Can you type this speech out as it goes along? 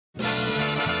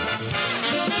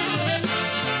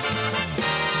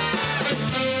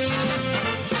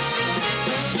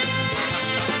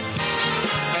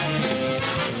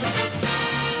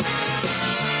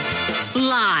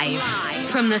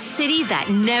from the city that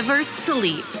never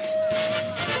sleeps.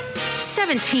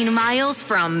 17 miles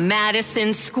from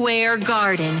Madison Square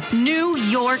Garden, New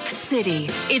York City.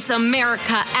 It's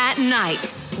America at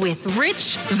Night with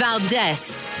Rich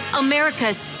Valdez,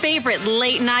 America's favorite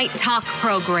late-night talk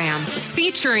program,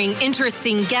 featuring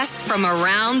interesting guests from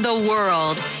around the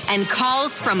world and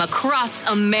calls from across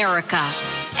America.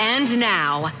 And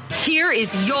now, here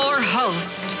is your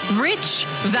host, Rich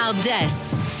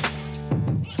Valdez.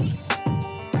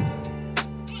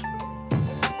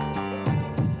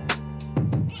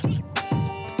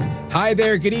 Hi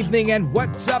there, good evening, and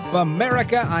what's up,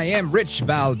 America? I am Rich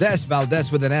Valdez,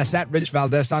 Valdez with an S, at Rich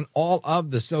Valdez on all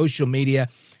of the social media.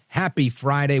 Happy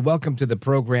Friday. Welcome to the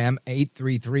program.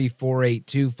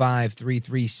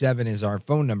 833-482-5337 is our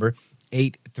phone number,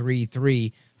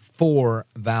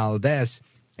 833-4-VALDEZ.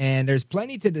 And there's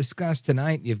plenty to discuss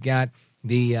tonight. You've got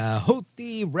the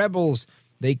Houthi rebels.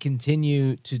 They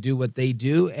continue to do what they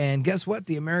do. And guess what?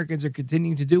 The Americans are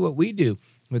continuing to do what we do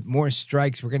with more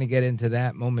strikes. We're going to get into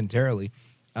that momentarily.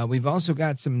 We've also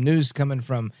got some news coming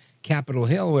from Capitol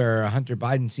Hill where Hunter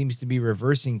Biden seems to be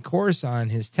reversing course on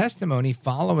his testimony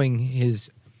following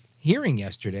his hearing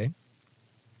yesterday.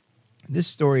 This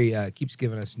story keeps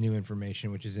giving us new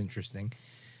information, which is interesting.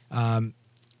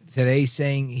 Today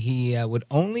saying he would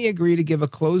only agree to give a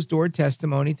closed-door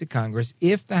testimony to Congress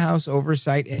if the House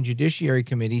Oversight and Judiciary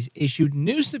Committees issued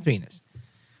new subpoenas.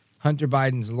 Hunter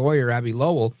Biden's lawyer, Abby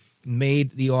Lowell,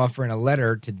 made the offer in a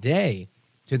letter today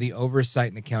to the Oversight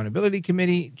and Accountability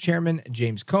Committee Chairman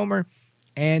James Comer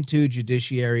and to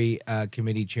Judiciary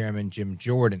Committee Chairman Jim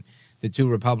Jordan, the two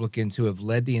Republicans who have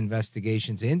led the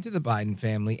investigations into the Biden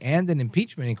family and an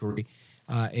impeachment inquiry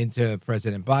into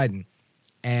President Biden.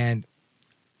 And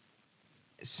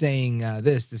saying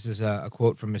this is a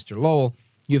quote from Mr. Lowell.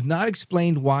 "You have not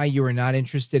explained why you are not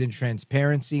interested in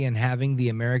transparency and having the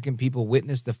American people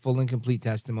witness the full and complete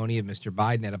testimony of Mr.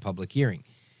 Biden at a public hearing.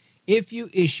 If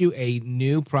you issue a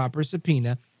new proper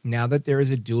subpoena, now that there is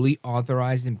a duly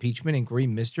authorized impeachment inquiry,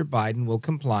 Mr. Biden will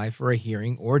comply for a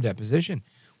hearing or deposition.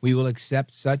 We will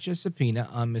accept such a subpoena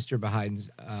on Mr. Biden's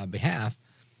behalf,"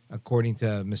 according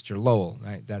to Mr. Lowell.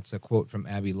 Right? That's a quote from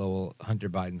Abby Lowell, Hunter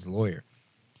Biden's lawyer.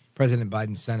 President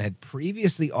Biden's son had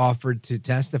previously offered to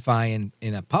testify in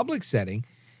a public setting,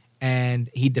 and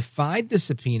he defied the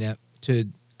subpoena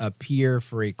to appear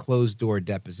for a closed-door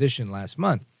deposition last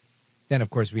month. Then, of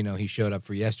course, we know he showed up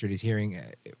for yesterday's hearing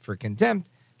for contempt.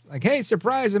 Like, hey,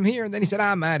 surprise, I'm here. And then he said,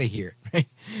 I'm out of here. Right?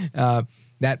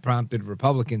 That prompted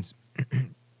Republicans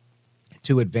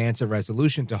to advance a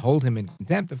resolution to hold him in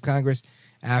contempt of Congress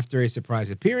after a surprise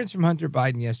appearance from Hunter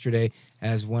Biden yesterday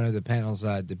as one of the panels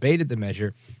debated the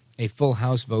measure. A full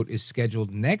House vote is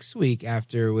scheduled next week,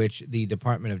 after which the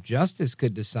Department of Justice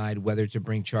could decide whether to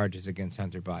bring charges against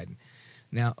Hunter Biden.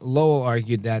 Now, Lowell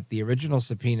argued that the original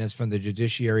subpoenas from the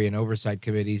Judiciary and Oversight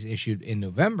Committees issued in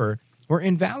November were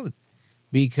invalid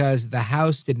because the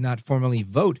House did not formally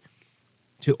vote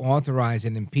to authorize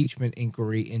an impeachment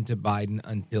inquiry into Biden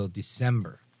until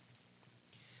December.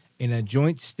 In a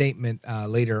joint statement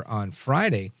later on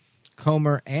Friday,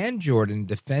 Comer and Jordan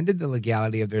defended the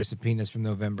legality of their subpoenas from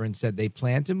November and said they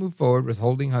plan to move forward with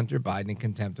holding Hunter Biden in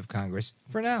contempt of Congress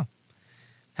for now.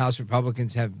 House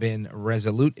Republicans have been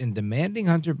resolute in demanding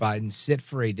Hunter Biden sit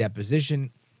for a deposition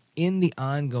in the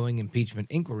ongoing impeachment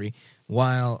inquiry,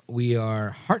 while we are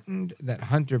heartened that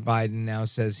Hunter Biden now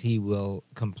says he will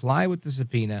comply with the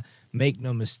subpoena. Make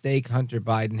no mistake, Hunter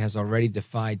Biden has already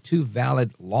defied two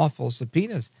valid, lawful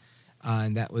subpoenas.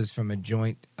 And that was from a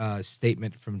joint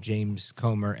statement from James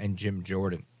Comer and Jim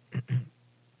Jordan.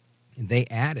 They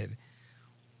added,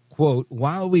 quote,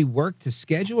 "While we work to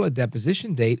schedule a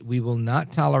deposition date, we will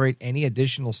not tolerate any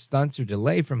additional stunts or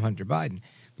delay from Hunter Biden.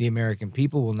 The American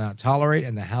people will not tolerate,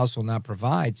 and the House will not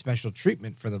provide special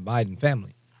treatment for the Biden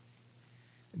family."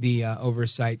 The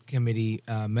Oversight Committee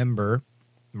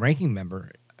ranking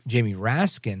member, Jamie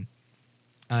Raskin,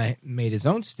 made his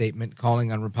own statement calling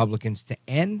on Republicans to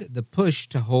end the push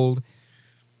to hold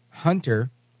Hunter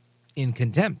in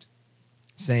contempt,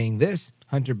 saying this: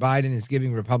 Hunter Biden is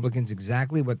giving Republicans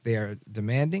exactly what they are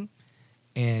demanding,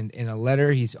 and in a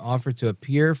letter he's offered to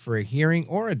appear for a hearing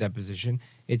or a deposition.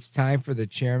 It's time for the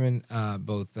chairman,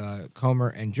 both Comer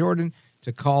and Jordan,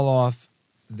 to call off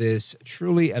this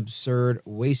truly absurd,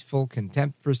 wasteful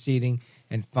contempt proceeding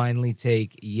and finally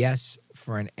take yes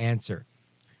for an answer,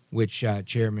 which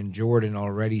Chairman Jordan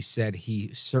already said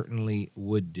he certainly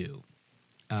would do.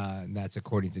 That's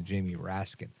according to Jamie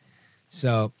Raskin.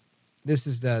 So this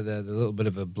is the little bit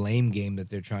of a blame game that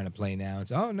they're trying to play now.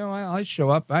 It's, oh, no, I show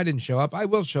up. I didn't show up. I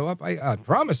will show up. I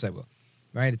promise I will.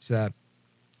 Right? It's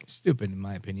stupid, in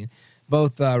my opinion.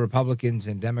 both Republicans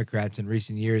and Democrats in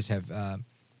recent years have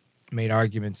made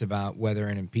arguments about whether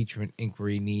an impeachment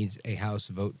inquiry needs a House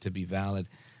vote to be valid.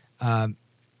 I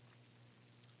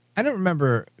don't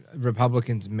remember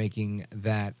Republicans making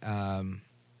that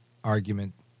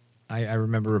argument. I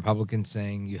remember Republicans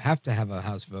saying you have to have a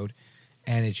House vote,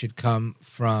 and it should come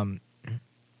from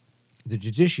the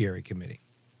Judiciary Committee.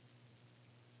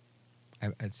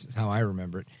 That's how I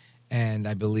remember it. And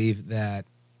I believe that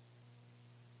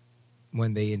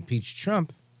when they impeached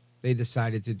Trump, they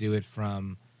decided to do it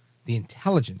from the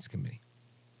Intelligence Committee.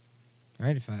 All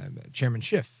right, Chairman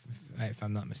Schiff, if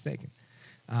I'm not mistaken.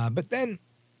 But then,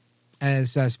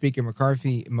 as Speaker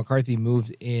McCarthy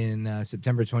moved in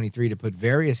September 23 to put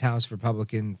various House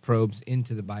Republican probes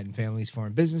into the Biden family's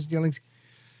foreign business dealings,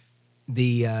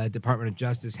 the Department of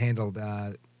Justice handled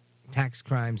tax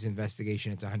crimes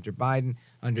investigation into Hunter Biden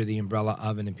under the umbrella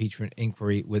of an impeachment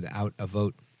inquiry without a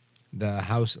vote. The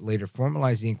House later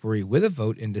formalized the inquiry with a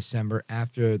vote in December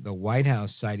after the White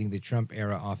House, citing the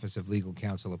Trump-era Office of Legal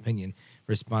Counsel opinion,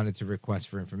 responded to requests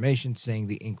for information, saying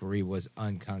the inquiry was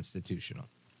unconstitutional.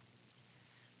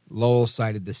 Lowell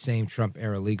cited the same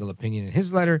Trump-era legal opinion in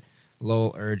his letter.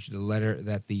 Lowell urged the letter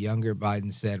that the younger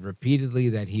Biden said repeatedly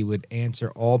that he would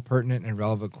answer all pertinent and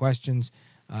relevant questions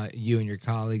you and your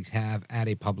colleagues have at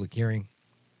a public hearing.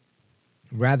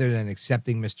 Rather than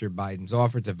accepting Mr. Biden's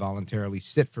offer to voluntarily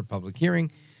sit for public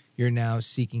hearing, you're now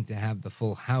seeking to have the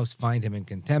full House find him in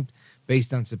contempt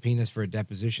based on subpoenas for a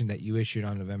deposition that you issued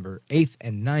on November 8th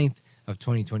and 9th of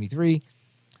 2023.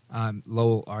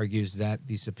 Lowell argues that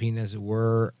the subpoenas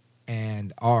were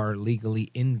and are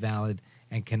legally invalid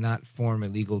and cannot form a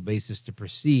legal basis to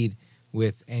proceed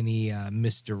with any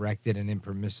misdirected and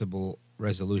impermissible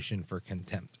resolution for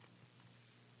contempt.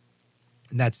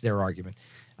 And that's their argument.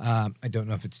 I don't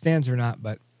know if it stands or not,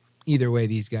 but either way,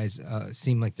 these guys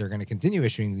seem like they're going to continue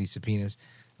issuing these subpoenas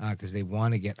because they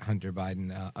want to get Hunter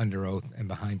Biden under oath and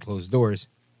behind closed doors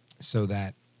so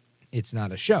that it's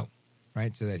not a show,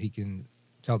 right? So that he can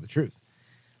tell the truth.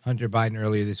 Hunter Biden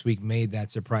earlier this week made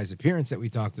that surprise appearance that we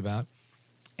talked about.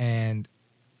 And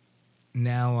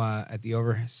now at the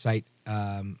oversight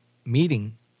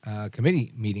committee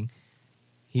meeting,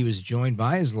 he was joined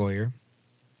by his lawyer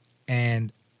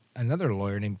and another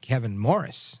lawyer named Kevin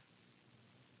Morris,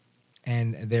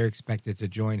 and they're expected to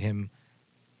join him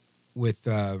with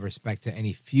respect to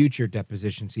any future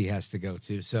depositions he has to go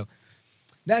to. So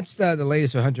that's the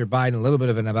latest with Hunter Biden. A little bit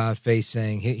of an about face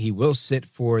saying he will sit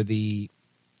for the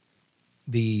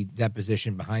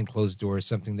deposition behind closed doors,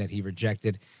 something that he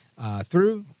rejected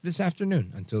through this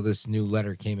afternoon until this new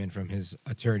letter came in from his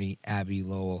attorney, Abby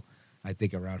Lowell, I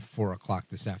think around 4 o'clock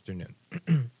this afternoon.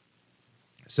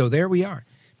 So there we are.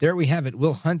 There we have it.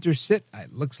 Will Hunter sit?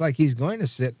 It looks like he's going to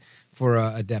sit for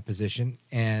a deposition,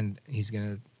 and he's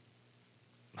going to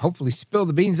hopefully spill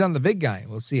the beans on the big guy.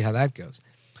 We'll see how that goes.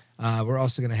 We're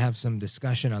also going to have some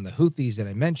discussion on the Houthis that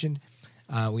I mentioned.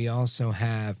 We also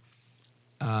have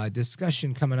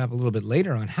discussion coming up a little bit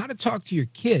later on how to talk to your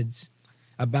kids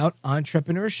about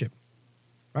entrepreneurship.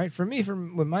 Right? For me,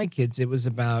 with my kids, it was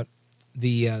about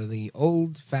the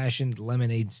old-fashioned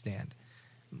lemonade stand.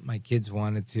 My kids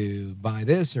wanted to buy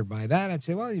this or buy that. I'd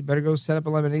say, well, you better go set up a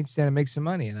lemonade stand and make some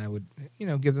money. And I would,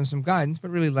 give them some guidance,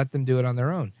 but really let them do it on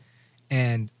their own.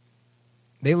 And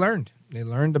they learned. They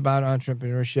learned about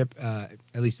entrepreneurship.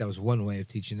 At least that was one way of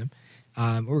teaching them.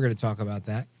 We're going to talk about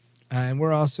that. And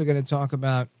we're also going to talk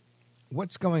about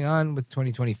what's going on with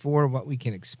 2024, what we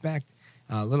can expect,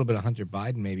 a little bit of Hunter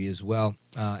Biden maybe as well.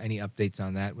 Any updates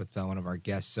on that with one of our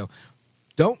guests. So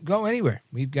don't go anywhere.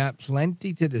 We've got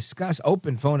plenty to discuss.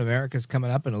 Open Phone America's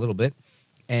coming up in a little bit.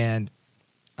 And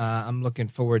I'm looking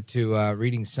forward to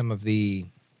reading some of the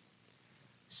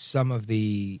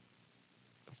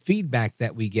feedback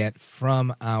that we get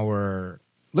from our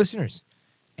listeners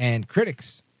and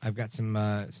critics. I've got some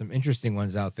interesting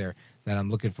ones out there that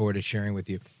I'm looking forward to sharing with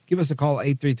you. Give us a call,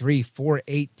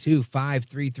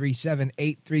 833-482-5337,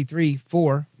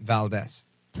 833-4-VALDEZ.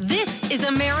 This is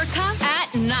America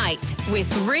at Night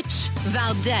with Rich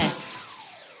Valdez.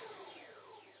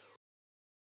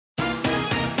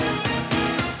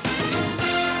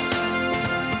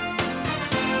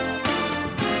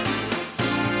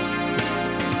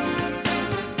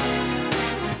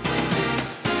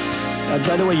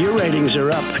 By the way, your ratings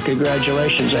are up.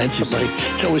 Congratulations. I had somebody.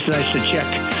 It's always nice to check.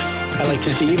 I like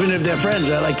to see, even if they're friends,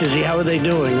 I like to see how are they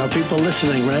doing. Are people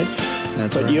listening, right?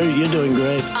 That's but right. You're doing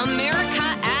great.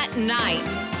 America at Night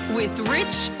with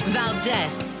Rich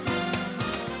Valdez.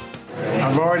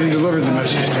 I've already delivered the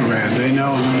message to Rand. They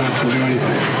know I'm not to do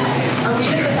anything.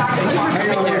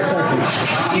 Hang on one second.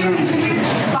 You mentioned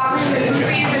the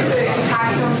increase in the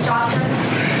tax will stop, sir?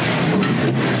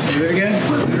 Say that again?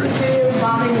 Will you continue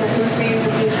bombing the Houthis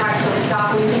if the attacks will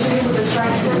stop? Will you continue with the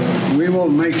strikes, sir? We will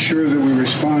make sure that we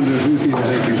respond to the Houthis as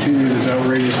they continue this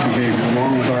outrageous behavior,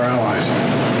 along with our allies.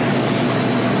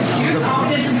 Do you have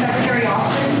confidence in Secretary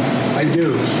Austin? I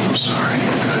do. I'm sorry.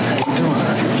 How you doing?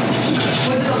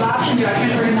 Was it allowed to do? I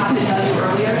heard him not to tell you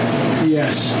earlier.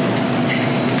 Yes.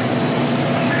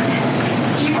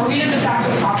 Are we in a de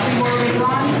facto proxy war later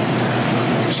on?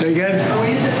 Say again? Are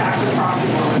we in a de facto proxy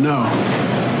war? No.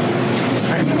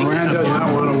 Iran does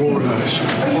not want a war with us.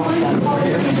 Are you willing to call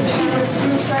it a piece of terrorist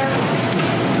group, sir?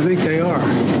 I think they are.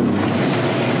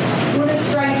 Were the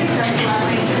strikes successful last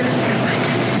night,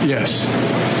 sir? Yes.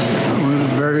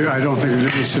 I don't think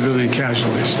there's any civilian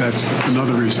casualties. That's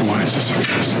another reason why it's a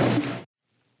success.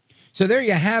 So there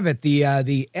you have it.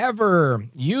 The ever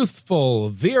youthful,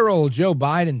 virile Joe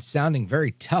Biden sounding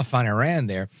very tough on Iran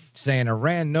there, saying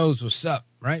Iran knows what's up,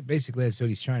 right? Basically, that's what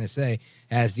he's trying to say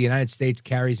as the United States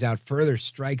carries out further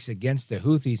strikes against the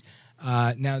Houthis.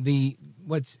 Now,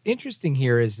 what's interesting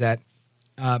here is that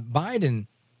Biden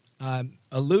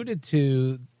alluded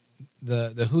to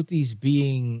the Houthis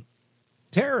being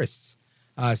terrorists,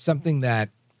 something that,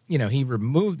 he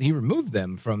removed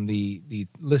them from the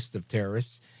list of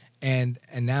terrorists. And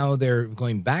now they're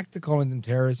going back to calling them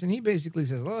terrorists. And he basically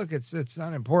says, look, it's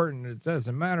not important. It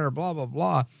doesn't matter, blah, blah,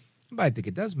 blah. But I think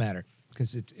it does matter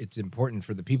because it's important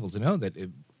for the people to know that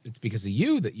it's because of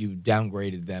you that you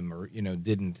downgraded them or,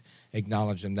 didn't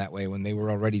acknowledge them that way when they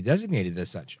were already designated as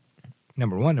such.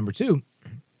 Number one. Number two,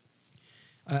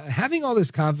 having all this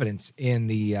confidence in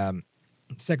the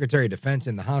Secretary of Defense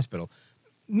in the hospital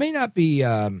may not be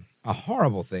a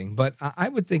horrible thing. But I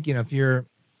would think, if you're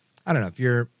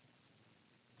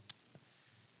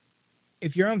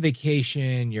on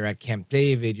vacation, you're at Camp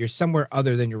David, you're somewhere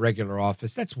other than your regular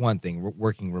office, that's one thing,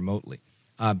 working remotely.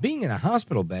 Being in a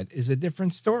hospital bed is a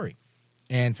different story.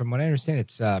 And from what I understand,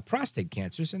 it's prostate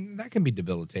cancers, and that can be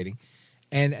debilitating.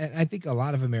 And I think a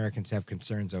lot of Americans have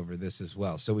concerns over this as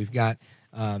well. So we've got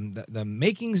the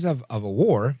makings of a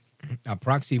war, a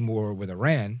proxy war with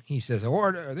Iran. He says, they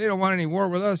don't want any war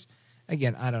with us.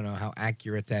 Again, I don't know how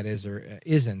accurate that is or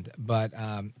isn't, but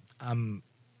I'm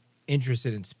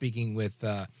interested in speaking with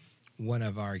one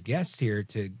of our guests here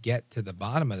to get to the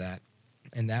bottom of that,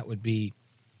 and that would be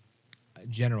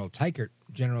General Teichert.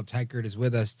 General Teichert is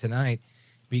with us tonight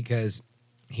because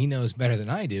he knows better than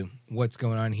I do what's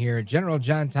going on here. General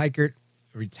John Teichert,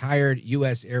 retired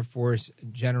U.S. Air Force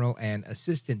General and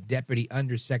Assistant Deputy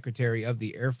Undersecretary of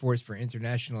the Air Force for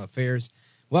International Affairs.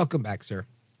 Welcome back, sir.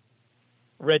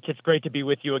 Rich, it's great to be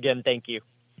with you again. Thank you.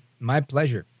 My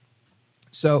pleasure.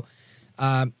 So,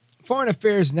 foreign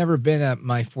affairs never been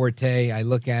my forte. I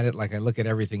look at it like I look at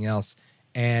everything else.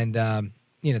 And,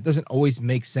 it doesn't always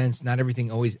make sense. Not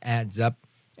everything always adds up.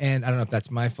 And I don't know if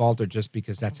that's my fault or just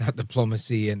because that's how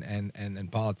diplomacy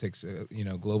and politics,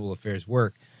 global affairs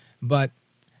work. But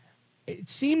it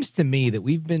seems to me that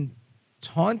we've been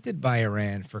taunted by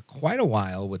Iran for quite a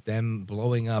while with them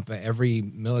blowing up every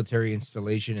military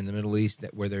installation in the Middle East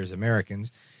where there's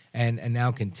Americans. And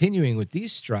now continuing with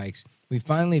these strikes, we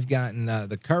finally have gotten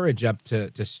the courage up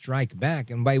to strike back.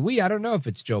 And by we, I don't know if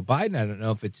it's Joe Biden. I don't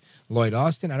know if it's Lloyd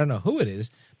Austin. I don't know who it is,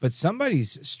 but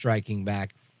somebody's striking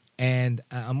back. And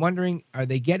I'm wondering, are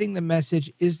they getting the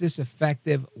message? Is this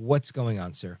effective? What's going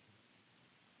on, sir?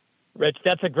 Rich,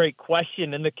 that's a great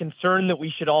question. And the concern that we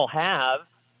should all have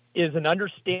is an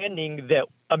understanding that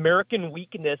American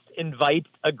weakness invites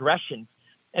aggression.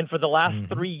 And for the last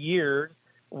 3 years,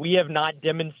 we have not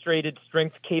demonstrated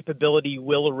strength, capability,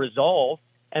 will, or resolve.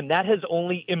 And that has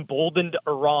only emboldened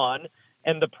Iran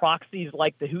and the proxies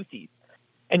like the Houthis.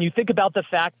 And you think about the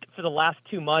fact for the last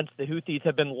 2 months, the Houthis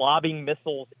have been lobbing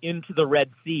missiles into the Red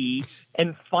Sea.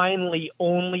 And finally,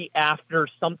 only after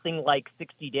something like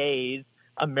 60 days,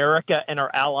 America and our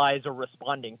allies are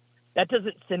responding. That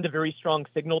doesn't send a very strong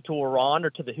signal to Iran or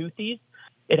to the Houthis.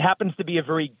 It happens to be a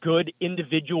very good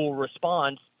individual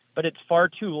response, but it's far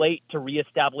too late to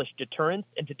reestablish deterrence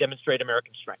and to demonstrate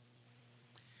American strength.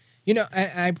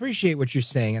 I appreciate what you're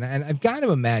saying, and I've got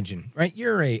to imagine, right?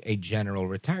 You're a general,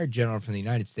 retired general from the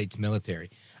United States military.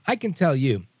 I can tell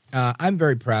you, I'm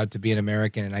very proud to be an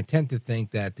American, and I tend to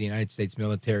think that the United States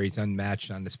military is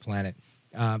unmatched on this planet.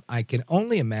 I can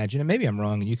only imagine, and maybe I'm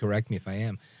wrong, and you correct me if I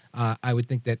am, I would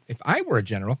think that if I were a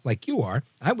general like you are,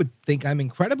 I would think I'm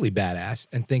incredibly badass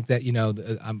and think that,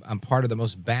 I'm part of the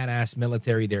most badass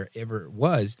military there ever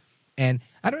was. And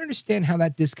I don't understand how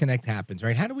that disconnect happens,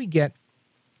 right? How do we get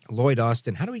Lloyd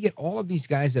Austin? How do we get all of these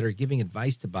guys that are giving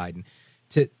advice to Biden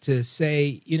to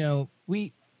say,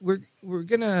 we're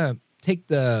going to take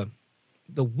the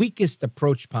weakest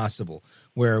approach possible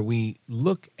where we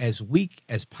look as weak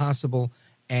as possible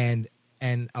and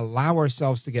allow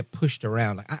ourselves to get pushed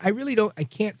around. I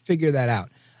can't figure that out.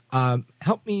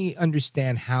 Help me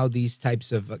understand how these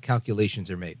types of calculations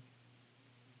are made.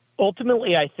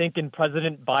 Ultimately, I think in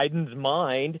President Biden's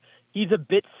mind, he's a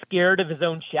bit scared of his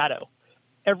own shadow.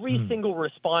 Every single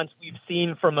response we've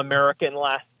seen from America in the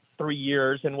last 3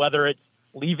 years, and whether it's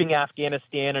leaving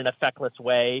Afghanistan in a feckless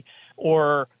way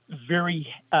or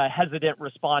very hesitant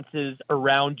responses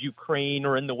around Ukraine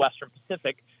or in the Western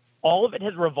Pacific, all of it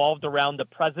has revolved around the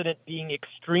president being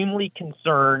extremely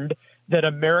concerned that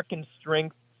American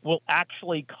strength will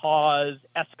actually cause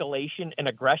escalation and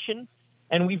aggression.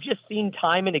 And we've just seen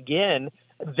time and again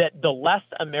that the less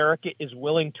America is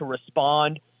willing to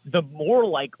respond, the more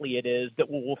likely it is that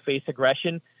we will face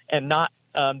aggression and not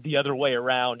the other way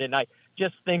around. And I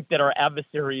just think that our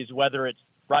adversaries, whether it's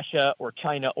Russia or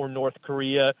China or North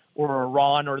Korea or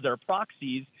Iran or their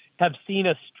proxies, have seen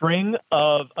a string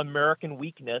of American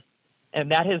weakness,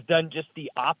 and that has done just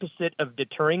the opposite of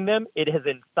deterring them. It has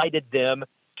incited them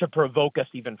to provoke us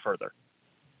even further.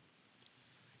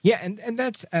 Yeah, and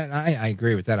I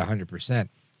agree with that 100%.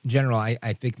 General,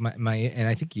 I think my and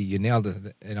I think you nailed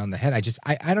it on the head.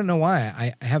 I don't know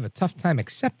why I have a tough time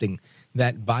accepting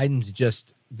that Biden's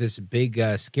just this big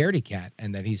scaredy cat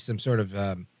and that he's some sort of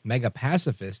mega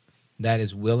pacifist that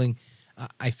is willing.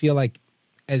 I feel like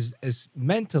as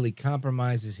mentally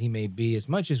compromised as he may be, as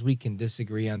much as we can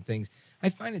disagree on things, I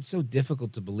find it so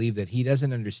difficult to believe that he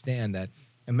doesn't understand that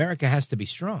America has to be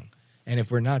strong. And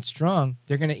if we're not strong,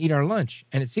 they're going to eat our lunch.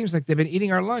 And it seems like they've been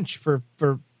eating our lunch for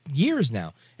years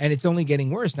now. And it's only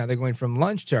getting worse. Now they're going from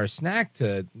lunch to our snack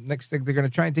to next thing they're going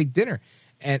to try and take dinner.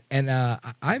 And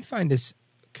I find this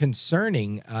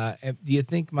concerning. Do you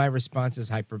think my response is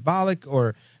hyperbolic,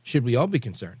 or should we all be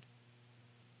concerned?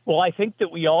 Well, I think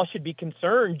that we all should be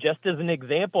concerned. Just as an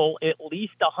example, at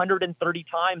least 130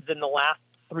 times in the last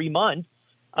 3 months,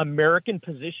 American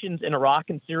positions in Iraq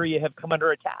and Syria have come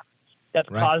under attack. That's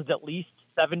caused at least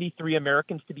 73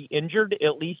 Americans to be injured,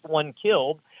 at least one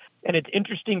killed. And it's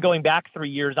interesting, going back 3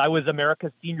 years, I was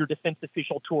America's senior defense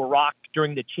official to Iraq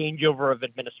during the changeover of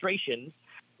administrations,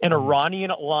 and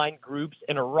Iranian-aligned groups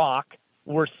in Iraq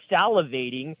were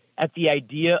salivating at the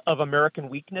idea of American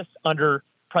weakness under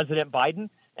President Biden,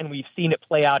 and we've seen it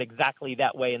play out exactly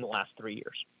that way in the last 3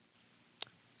 years.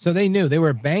 So they knew. They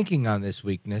were banking on this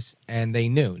weakness, and they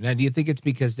knew. Now, do you think it's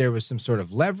because there was some sort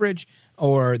of leverage,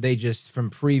 or they just,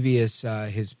 from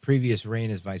his previous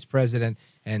reign as vice president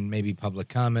and maybe public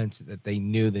comments, that they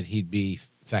knew that he'd be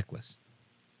feckless?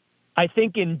 I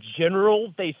think in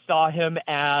general, they saw him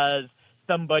as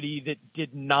somebody that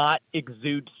did not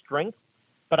exude strength,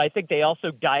 but I think they also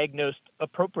diagnosed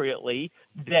appropriately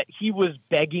that he was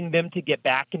begging them to get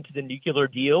back into the nuclear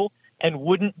deal and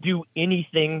wouldn't do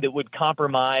anything that would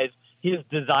compromise his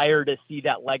desire to see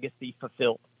that legacy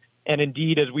fulfilled. And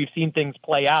indeed, as we've seen things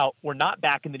play out, we're not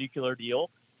back in the nuclear deal,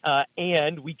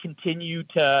 and we continue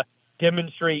to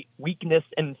demonstrate weakness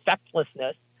and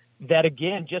fecklessness that,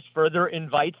 again, just further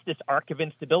invites this arc of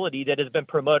instability that has been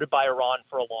promoted by Iran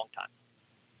for a long time.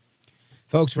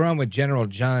 Folks, we're on with General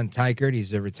John Teichert.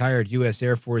 He's a retired U.S.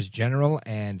 Air Force general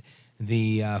and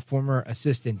the former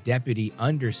Assistant Deputy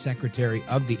Undersecretary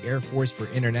of the Air Force for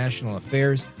International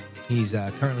Affairs. He's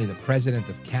currently the president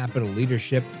of Capital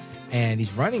Leadership, and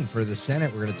he's running for the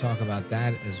Senate. We're going to talk about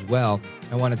that as well.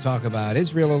 I want to talk about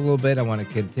Israel a little bit. I want to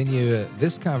continue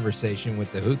this conversation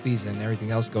with the Houthis and everything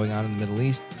else going on in the Middle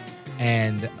East,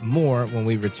 and more when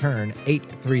we return.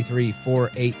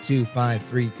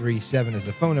 833-482-5337 is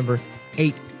the phone number.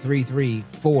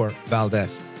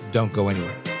 833-4-VALDEZ. Don't go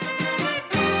anywhere.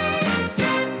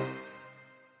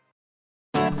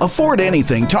 Afford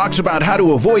Anything talks about how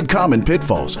to avoid common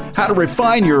pitfalls, how to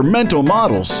refine your mental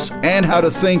models, and how to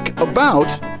think about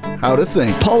how to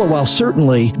think. Paula, while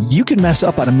certainly you can mess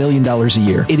up on $1 million a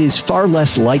year, it is far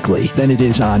less likely than it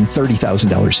is on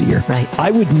 $30,000 a year. Right.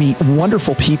 I would meet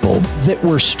wonderful people that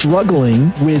were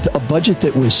struggling with a budget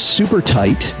that was super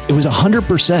tight. It was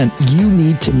 100%. You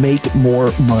need to make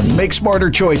more money. Make smarter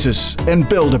choices and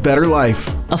build a better life.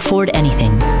 Afford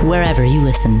Anything, wherever you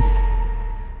listen.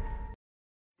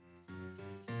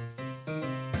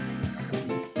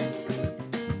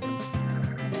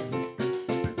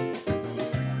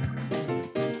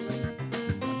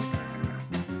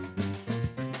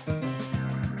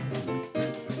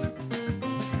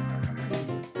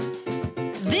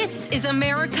 This is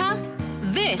America.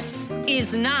 This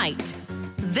is Night.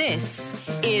 This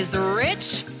is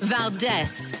Rich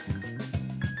Valdez.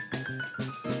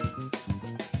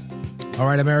 All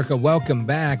right, America, welcome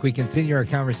back. We continue our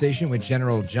conversation with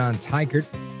General John Teichert.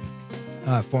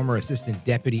 former Assistant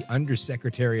Deputy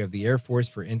Undersecretary of the Air Force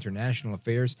for International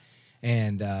Affairs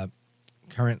and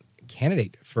current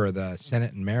candidate for the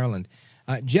Senate in Maryland.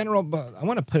 General, I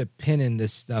want to put a pin in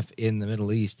this stuff in the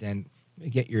Middle East and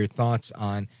get your thoughts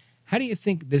on how do you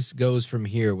think this goes from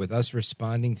here with us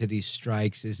responding to these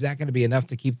strikes? Is that going to be enough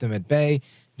to keep them at bay?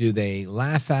 Do they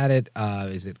laugh at it?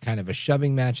 Is it kind of a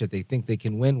shoving match that they think they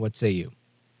can win? What say you?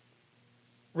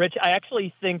 Rich, I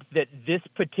actually think that this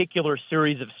particular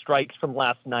series of strikes from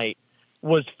last night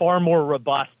was far more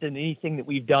robust than anything that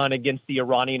we've done against the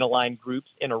Iranian-aligned groups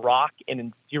in Iraq and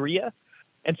in Syria.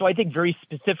 And so I think very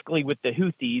specifically with the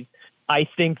Houthis, I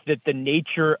think that the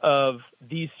nature of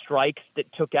these strikes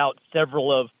that took out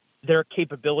several of their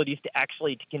capabilities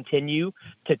to continue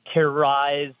to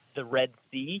terrorize the Red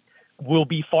Sea will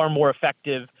be far more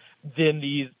effective than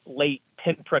these late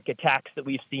pinprick attacks that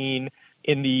we've seen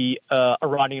in the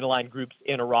Iranian-aligned groups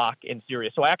in Iraq and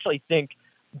Syria. So I actually think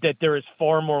that there is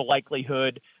far more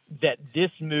likelihood that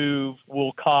this move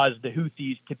will cause the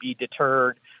Houthis to be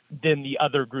deterred than the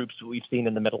other groups that we've seen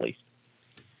in the Middle East.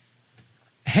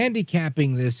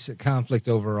 Handicapping this conflict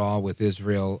overall with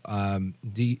Israel,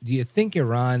 do you think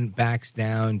Iran backs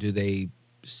down? Do they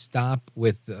stop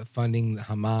with funding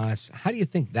Hamas? How do you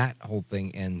think that whole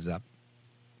thing ends up?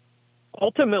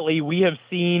 Ultimately, we have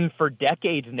seen for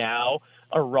decades now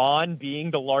Iran being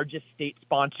the largest state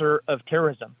sponsor of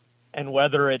terrorism. And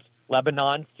whether it's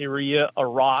Lebanon, Syria,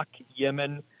 Iraq,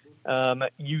 Yemen,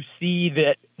 you see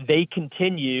that they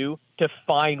continue to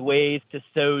find ways to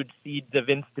sow seeds of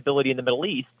instability in the Middle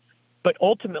East. But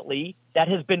ultimately, that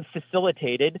has been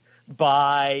facilitated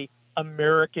by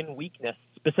American weakness,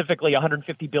 specifically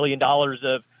 $150 billion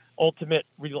of ultimate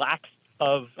relax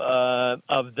of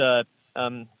the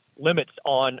limits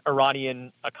on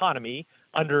Iranian economy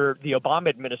under the Obama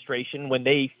administration when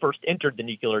they first entered the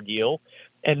nuclear deal.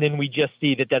 And then we just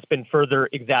see that that's been further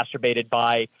exacerbated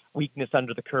by weakness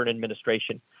under the current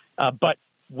administration. But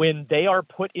when they are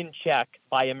put in check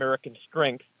by American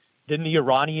strength, then the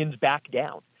Iranians back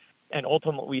down. And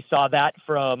ultimately, we saw that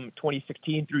from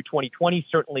 2016 through 2020,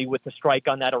 certainly with the strike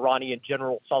on that Iranian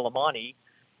General Soleimani.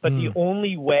 But the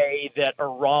only way that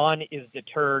Iran is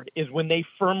deterred is when they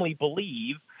firmly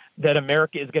believe that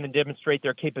America is going to demonstrate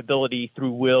their capability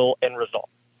through will and resolve.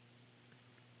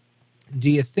 Do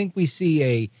you think we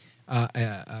see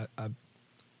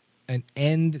an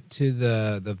end to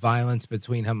the violence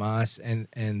between Hamas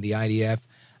and the IDF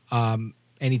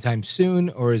anytime soon,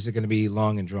 or is it going to be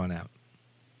long and drawn out?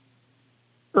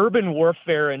 Urban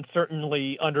warfare and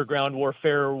certainly underground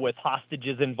warfare with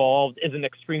hostages involved is an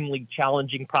extremely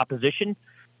challenging proposition.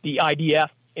 The IDF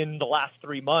in the last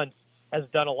 3 months has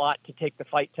done a lot to take the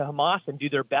fight to Hamas and do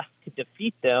their best to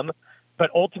defeat them, but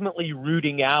ultimately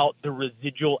rooting out the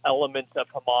residual elements of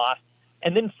Hamas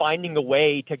and then finding a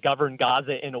way to govern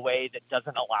Gaza in a way that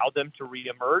doesn't allow them to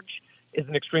reemerge is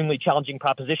an extremely challenging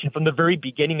proposition. From the very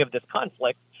beginning of this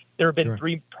conflict, there have been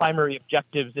three primary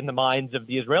objectives in the minds of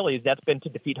the Israelis. That's been to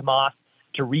defeat Hamas,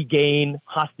 to regain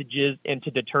hostages, and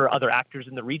to deter other actors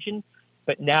in the region.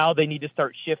 But now they need to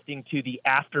start shifting to the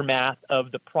aftermath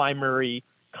of the primary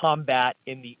combat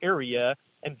in the area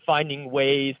and finding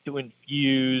ways to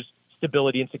infuse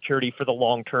stability and security for the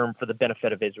long term for the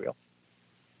benefit of Israel.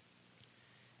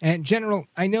 And General,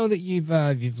 I know that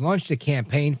you've launched a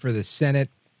campaign for the Senate.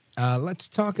 Let's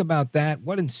talk about that.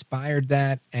 What inspired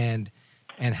that, and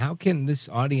how can this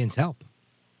audience help?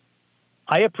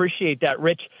 I appreciate that,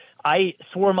 Rich. I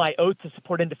swore my oath to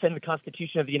support and defend the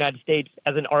Constitution of the United States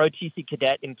as an ROTC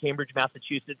cadet in Cambridge,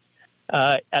 Massachusetts,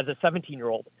 as a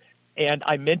 17-year-old. And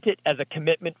I meant it as a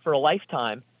commitment for a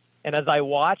lifetime. And as I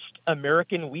watched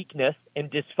American weakness and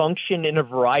dysfunction in a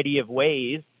variety of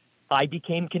ways, I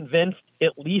became convinced,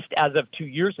 at least as of 2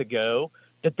 years ago,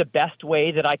 that the best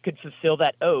way that I could fulfill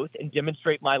that oath and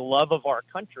demonstrate my love of our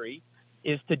country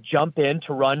is to jump in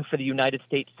to run for the United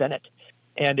States Senate.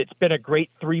 And it's been a great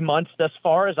 3 months thus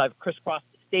far as I've crisscrossed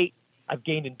the state. I've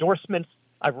gained endorsements.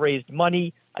 I've raised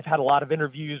money. I've had a lot of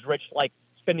interviews, Rich, like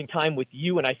spending time with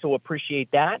you, and I so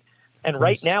appreciate that. And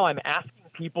right now I'm asking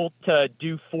people to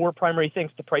do 4 primary things: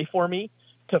 to pray for me,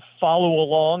 to follow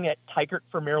along at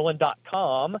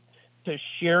TeichertForMaryland.com, to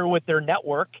share with their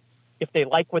network if they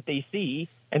like what they see,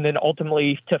 and then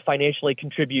ultimately to financially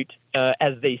contribute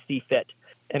as they see fit.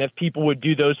 And if people would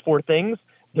do those 4 things,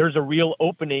 there's a real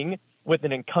opening with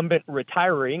an incumbent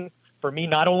retiring for me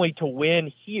not only to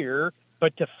win here,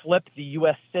 but to flip the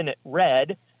U.S. Senate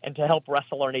red and to help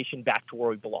wrestle our nation back to where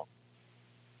we belong.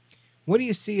 What do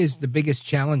you see as the biggest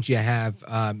challenge you have,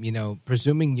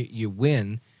 presuming you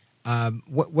win?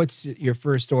 What's your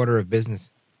first order of business?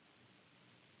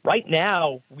 Right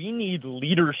now, we need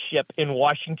leadership in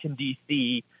Washington,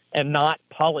 D.C., and not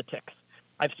politics.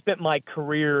 I've spent my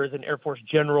career as an Air Force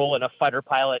general and a fighter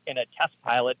pilot and a test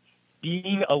pilot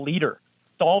being a leader,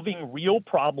 solving real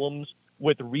problems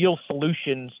with real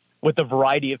solutions with a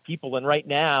variety of people. And right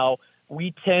now,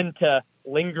 we tend to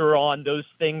linger on those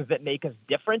things that make us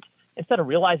different instead of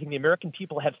realizing the American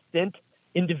people have sent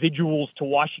individuals to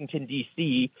Washington,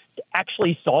 D.C. to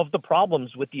actually solve the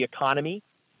problems with the economy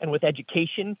and with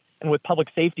education and with public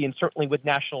safety and certainly with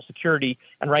national security.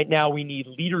 And right now we need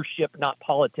leadership, not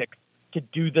politics, to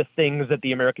do the things that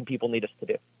the American people need us to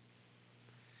do.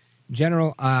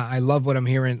 General, I love what I'm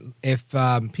hearing. If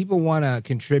people want to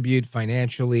contribute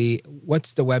financially,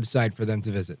 what's the website for them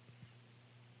to visit?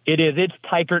 It's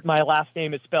Teichert. My last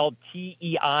name is spelled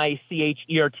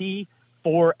Teichert,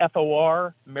 for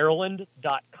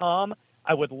Maryland.com.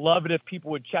 I would love it if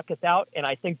people would check us out. And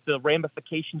I think the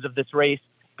ramifications of this race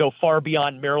go far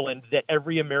beyond Maryland, that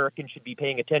every American should be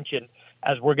paying attention,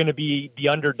 as we're going to be the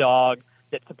underdog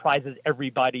that surprises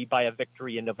everybody by a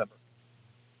victory in November.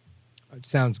 It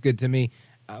sounds good to me.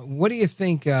 What do you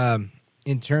think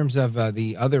in terms of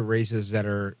the other races that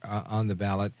are on the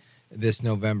ballot this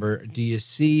November? Do you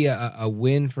see a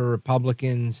win for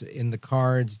Republicans in the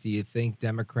cards? Do you think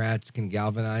Democrats can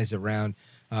galvanize around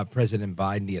President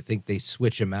Biden? Do you think they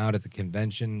switch him out at the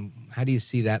convention? How do you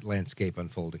see that landscape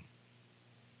unfolding?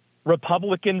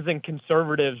 Republicans and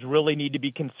conservatives really need to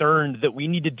be concerned that we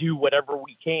need to do whatever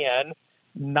we can,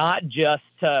 not just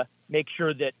to make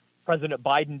sure that President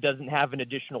Biden doesn't have an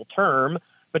additional term,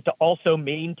 but to also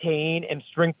maintain and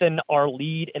strengthen our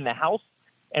lead in the House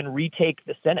and retake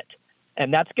the Senate.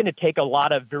 And that's going to take a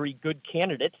lot of very good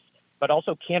candidates, but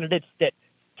also candidates that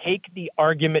take the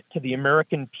argument to the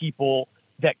American people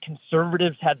that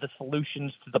conservatives have the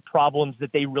solutions to the problems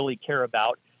that they really care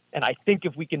about. And I think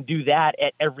if we can do that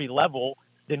at every level,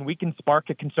 then we can spark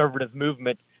a conservative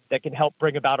movement that can help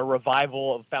bring about a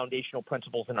revival of foundational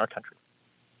principles in our country.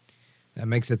 That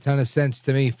makes a ton of sense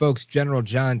to me. Folks, General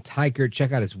John Teichert,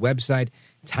 check out his website,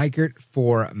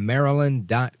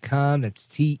 TeichertForMaryland.com. That's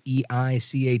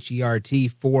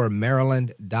Teichert for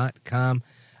Maryland.com.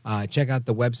 Check out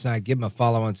the website, give him a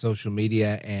follow on social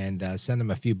media, and send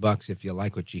him a few bucks if you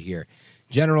like what you hear.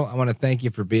 General, I want to thank you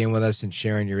for being with us and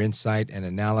sharing your insight and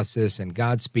analysis, and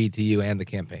Godspeed to you and the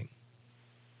campaign.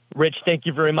 Rich, thank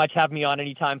you very much. Have me on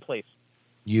anytime, please.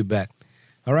 You bet.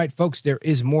 All right, folks, there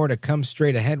is more to come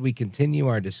straight ahead. We continue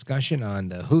our discussion on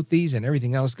the Houthis and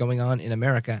everything else going on in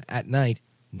America at night.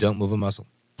 Don't move a muscle.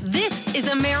 This is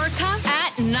America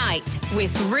at Night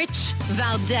with Rich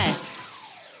Valdez.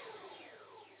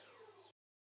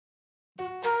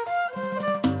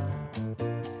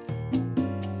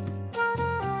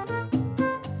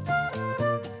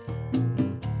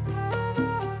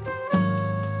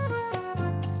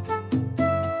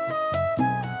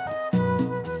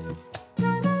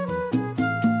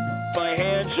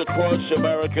 Across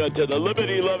America to the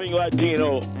liberty-loving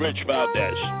Latino, Rich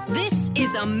Valdez. This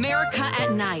is America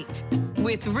at Night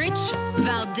with Rich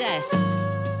Valdez.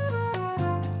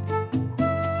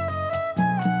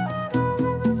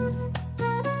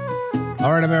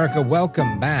 All right, America,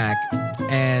 welcome back.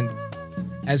 And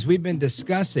as we've been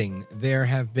discussing, there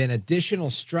have been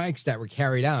additional strikes that were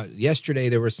carried out. Yesterday,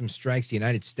 there were some strikes. The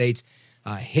United States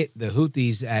hit the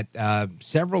Houthis at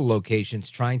several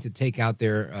locations, trying to take out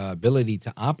their ability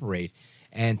to operate.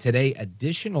 And today,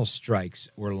 additional strikes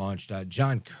were launched.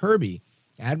 John Kirby,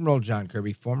 Admiral John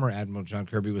Kirby, former Admiral John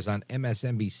Kirby, was on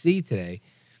MSNBC today.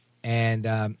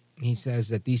 And he says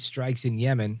that these strikes in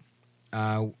Yemen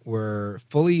were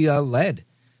fully led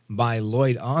by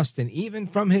Lloyd Austin, even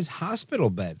from his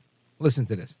hospital bed. Listen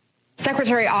to this.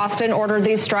 Secretary Austin ordered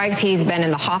these strikes. He's been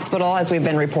in the hospital, as we've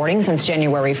been reporting, since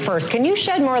January 1st. Can you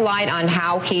shed more light on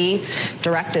how he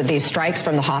directed these strikes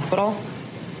from the hospital?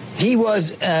 He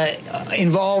was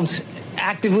involved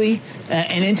actively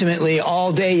and intimately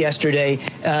all day yesterday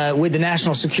with the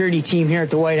national security team here at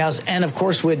the White House and, of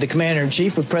course, with the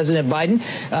commander-in-chief, with President Biden,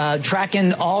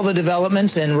 tracking all the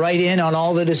developments and right in on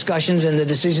all the discussions and the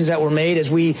decisions that were made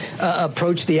as we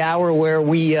approached the hour where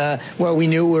we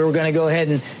knew we were going to go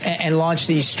ahead and launch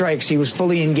these strikes. He was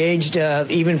fully engaged,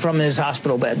 even from his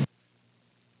hospital bed.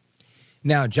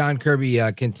 Now, John Kirby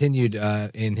continued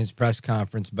in his press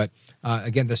conference, but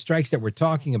again, the strikes that we're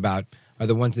talking about are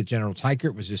the ones that General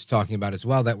Teichert was just talking about as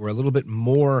well, that were a little bit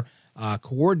more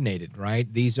coordinated,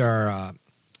 right? These are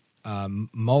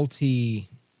multifaceted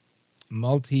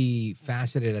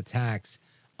attacks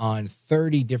on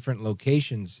 30 different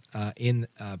locations in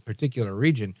a particular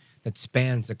region that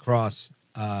spans across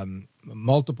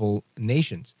multiple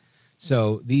nations.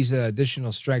 So these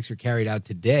additional strikes were carried out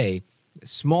today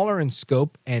smaller in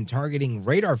scope and targeting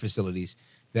radar facilities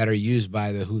that are used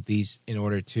by the Houthis in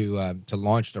order to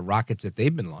launch the rockets that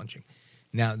they've been launching.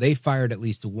 Now, they fired at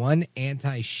least one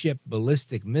anti-ship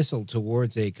ballistic missile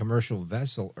towards a commercial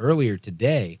vessel earlier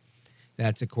today.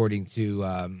 That's according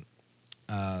to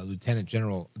Lieutenant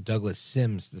General Douglas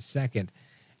Sims II.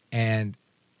 And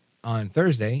on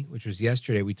Thursday, which was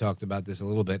yesterday, we talked about this a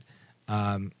little bit,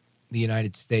 the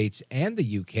United States and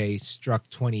the UK struck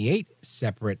 28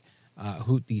 separate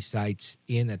Houthi sites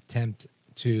in attempt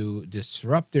to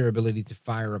disrupt their ability to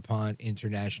fire upon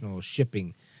international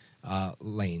shipping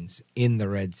lanes in the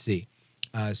Red Sea.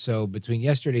 So between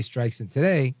yesterday's strikes and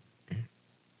today,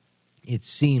 it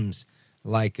seems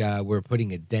like we're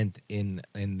putting a dent in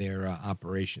their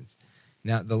operations.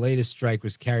 Now, the latest strike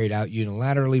was carried out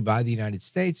unilaterally by the United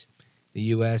States. The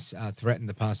U.S. Threatened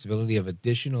the possibility of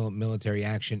additional military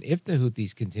action if the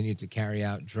Houthis continue to carry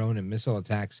out drone and missile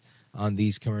attacks on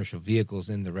these commercial vehicles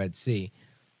in the Red Sea,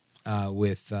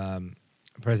 with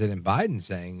President Biden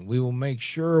saying, "We will make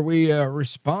sure we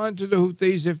respond to the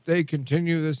Houthis if they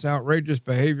continue this outrageous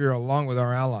behavior along with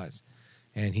our allies."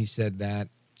 And he said that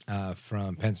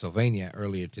from Pennsylvania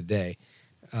earlier today,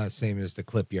 same as the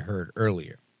clip you heard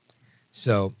earlier.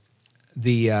 So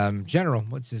the general,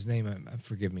 what's his name?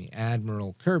 Forgive me,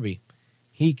 Admiral Kirby,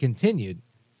 he continued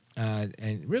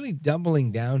and really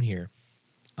doubling down here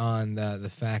on the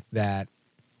fact that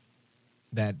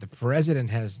the president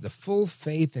has the full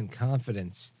faith and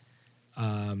confidence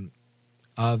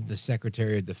of the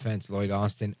Secretary of Defense, Lloyd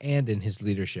Austin, and in his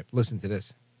leadership. Listen to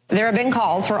this. There have been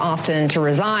calls for Austin to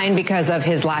resign because of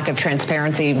his lack of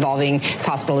transparency involving his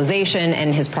hospitalization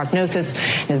and his prognosis,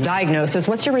 his diagnosis.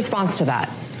 What's your response to that?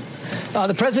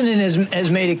 The president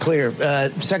has made it clear.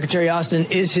 Secretary Austin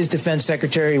is his defense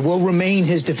secretary, will remain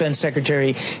his defense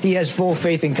secretary. He has full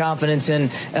faith and confidence in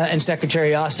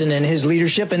Secretary Austin and his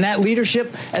leadership. And that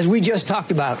leadership, as we just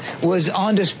talked about, was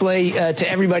on display to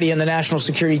everybody in the national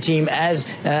security team as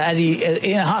he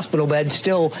in a hospital bed,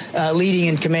 still leading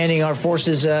and commanding our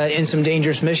forces in some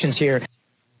dangerous missions here.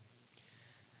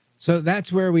 So that's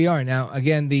where we are now.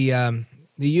 Again, the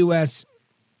U.S.,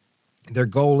 their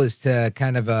goal is to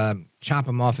kind of chop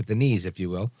them off at the knees, if you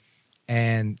will.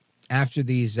 And after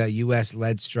these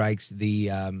U.S.-led strikes, the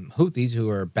Houthis, who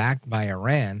are backed by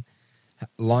Iran,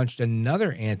 launched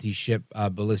another anti-ship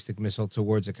ballistic missile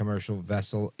towards a commercial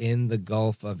vessel in the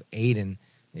Gulf of Aden,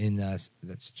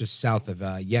 that's just south of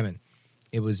Yemen.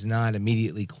 It was not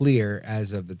immediately clear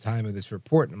as of the time of this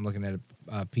report, and I'm looking at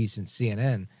a piece in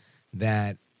CNN,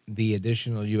 that the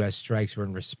additional U.S. strikes were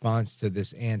in response to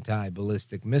this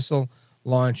anti-ballistic missile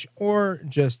launch or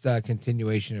just a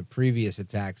continuation of previous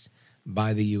attacks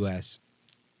by the U.S.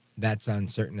 That's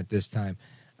uncertain at this time.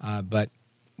 But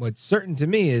what's certain to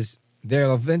me is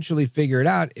they'll eventually figure it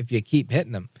out if you keep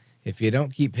hitting them. If you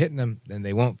don't keep hitting them, then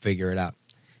they won't figure it out.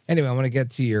 Anyway, I want to get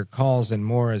to your calls and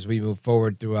more as we move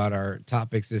forward throughout our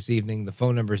topics this evening. The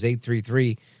phone number is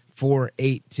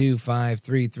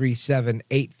 833-482-5337,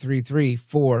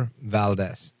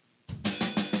 833-4-VALDEZ.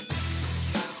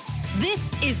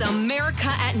 This is America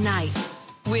at Night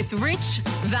with Rich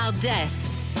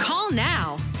Valdez. Call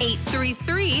now,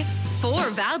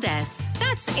 833-4-VALDEZ.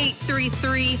 That's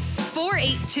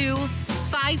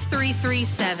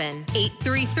 833-482-5337,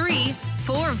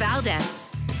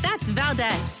 833-4-VALDEZ. That's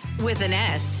Valdez with an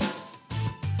S.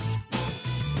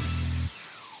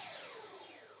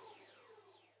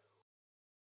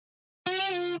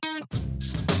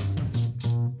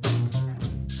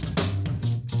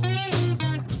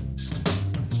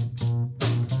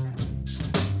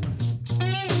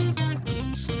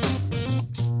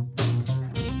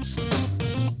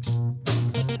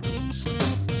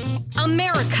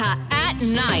 America at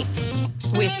Night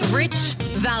with Rich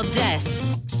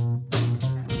Valdez.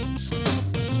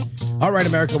 All right,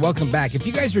 America, welcome back. If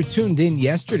you guys were tuned in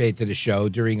yesterday to the show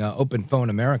during Open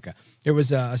Phone America, there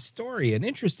was a story, an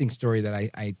interesting story that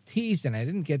I teased, and I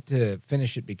didn't get to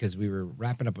finish it because we were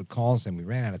wrapping up with calls and we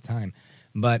ran out of time.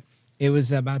 But it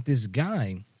was about this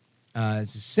guy,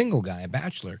 it's a single guy, a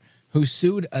bachelor, who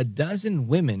sued a dozen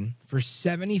women for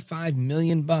 $75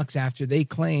 million after they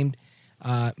claimed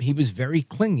he was very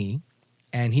clingy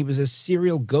and he was a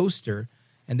serial ghoster.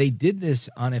 And they did this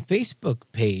on a Facebook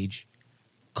page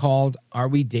called Are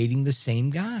We Dating the Same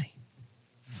Guy?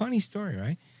 Funny story,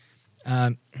 right?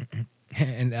 And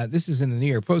this is in the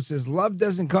New York Post. It says, love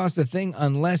doesn't cost a thing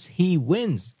unless he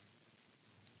wins.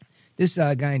 This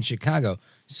guy in Chicago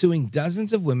suing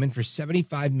dozens of women for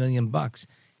 $75 million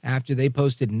after they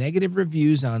posted negative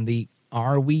reviews on the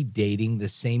Are We Dating the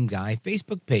Same Guy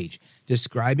Facebook page,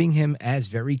 describing him as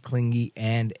very clingy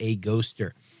and a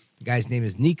ghoster. The guy's name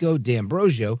is Nico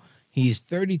D'Ambrosio. He's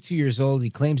 32 years old. He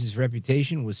claims his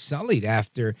reputation was sullied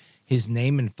after his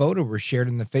name and photo were shared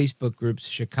in the Facebook group's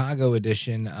Chicago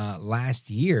edition last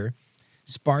year,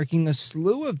 sparking a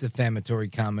slew of defamatory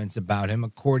comments about him,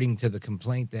 according to the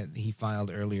complaint that he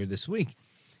filed earlier this week.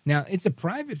 Now, it's a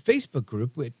private Facebook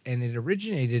group, and it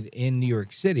originated in New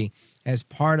York City as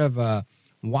part of a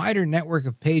wider network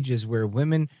of pages where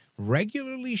women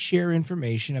regularly share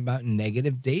information about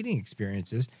negative dating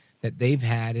experiences that they've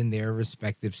had in their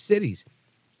respective cities.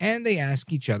 And they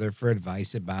ask each other for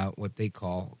advice about what they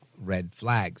call red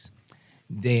flags.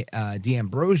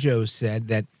 D'Ambrosio said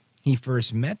that he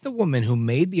first met the woman who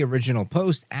made the original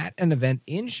post at an event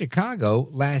in Chicago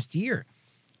last year.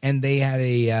 And they had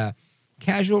a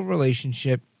casual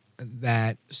relationship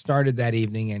that started that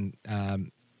evening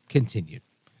and continued,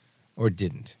 or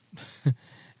didn't.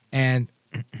 And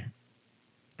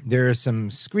there are some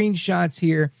screenshots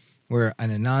here where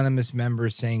an anonymous member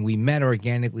is saying, we met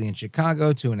organically in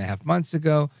Chicago 2.5 months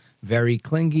ago, very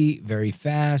clingy, very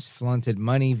fast, flaunted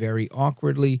money very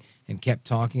awkwardly, and kept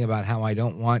talking about how I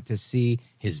don't want to see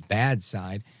his bad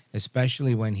side,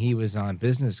 especially when he was on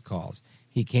business calls.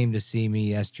 He came to see me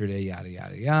yesterday, yada,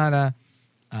 yada, yada.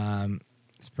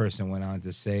 This person went on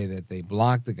to say that they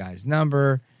blocked the guy's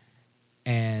number,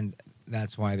 and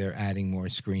that's why they're adding more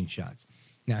screenshots.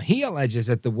 Now, he alleges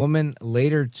that the woman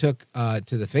later took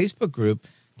to the Facebook group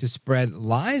to spread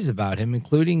lies about him,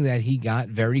 including that he got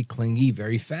very clingy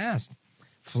very fast,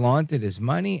 flaunted his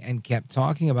money, and kept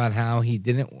talking about how she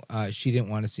didn't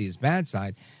want to see his bad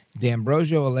side.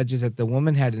 D'Ambrosio alleges that the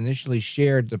woman had initially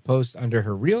shared the post under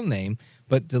her real name,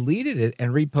 but deleted it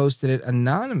and reposted it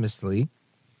anonymously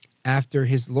after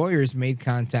his lawyers made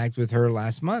contact with her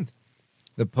last month.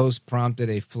 The post prompted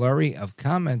a flurry of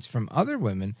comments from other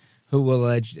women who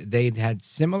alleged they'd had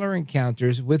similar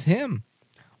encounters with him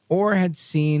or had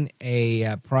seen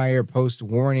a prior post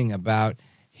warning about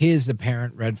his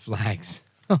apparent red flags.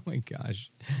 Oh, my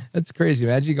gosh. That's crazy.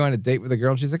 Imagine you go on a date with a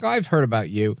girl. And she's like, oh, I've heard about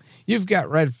you. You've got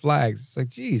red flags. It's like,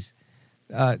 geez,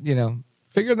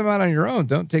 figure them out on your own.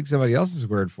 Don't take somebody else's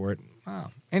word for it.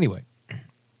 Wow. Anyway,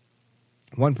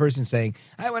 one person saying,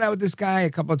 I went out with this guy a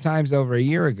couple of times over a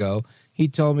year ago. He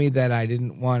told me that I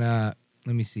didn't want to,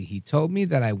 he told me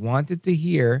that I wanted to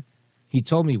hear, he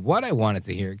told me what I wanted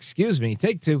to hear,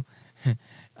 take two,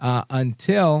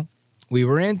 until we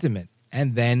were intimate.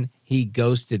 And then he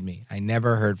ghosted me. I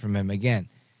never heard from him again.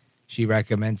 She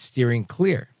recommends steering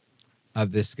clear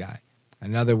of this guy.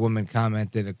 Another woman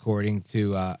commented according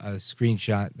to a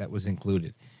screenshot that was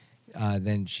included.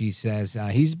 Then she says,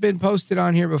 he's been posted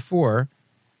on here before,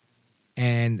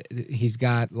 and he's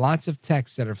got lots of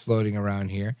texts that are floating around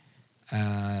here.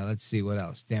 Let's see what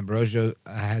else. D'Ambrosio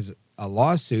has a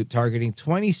lawsuit targeting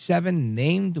 27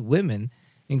 named women,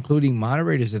 including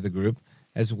moderators of the group,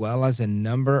 as well as a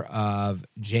number of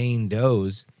Jane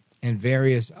Does and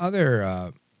various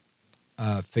other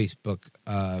Facebook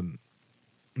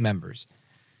members.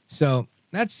 So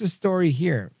that's the story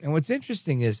here. And what's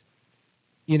interesting is,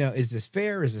 is this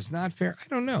fair? Is this not fair? I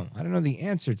don't know. I don't know the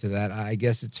answer to that. I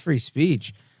guess it's free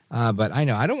speech. But I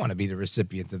know I don't want to be the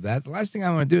recipient of that. The last thing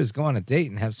I want to do is go on a date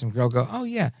and have some girl go, oh,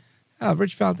 yeah,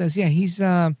 Rich Valdez, yeah, he's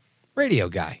a radio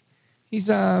guy. He's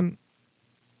not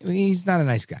a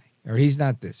nice guy, or he's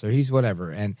not this, or he's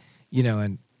whatever. And,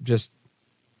 and just,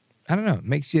 I don't know, it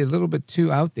makes you a little bit too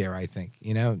out there, I think,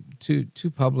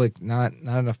 too public, not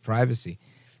enough privacy,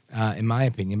 in my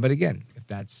opinion. But again, if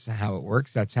that's how it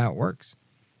works, that's how it works.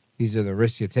 These are the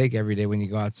risks you take every day when you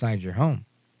go outside your home.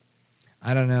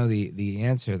 I don't know the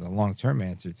answer, the long-term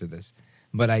answer to this,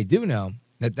 but I do know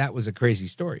that was a crazy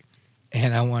story,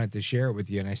 and I wanted to share it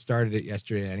with you, and I started it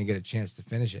yesterday, and I didn't get a chance to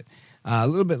finish it. A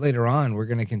little bit later on, we're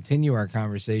going to continue our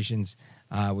conversations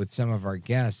with some of our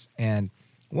guests, and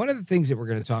one of the things that we're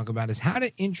going to talk about is how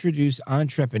to introduce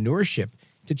entrepreneurship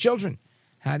to children.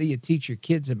 How do you teach your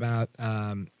kids about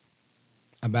that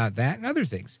and other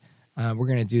things? We're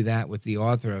going to do that with the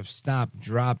author of Stop,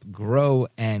 Drop, Grow,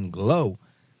 and Glow,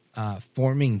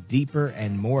 forming deeper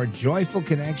and more joyful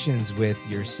connections with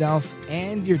yourself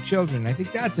and your children. I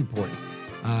think that's important.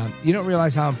 You don't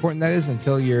realize how important that is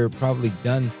until you're probably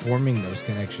done forming those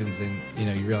connections, and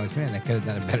you realize, man, I could have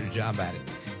done a better job at it.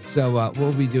 So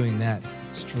we'll be doing that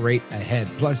straight ahead.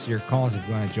 Plus your calls if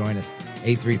you want to join us.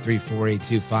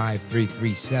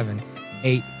 833-482-5337.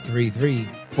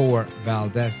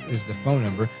 833-4-VALDEZ is the phone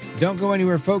number. Don't go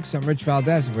anywhere, folks. I'm Rich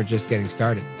Valdez, and we're just getting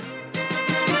started.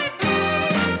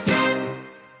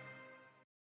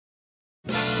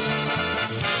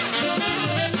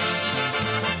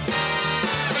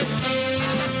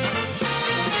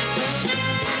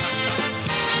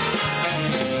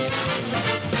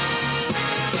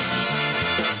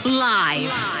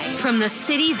 Live from the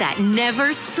city that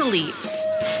never sleeps.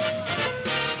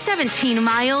 17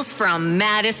 miles from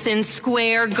Madison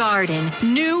Square Garden,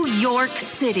 New York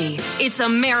City. It's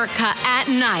America at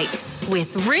Night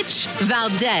with Rich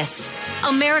Valdez,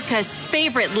 America's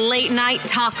favorite late night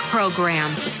talk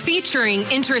program, featuring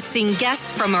interesting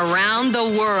guests from around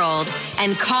the world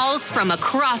and calls from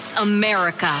across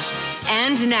America.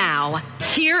 And now,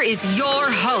 here is your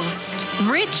host,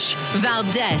 Rich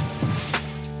Valdez.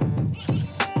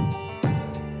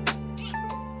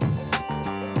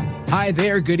 Hi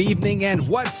there, good evening, and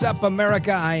what's up,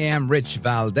 America? I am Rich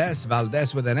Valdez,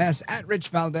 Valdez with an S, at Rich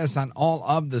Valdez on all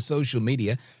of the social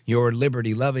media. Your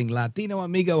liberty-loving Latino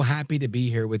amigo, happy to be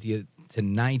here with you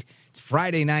tonight. It's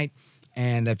Friday night,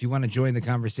 and if you want to join the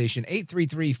conversation,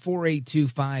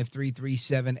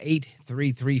 833-482-5337,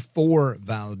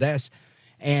 8334-Valdez.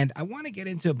 And I want to get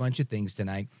into a bunch of things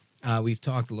tonight. We've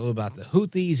talked a little about the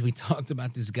Houthis. We talked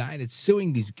about this guy that's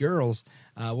suing these girls.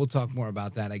 We'll talk more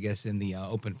about that, I guess, in the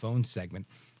open phone segment.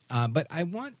 But I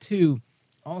want to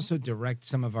also direct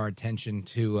some of our attention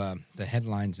to the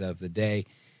headlines of the day.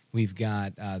 We've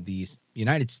got the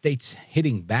United States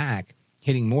hitting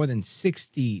more than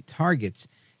 60 targets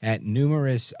at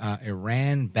numerous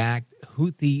Iran-backed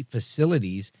Houthi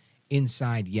facilities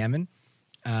inside Yemen.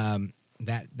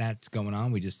 That's going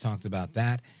on. We just talked about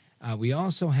that. We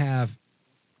also have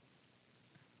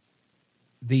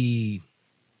the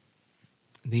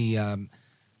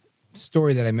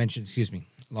story that I mentioned,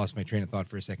 lost my train of thought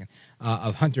for a second,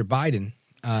 of Hunter Biden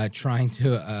trying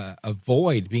to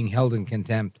avoid being held in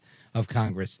contempt of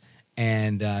Congress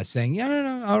and saying,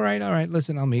 no, all right,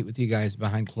 listen, I'll meet with you guys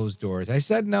behind closed doors. I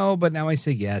said no, but now I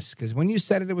say yes, because when you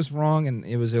said it was wrong and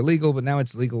it was illegal, but now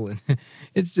it's legal. And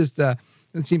it's just...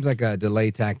 it seems like a delay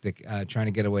tactic, trying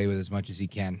to get away with as much as he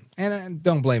can. And I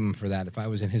don't blame him for that. If I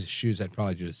was in his shoes, I'd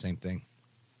probably do the same thing.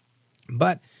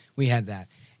 But we had that.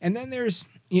 And then there's,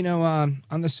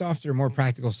 on the softer, more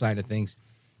practical side of things,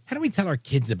 how do we tell our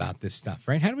kids about this stuff,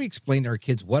 right? How do we explain to our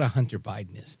kids what a Hunter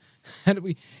Biden is? How do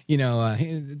we,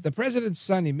 the president's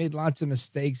son, he made lots of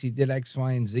mistakes. He did X,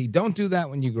 Y, and Z. Don't do that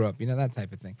when you grow up, that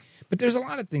type of thing. But there's a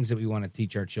lot of things that we want to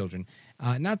teach our children,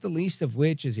 not the least of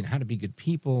which is, how to be good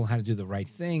people, how to do the right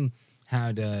thing,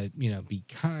 how to, be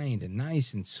kind and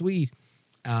nice and sweet,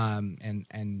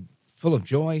 and full of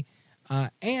joy,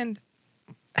 and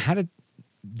how to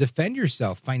defend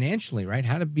yourself financially, right?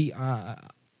 How to be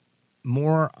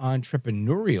more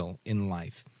entrepreneurial in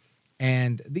life.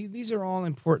 And these are all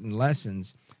important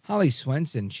lessons. Holly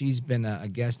Swenson, she's been a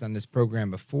guest on this program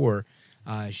before.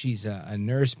 She's a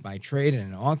nurse by trade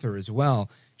and an author as well.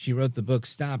 She wrote the book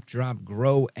Stop, Drop,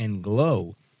 Grow, and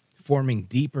Glow, Forming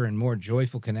Deeper and More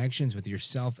Joyful Connections with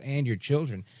Yourself and Your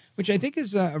Children, which I think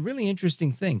is a really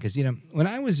interesting thing because, when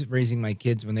I was raising my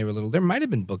kids when they were little, there might have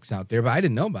been books out there, but I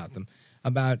didn't know about them,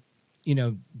 about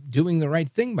doing the right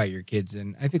thing by your kids.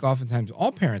 And I think oftentimes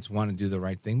all parents want to do the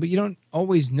right thing, but you don't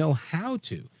always know how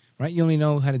to, right? You only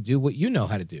know how to do what you know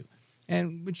how to do,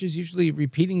 and which is usually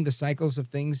repeating the cycles of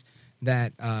things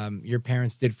that your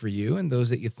parents did for you, and those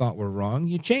that you thought were wrong,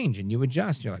 you change and you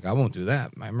adjust. You're like, I won't do that.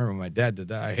 I remember when my dad did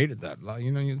that. I hated that.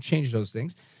 You change those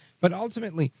things. But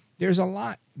ultimately, there's a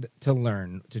lot to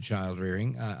learn to child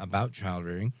rearing, about child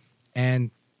rearing.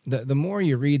 And the more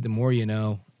you read, the more you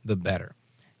know, the better.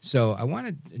 So I want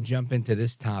to jump into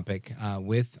this topic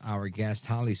with our guest,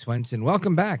 Holly Swenson.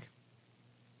 Welcome back.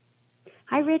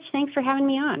 Hi, Rich. Thanks for having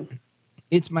me on.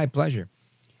 It's my pleasure.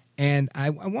 And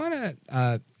I want to,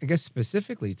 I guess,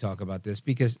 specifically talk about this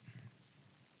because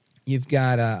you've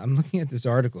got, I'm looking at this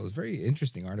article. It's a very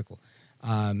interesting article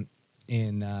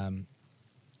in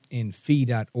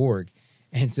fee.org.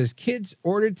 And it says, kids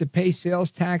ordered to pay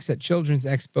sales tax at Children's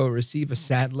Expo receive a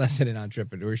sad lesson in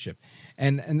entrepreneurship.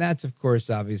 And that's, of course,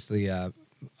 obviously, I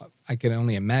can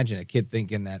only imagine a kid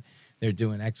thinking that they're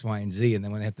doing X, Y, and Z, and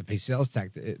then when they have to pay sales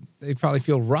tax, they probably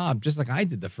feel robbed, just like I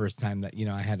did the first time that,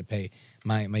 I had to pay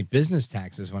my business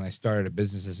taxes when I started a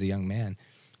business as a young man.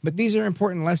 But these are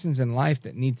important lessons in life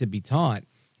that need to be taught,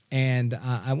 and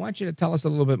I want you to tell us a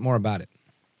little bit more about it.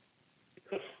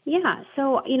 Yeah,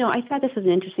 so, I thought this was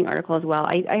an interesting article as well.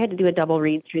 I had to do a double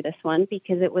read through this one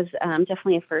because it was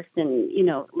definitely a first in,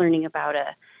 learning about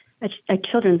a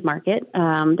children's market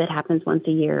that happens once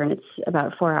a year, and it's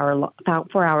about 4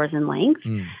 hours in length.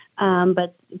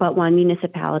 But one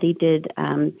municipality did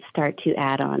start to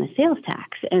add on a sales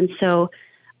tax. And so,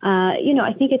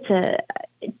 I think it's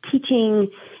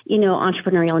teaching,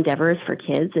 entrepreneurial endeavors for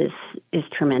kids is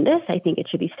tremendous. I think it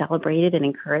should be celebrated and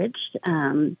encouraged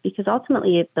because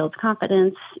ultimately it builds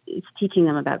confidence. It's teaching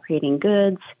them about creating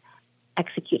goods,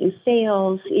 executing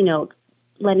sales,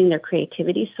 letting their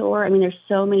creativity soar. I mean, there's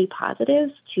so many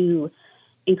positives to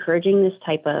encouraging this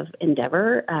type of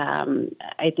endeavor.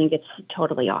 I think it's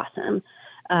totally awesome.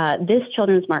 This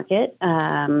children's market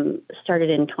started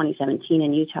in 2017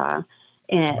 in Utah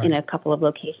and in a couple of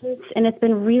locations, and it's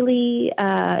been really,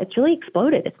 it's really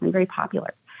exploded. It's been very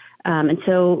popular. And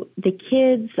so the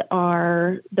kids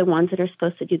are the ones that are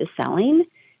supposed to do the selling.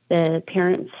 The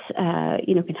parents,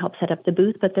 can help set up the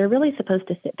booth, but they're really supposed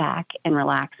to sit back and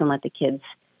relax and let the kids,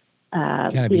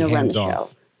 run the show.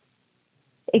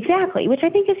 Exactly, which I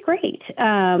think is great.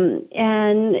 And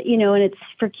it's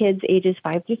for kids ages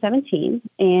 5 through 17,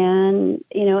 and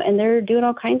they're doing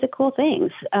all kinds of cool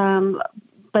things.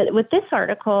 But with this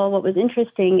article, what was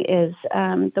interesting is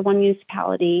the one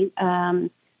municipality,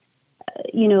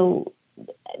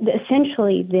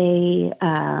 essentially they,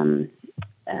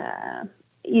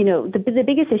 the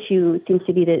biggest issue seems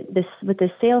to be that with the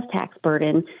sales tax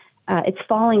burden, it's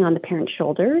falling on the parents'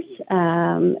 shoulders,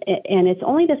 and it's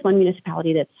only this one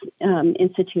municipality that's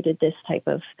instituted this type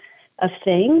of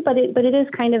thing. But it is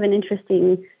kind of an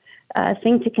interesting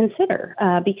thing to consider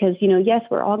because yes,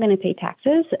 we're all going to pay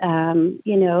taxes.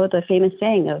 The famous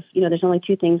saying of there's only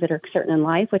two things that are certain in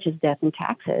life, which is death and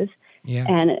taxes. Yeah.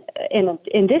 And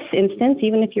in this instance,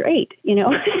 even if you're 8,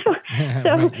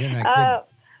 so.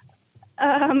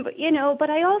 But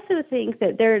I also think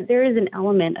that there is an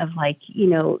element of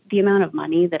the amount of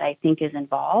money that I think is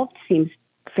involved seems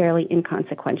fairly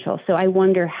inconsequential. So I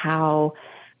wonder how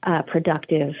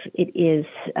productive it is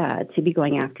to be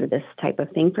going after this type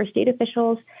of thing for state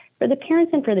officials, for the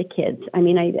parents and for the kids. I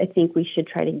mean, I think we should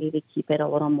try to maybe keep it a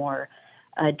little more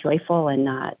joyful and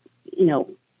not,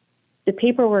 the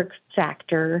paperwork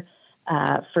factor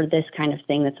for this kind of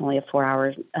thing that's only a 4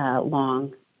 hours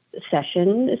long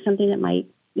session is something that might,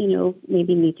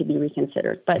 maybe need to be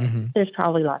reconsidered. But there's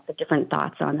probably lots of different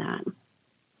thoughts on that.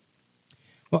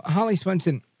 Well, Holly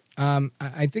Swenson,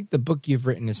 I think the book you've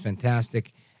written is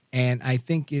fantastic, and I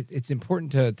think it's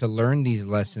important to learn these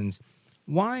lessons.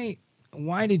 Why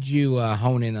did you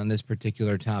hone in on this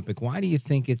particular topic? Why do you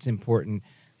think it's important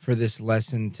for this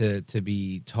lesson to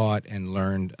be taught and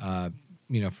learned,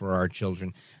 for our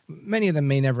children? Many of them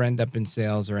may never end up in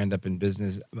sales or end up in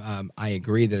business. I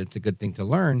agree that it's a good thing to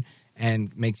learn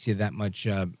and makes you that much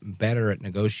better at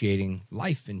negotiating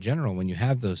life in general when you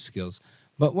have those skills.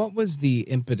 But what was the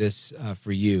impetus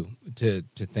for you to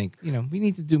think, we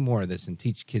need to do more of this and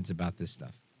teach kids about this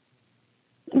stuff?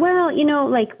 Well,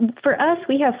 for us,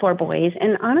 we have 4 boys,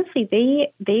 and honestly,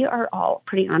 they are all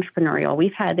pretty entrepreneurial.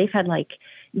 They've had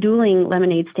dueling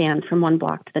lemonade stands from one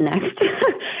block to the next.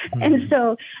 And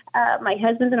so my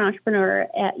husband's an entrepreneur,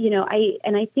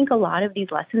 I think a lot of these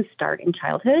lessons start in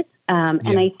childhood.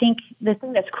 And I think the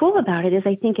thing that's cool about it is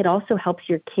I think it also helps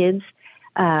your kids,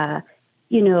 learn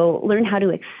how to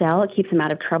excel. It keeps them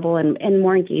out of trouble and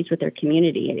more engaged with their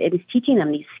community. It is teaching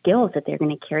them these skills that they're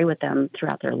going to carry with them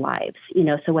throughout their lives.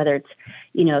 So whether it's,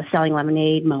 selling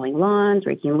lemonade, mowing lawns,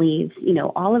 raking leaves,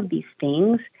 all of these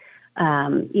things,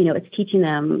 it's teaching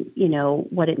them,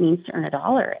 what it means to earn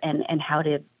 $1 and how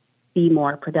to be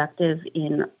more productive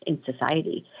in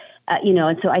society.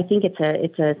 And so I think it's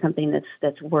something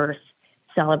that's worth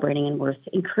celebrating and worth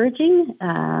encouraging.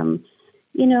 And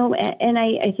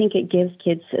I think it gives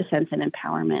kids a sense of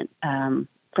empowerment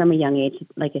from a young age,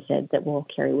 like I said, that will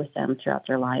carry with them throughout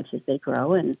their lives as they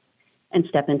grow and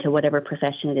step into whatever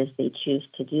profession it is they choose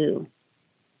to do.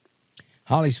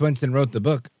 Holly Swenson wrote the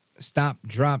book, Stop,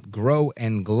 Drop, Grow,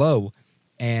 and Glow.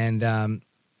 And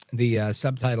the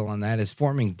subtitle on that is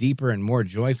Forming Deeper and More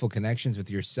Joyful Connections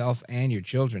with Yourself and Your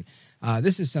Children.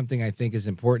 This is something I think is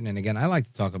important. And again, I like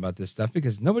to talk about this stuff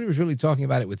because nobody was really talking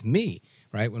about it with me,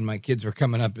 right, when my kids were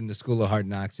coming up in the School of Hard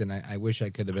Knocks. And I wish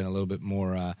I could have been a little bit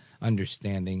more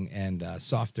understanding and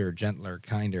softer, gentler,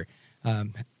 kinder.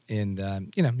 You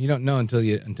don't know until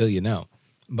you know.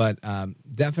 But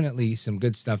definitely some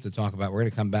good stuff to talk about. We're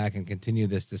going to come back and continue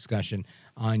this discussion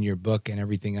on your book and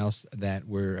everything else that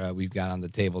we've got on the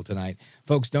table tonight.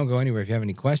 Folks, don't go anywhere. If you have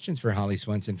any questions for Holly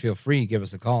Swenson, feel free to give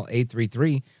us a call,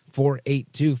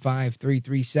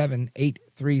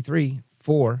 833-482-5337,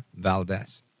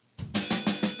 833-4-VALDEZ.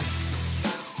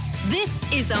 This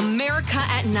is America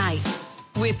at Night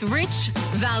with Rich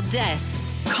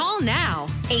Valdez. Call now,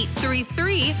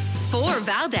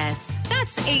 833-4-VALDEZ.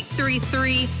 That's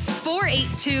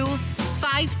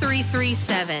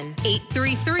 833-482-5337.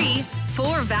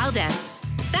 833-4-VALDEZ.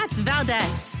 That's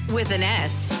Valdez with an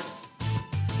S.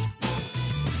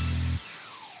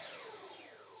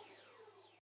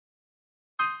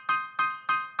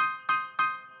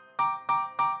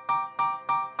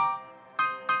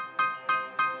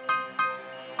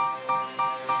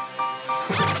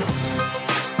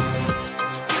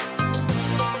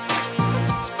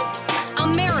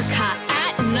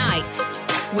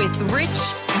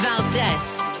 Rich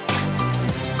Valdez.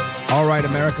 All right,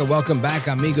 America, welcome back,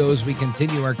 amigos. We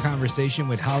continue our conversation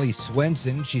with Holly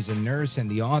Swenson. She's a nurse and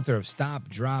the author of Stop,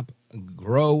 Drop,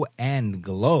 Grow, and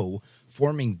Glow,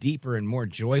 forming deeper and more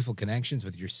joyful connections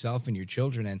with yourself and your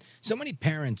children. And so many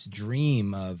parents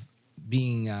dream of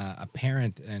being a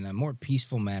parent in a more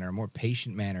peaceful manner, a more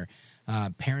patient manner,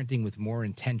 parenting with more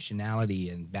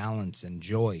intentionality and balance and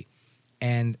joy.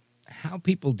 And how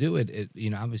people do it,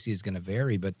 obviously is going to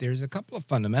vary, but there's a couple of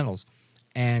fundamentals.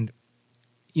 And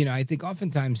I think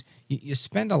oftentimes you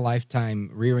spend a lifetime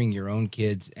rearing your own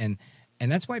kids, and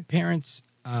that's why parents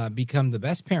become the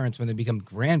best parents when they become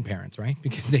grandparents, right?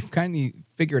 Because they've kind of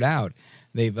figured out,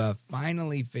 they've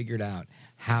finally figured out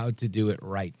how to do it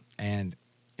right. And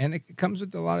it comes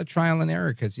with a lot of trial and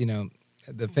error because,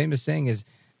 the famous saying is,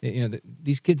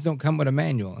 these kids don't come with a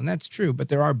manual, and that's true, but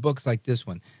there are books like this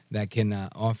one that can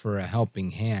offer a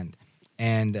helping hand.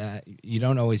 And you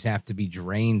don't always have to be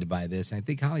drained by this. I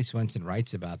think Holly Swenson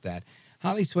writes about that.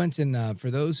 Holly Swenson,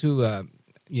 for those who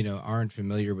aren't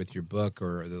familiar with your book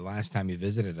or the last time you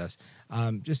visited us,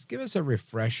 just give us a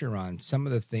refresher on some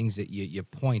of the things that you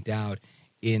point out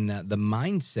in the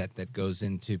mindset that goes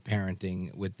into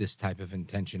parenting with this type of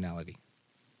intentionality.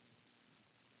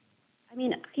 I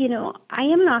mean, I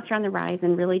am an author on the rise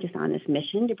and really just on this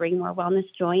mission to bring more wellness,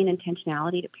 joy, and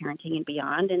intentionality to parenting and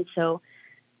beyond. And so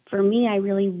for me, I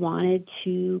really wanted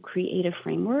to create a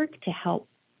framework to help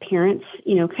parents,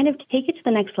 kind of take it to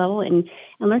the next level and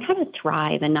learn how to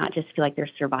thrive and not just feel like they're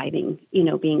surviving,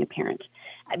 being a parent.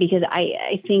 Because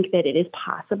I think that it is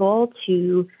possible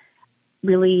to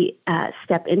really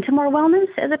step into more wellness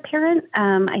as a parent.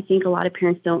 I think a lot of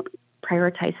parents don't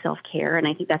prioritize self-care, and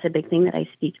I think that's a big thing that I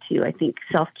speak to. I think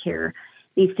self-care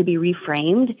needs to be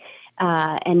reframed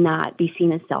and not be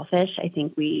seen as selfish. I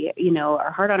think we,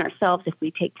 are hard on ourselves if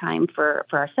we take time for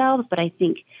ourselves. But I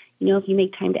think, if you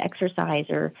make time to exercise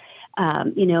or,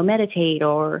 meditate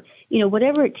or,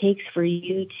 whatever it takes for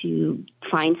you to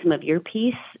find some of your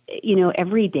peace,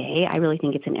 every day, I really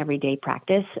think it's an everyday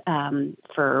practice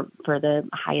for the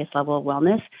highest level of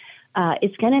wellness.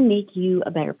 It's going to make you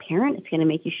a better parent. It's going to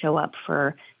make you show up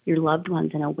for your loved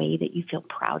ones in a way that you feel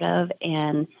proud of.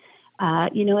 And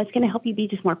it's going to help you be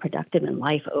just more productive in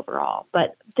life overall.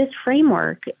 But this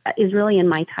framework is really in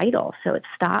my title. So it's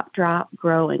Stop, Drop,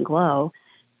 Grow, and Glow.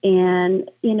 And,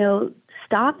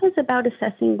 Stop is about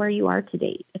assessing where you are to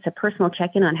date. It's a personal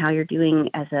check-in on how you're doing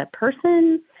as a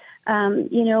person,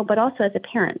 but also as a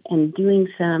parent, and doing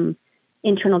some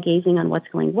internal gazing on what's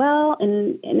going well,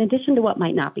 and in addition to what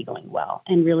might not be going well,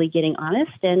 and really getting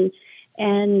honest.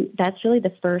 And that's really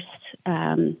the first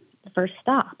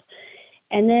stop.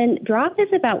 And then Drop is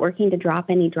about working to drop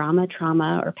any drama,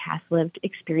 trauma, or past lived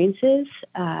experiences,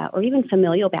 or even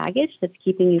familial baggage that's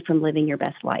keeping you from living your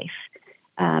best life.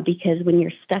 Because when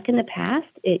you're stuck in the past,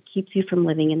 it keeps you from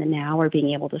living in the now or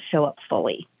being able to show up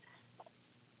fully.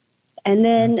 And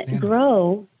then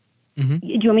Grow. Mm-hmm. Do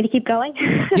you want me to keep going?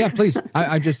 Yeah, please.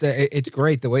 I just, it's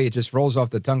great the way it just rolls off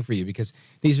the tongue for you, because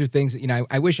these are things that,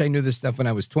 I wish I knew this stuff when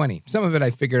I was 20. Some of it I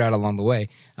figured out along the way,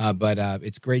 but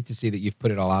it's great to see that you've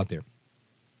put it all out there.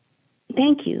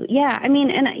 Thank you. Yeah. I mean,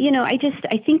 and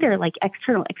I think there are like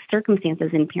external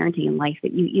circumstances in parenting and life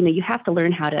that you have to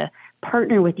learn how to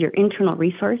partner with your internal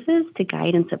resources to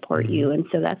guide and support you. And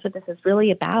so that's what this is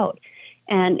really about.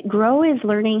 And Grow is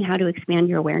learning how to expand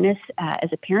your awareness as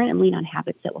a parent and lean on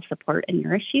habits that will support and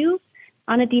nourish you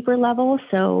on a deeper level.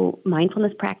 So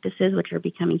mindfulness practices, which are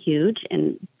becoming huge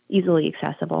and easily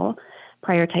accessible,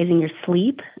 prioritizing your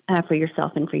sleep for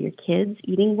yourself and for your kids,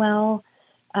 eating well,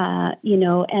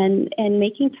 and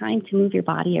making time to move your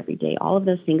body every day. All of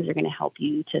those things are going to help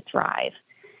you to thrive.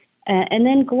 And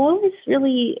then Glow is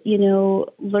really,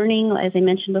 learning, as I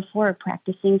mentioned before,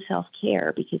 practicing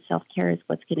self-care, because self-care is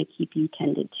what's going to keep you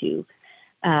tended to,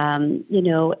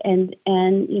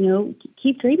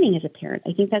 keep dreaming as a parent.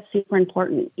 I think that's super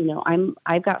important.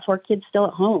 I've got 4 kids still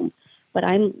at home, but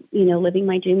I'm, living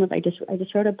my dream of, I just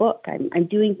wrote a book. I'm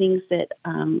doing things that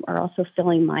are also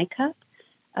filling my cup,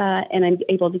 and I'm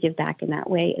able to give back in that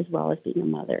way, as well as being a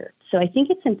mother. So I think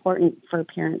it's important for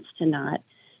parents to not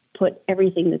put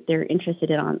everything that they're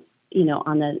interested in on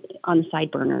the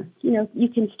side burner. You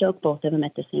can stoke both of them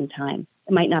at the same time.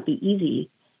 It might not be easy,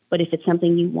 but if it's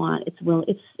something you want, it's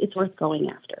worth going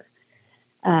after.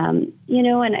 And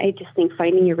I just think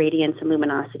finding your radiance and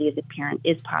luminosity as a parent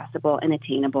is possible and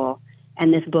attainable.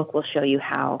 And this book will show you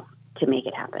how to make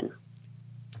it happen.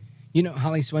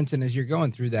 Holly Swenson, as you're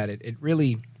going through that, it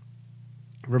really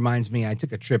reminds me, I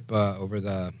took a trip not over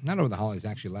the holidays,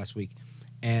 actually last week.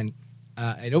 And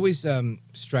it always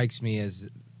strikes me as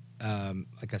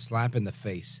like a slap in the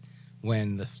face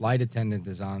when the flight attendant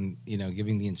is on,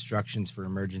 giving the instructions for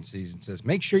emergencies and says,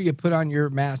 make sure you put on your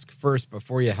mask first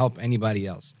before you help anybody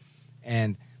else.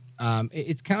 And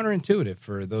it's counterintuitive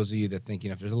for those of you that think,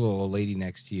 if there's a little old lady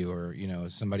next to you or,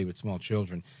 somebody with small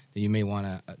children, that you may want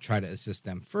to try to assist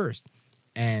them first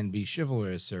and be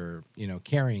chivalrous or,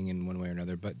 caring in one way or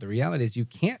another. But the reality is you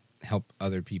can't help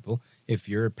other people if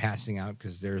you're passing out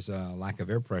because there's a lack of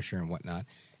air pressure and whatnot.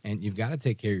 And you've got to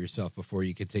take care of yourself before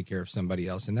you can take care of somebody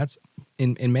else. And that's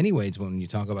in many ways when you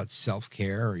talk about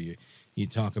self-care or you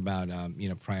talk about,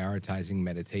 prioritizing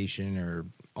meditation or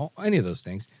any of those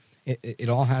things. It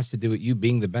all has to do with you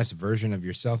being the best version of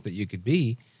yourself that you could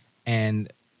be,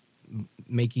 and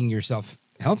making yourself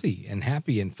healthy and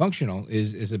happy and functional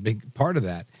is a big part of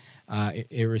that,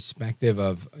 irrespective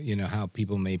of, how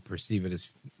people may perceive it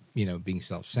as, being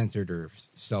self-centered or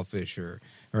selfish or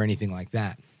anything like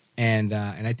that. And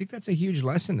I think that's a huge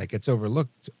lesson that gets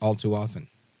overlooked all too often.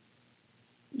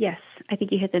 Yes, I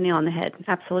think you hit the nail on the head.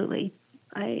 Absolutely.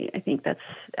 I think that's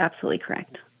absolutely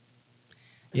correct.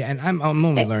 Yeah, and I'm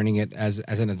only learning it as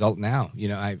an adult now.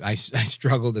 I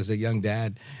struggled as a young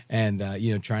dad and,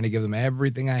 trying to give them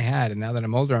everything I had. And now that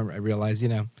I'm older, I realize,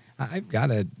 I've got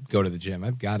to go to the gym.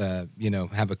 I've got to,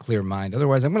 have a clear mind.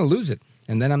 Otherwise, I'm going to lose it.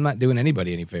 And then I'm not doing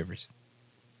anybody any favors.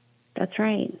 That's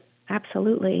right.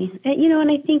 Absolutely.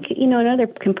 And I think, another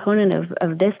component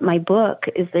of this, my book,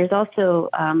 is there's also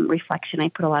reflection. I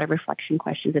put a lot of reflection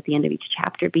questions at the end of each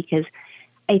chapter because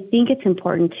I think it's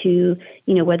important to,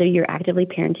 whether you're actively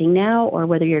parenting now or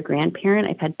whether you're a grandparent.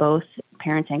 I've had both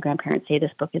parents and grandparents say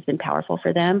this book has been powerful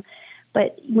for them.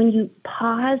 But when you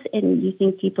pause and you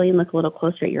think deeply and look a little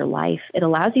closer at your life, it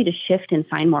allows you to shift and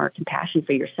find more compassion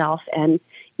for yourself and,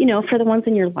 for the ones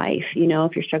in your life.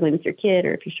 If you're struggling with your kid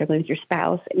or if you're struggling with your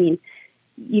spouse,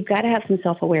 you've got to have some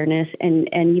self-awareness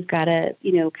and you've got to,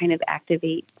 kind of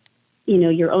activate,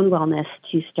 your own wellness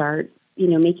to start,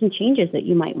 making changes that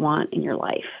you might want in your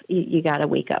life. You got to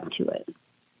wake up to it.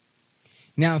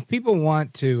 Now, if people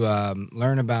want to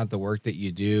learn about the work that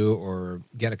you do or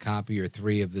get a copy or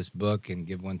 3 of this book and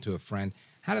give one to a friend,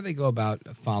 how do they go about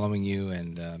following you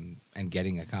and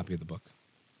getting a copy of the book?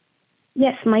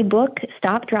 Yes, my book,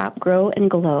 Stop, Drop, Grow, and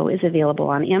Glow, is available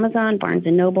on Amazon, Barnes &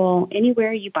 Noble,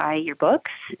 anywhere you buy your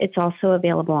books. It's also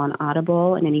available on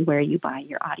Audible and anywhere you buy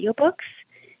your audiobooks.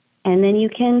 And then you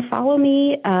can follow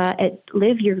me at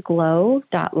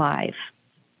liveyourglow.live.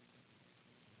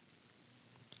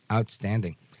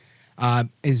 Outstanding.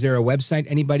 Is there a website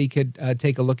anybody could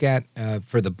take a look at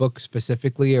for the book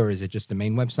specifically, or is it just the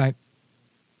main website?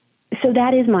 So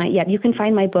that is you can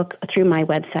find my book through my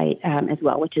website as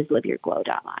well, which is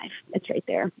liveyourglow.live. It's right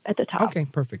there at the top. Okay,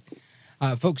 perfect.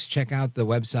 Folks, check out the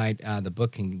website. The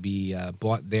book can be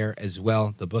bought there as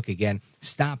well. The book, again,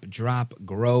 Stop, Drop,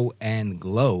 Grow, and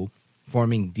Glow,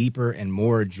 forming deeper and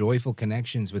more joyful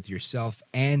connections with yourself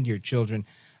and your children.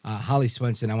 Holly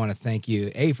Swenson, I want to thank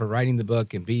you, A, for writing the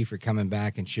book, and B, for coming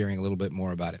back and sharing a little bit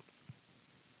more about it.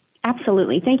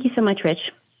 Absolutely. Thank you so much, Rich.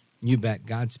 You bet.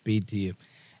 Godspeed to you.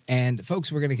 And,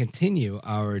 folks, we're going to continue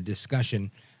our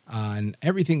discussion on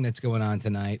everything that's going on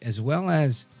tonight, as well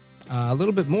as a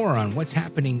little bit more on what's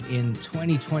happening in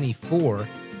 2024,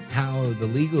 how the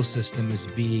legal system is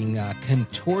being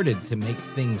contorted to make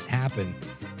things happen,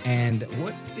 and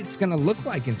what it's going to look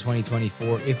like in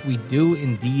 2024 if we do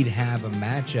indeed have a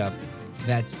matchup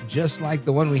that's just like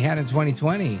the one we had in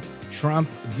 2020, Trump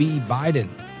v. Biden.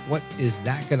 What is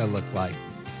that going to look like?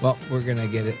 Well, we're going to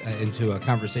get into a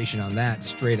conversation on that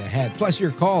straight ahead. Plus your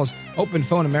calls. Open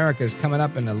Phone America is coming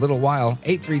up in a little while.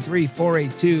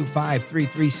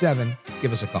 833-482-5337.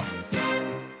 Give us a call.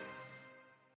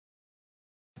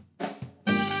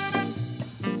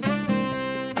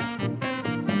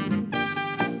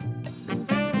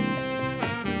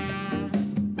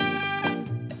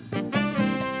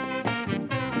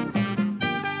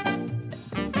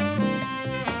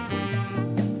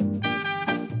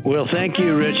 Well, thank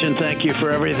you, Rich, and thank you for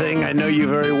everything. I know you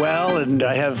very well, and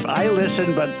I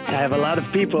listen, but I have a lot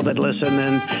of people that listen,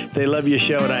 and they love your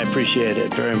show, and I appreciate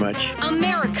it very much.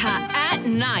 America at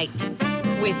Night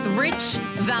with Rich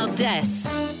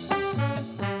Valdez.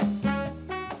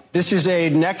 This is a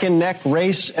neck-and-neck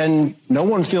race, and no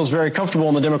one feels very comfortable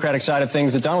on the Democratic side of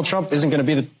things that Donald Trump isn't going to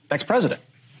be the next president.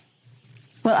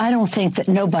 Well, I don't think that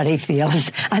nobody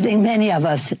feels. I think many of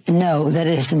us know that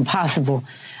it is impossible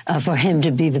for him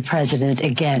to be the president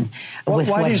again with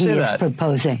what he is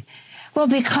proposing. Well,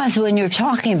 because when you're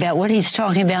talking about what he's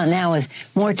talking about now is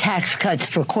more tax cuts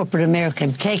for corporate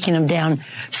America, taking them down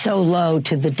so low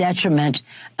to the detriment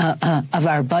of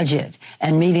our budget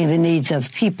and meeting the needs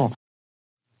of people.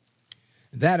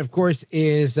 That, of course,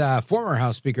 is former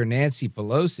House Speaker Nancy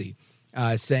Pelosi.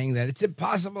 saying that it's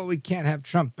impossible. We can't have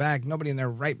Trump back. Nobody in their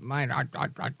right mind.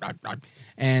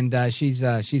 And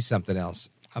she's something else.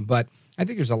 But I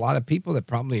think there's a lot of people that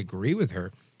probably agree with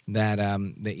her that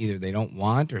either they don't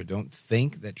want or don't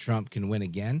think that Trump can win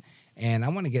again. And I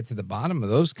want to get to the bottom of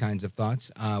those kinds of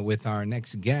thoughts with our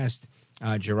next guest,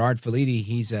 Gerard Filitti.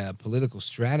 He's a political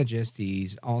strategist.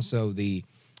 He's also the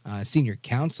senior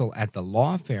counsel at the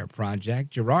Lawfare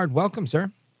Project. Gerard, welcome,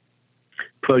 sir.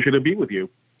 Pleasure to be with you.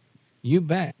 You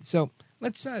bet. So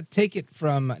let's take it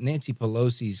from Nancy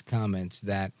Pelosi's comments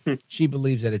that she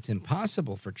believes that it's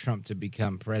impossible for Trump to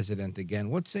become president again.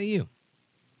 What say you?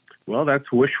 Well,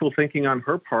 that's wishful thinking on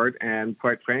her part. And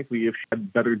quite frankly, if she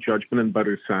had better judgment and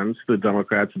better sense, the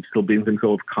Democrats would still be in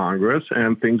control of Congress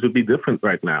and things would be different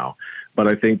right now. But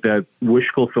I think that wish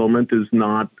fulfillment is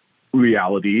not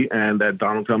reality and that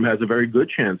Donald Trump has a very good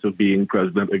chance of being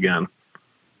president again.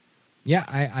 Yeah,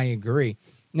 I agree.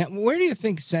 Now, where do you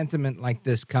think sentiment like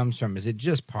this comes from? Is it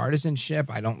just partisanship?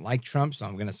 I don't like Trump, so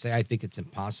I'm going to say I think it's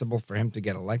impossible for him to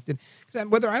get elected.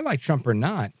 Whether I like Trump or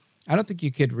not, I don't think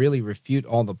you could really refute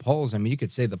all the polls. I mean, you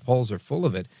could say the polls are full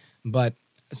of it, but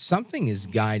something is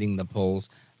guiding the polls.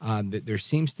 There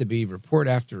seems to be report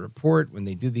after report when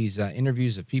they do these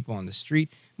interviews of people on the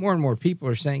street. More and more people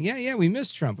are saying, yeah, we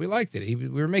missed Trump. We liked it. We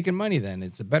were making money then.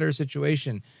 It's a better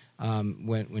situation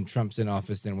when Trump's in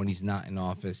office than when he's not in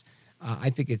office. I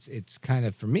think it's kind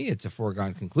of, for me, it's a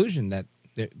foregone conclusion that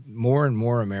more and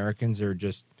more Americans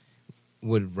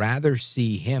would rather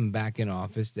see him back in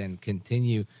office than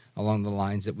continue along the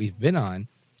lines that we've been on,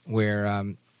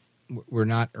 where we're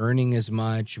not earning as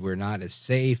much, we're not as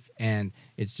safe, and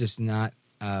it's just not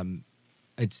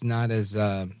as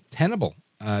tenable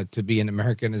to be an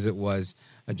American as it was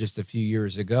just a few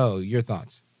years ago. Your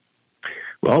thoughts?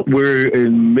 Well, we're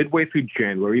in midway through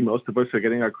January. Most of us are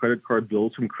getting our credit card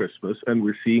bills from Christmas, and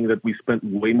we're seeing that we spent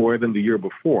way more than the year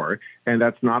before. And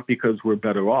that's not because we're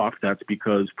better off. That's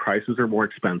because prices are more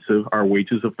expensive, our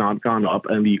wages have not gone up,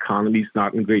 and the economy's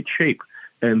not in great shape.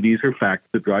 And these are facts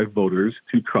that drive voters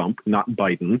to Trump, not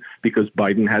Biden, because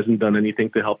Biden hasn't done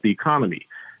anything to help the economy.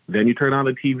 Then you turn on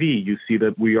the TV, you see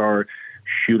that we are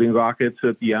shooting rockets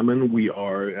at Yemen. We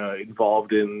are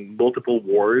involved in multiple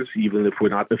wars, even if we're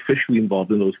not officially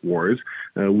involved in those wars.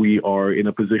 We are in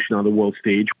a position on the world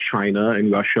stage. China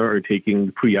and Russia are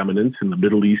taking preeminence in the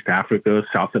Middle East, Africa,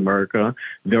 South America.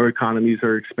 Their economies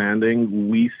are expanding.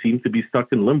 We seem to be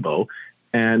stuck in limbo.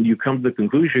 And you come to the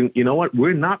conclusion, you know what,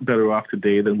 we're not better off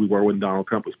today than we were when Donald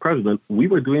Trump was president. We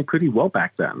were doing pretty well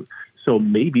back then. So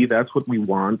maybe that's what we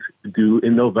want to do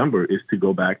in November, is to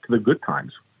go back to the good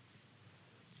times.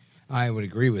 I would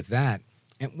agree with that.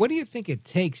 And what do you think it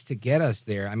takes to get us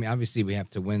there? I mean, obviously we have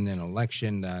to win an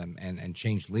election and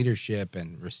change leadership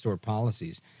and restore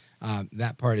policies.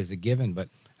 That part is a given, but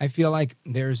I feel like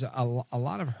there's a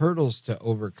lot of hurdles to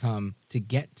overcome to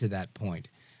get to that point.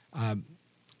 My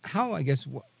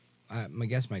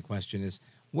question is,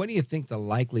 what do you think the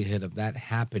likelihood of that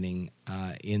happening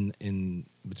in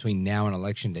between now and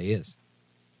Election Day is?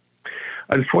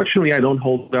 Unfortunately, I don't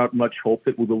hold out much hope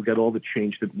that we will get all the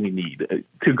change that we need.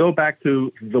 To go back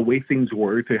to the way things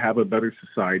were, to have a better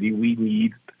society, we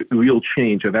need real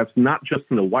change. And that's not just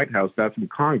in the White House, that's in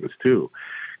Congress, too.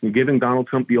 And giving Donald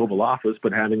Trump the Oval Office,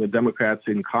 but having the Democrats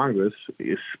in Congress,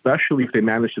 especially if they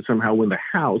manage to somehow win the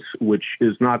House, which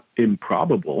is not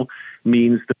improbable,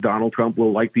 means that Donald Trump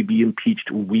will likely be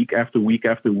impeached week after week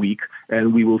after week,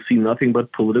 and we will see nothing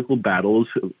but political battles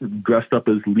dressed up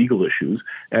as legal issues,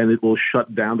 and it will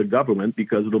shut down the government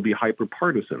because it'll be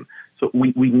hyper-partisan. So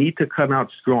we need to come out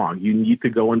strong. You need to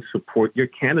go and support your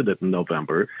candidate in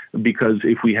November, because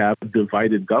if we have a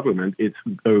divided government, it's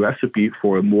a recipe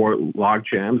for more log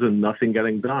jams and nothing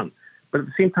getting done. But at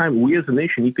the same time, we as a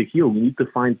nation need to heal. We need to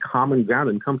find common ground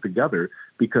and come together,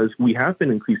 because we have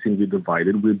been increasingly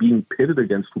divided. We're being pitted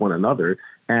against one another,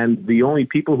 and the only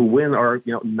people who win are,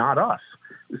 not us.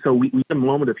 So we need a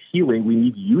moment of healing. We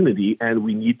need unity, and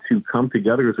we need to come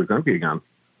together as a country again.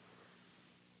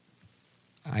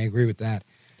 I agree with that.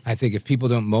 I think if people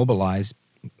don't mobilize,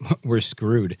 we're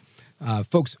screwed.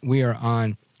 Folks, we are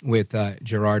on with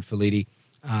Gerard Filitti.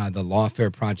 The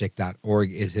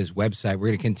lawfareproject.org is his website. We're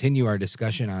going to continue our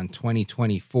discussion on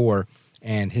 2024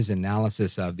 and his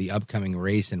analysis of the upcoming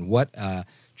race and what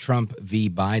Trump v.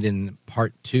 Biden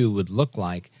Part 2 would look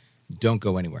like. Don't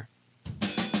go anywhere.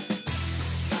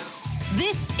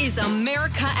 This is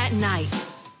America at Night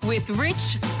with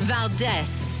Rich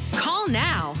Valdez. Call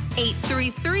now,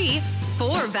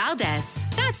 833-4-VALDEZ.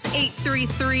 That's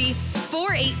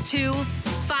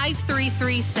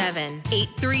 833-482-5337.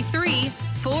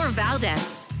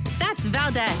 833-4-VALDEZ. That's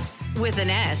Valdez with an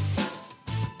S.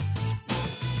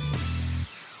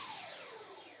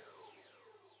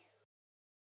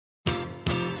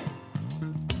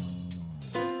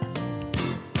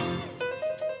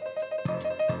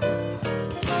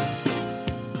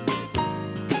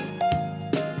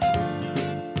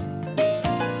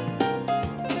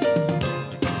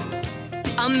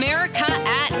 America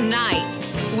at Night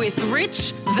with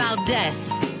Rich Valdez.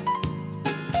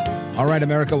 All right,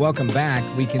 America, welcome back.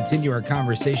 We continue our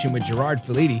conversation with Gerard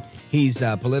Filitti. He's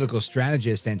a political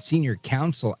strategist and senior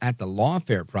counsel at the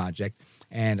Lawfare Project.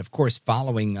 And, of course,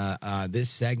 following this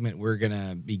segment, we're going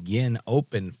to begin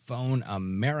Open Phone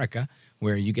America,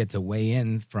 where you get to weigh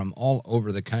in from all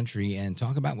over the country and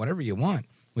talk about whatever you want,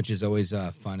 which is always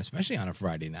fun, especially on a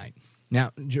Friday night.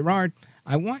 Now, Gerard,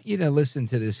 I want you to listen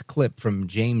to this clip from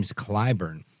James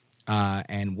Clyburn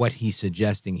and what he's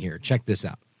suggesting here. Check this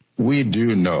out. We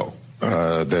do know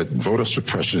that voter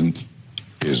suppression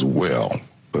is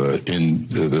in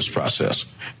this process.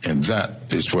 And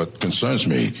that is what concerns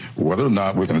me, whether or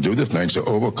not we're going to do the things to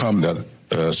overcome that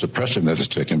suppression that is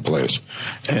taking place.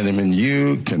 And I mean,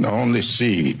 you can only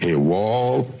see a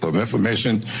wall of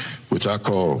information, which I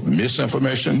call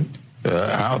misinformation,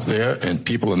 out there, and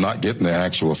people are not getting the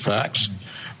actual facts.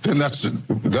 Then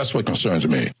that's what concerns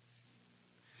me.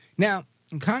 Now,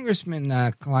 Congressman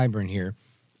Clyburn here,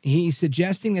 he's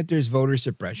suggesting that there's voter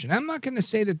suppression. I'm not going to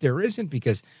say that there isn't,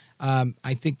 because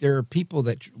I think there are people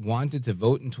that wanted to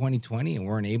vote in 2020 and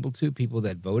weren't able to, people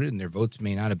that voted and their votes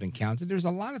may not have been counted. There's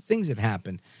a lot of things that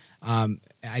happened.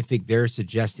 I think they're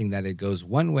suggesting that it goes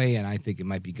one way, and I think it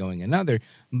might be going another.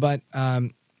 But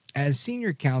as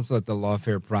senior counsel at the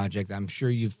Lawfare Project, I'm sure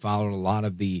you've followed a lot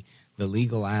of the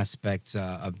legal aspects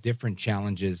of different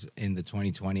challenges in the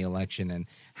 2020 election and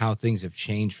how things have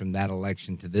changed from that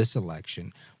election to this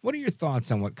election. What are your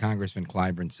thoughts on what Congressman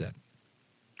Clyburn said?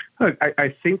 Look,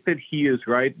 I think that he is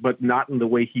right, but not in the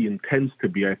way he intends to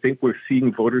be. I think we're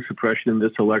seeing voter suppression in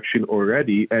this election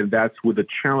already, and that's with the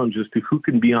challenge as to who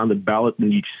can be on the ballot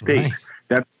in each state.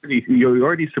 Right. You're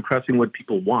already suppressing what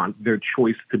people want, their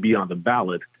choice to be on the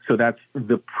ballot. So that's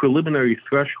the preliminary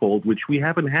threshold, which we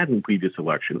haven't had in previous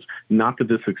elections, not to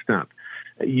this extent.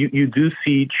 You do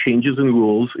see changes in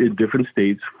rules in different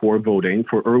states for voting,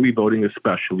 for early voting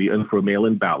especially, and for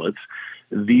mail-in ballots.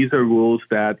 These are rules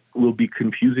that will be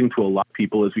confusing to a lot of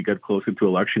people as we get closer to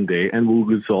Election Day, and will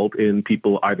result in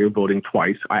people either voting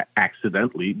twice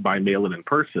accidentally by mail-in in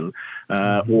person,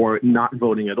 or not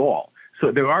voting at all.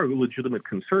 So there are legitimate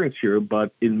concerns here,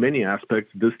 but in many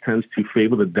aspects, this tends to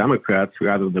favor the Democrats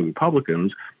rather than the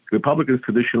Republicans. Republicans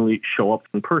traditionally show up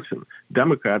in person.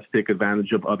 Democrats take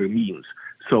advantage of other means.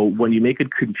 So when you make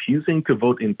it confusing to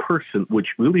vote in person, which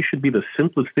really should be the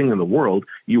simplest thing in the world,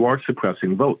 you are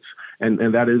suppressing votes. And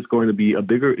that is going to be a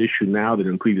bigger issue now than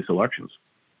in previous elections.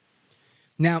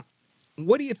 Now,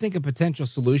 what do you think a potential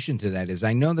solution to that is?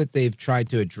 I know that they've tried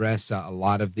to address a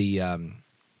lot of the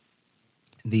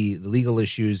legal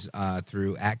issues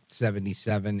through Act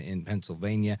 77 in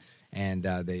Pennsylvania, and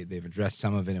they've addressed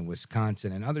some of it in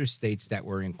Wisconsin and other states that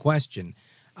were in question.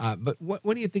 But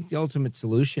what do you think the ultimate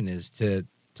solution is to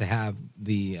have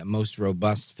the most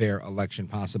robust, fair election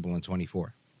possible in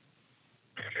 24?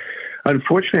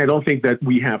 Unfortunately, I don't think that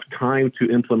we have time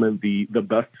to implement the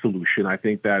best solution. I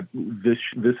think that this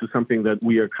is something that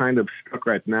we are kind of stuck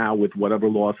right now with whatever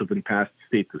laws have been passed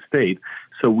state to state.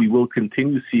 So we will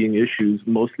continue seeing issues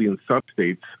mostly in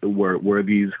sub-states where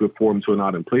these reforms were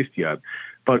not in place yet.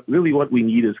 But really what we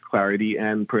need is clarity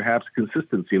and perhaps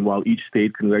consistency. And while each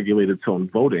state can regulate its own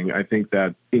voting, I think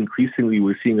that increasingly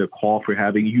we're seeing a call for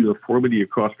having uniformity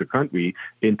across the country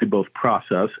into both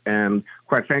process and,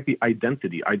 quite frankly,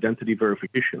 identity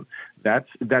verification. That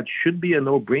should be a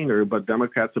no-brainer, but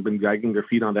Democrats have been dragging their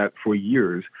feet on that for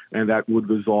years, and that would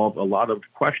resolve a lot of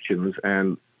questions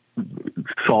and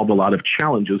solve a lot of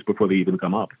challenges before they even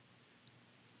come up.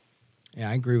 Yeah,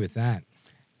 I agree with that.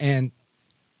 And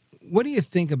what do you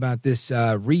think about this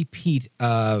repeat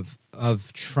of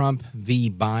Trump v.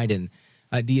 Biden?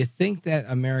 Do you think that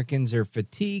Americans are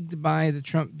fatigued by the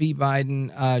Trump v.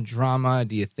 Biden drama?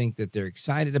 Do you think that they're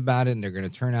excited about it and they're going to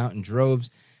turn out in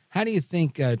droves? How do you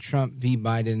think Trump v.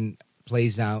 Biden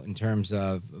plays out in terms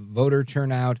of voter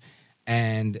turnout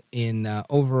and in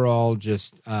overall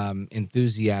just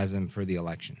enthusiasm for the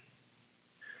election?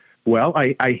 Well,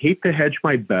 I hate to hedge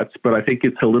my bets, but I think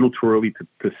it's a little too early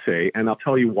to say, and I'll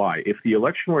tell you why. If the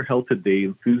election were held today,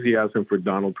 enthusiasm for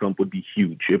Donald Trump would be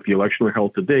huge. If the election were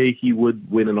held today, he would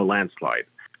win in a landslide.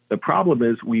 The problem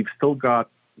is we've still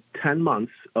got 10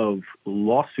 months of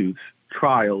lawsuits,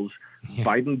 trials,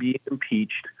 Biden being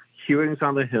impeached, hearings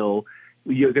on the Hill.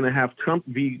 You're going to have Trump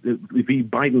v.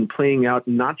 Biden playing out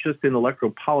not just in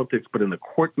electoral politics, but in the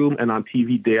courtroom and on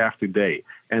TV day after day,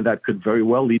 and that could very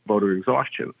well lead to voter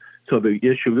exhaustion. So the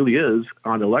issue really is,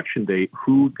 on Election Day,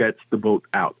 who gets the vote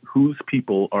out? Whose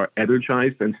people are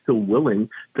energized and still willing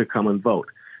to come and vote?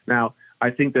 Now, I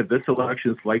think that this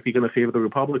election is likely going to favor the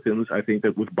Republicans. I think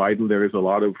that with Biden, there is a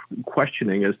lot of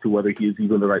questioning as to whether he is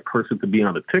even the right person to be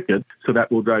on the ticket. So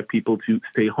that will drive people to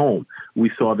stay home. We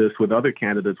saw this with other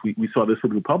candidates. We saw this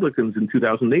with Republicans in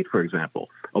 2008, for example.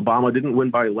 Obama didn't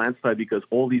win by a landslide because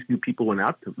all these new people went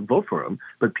out to vote for him,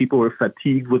 but people were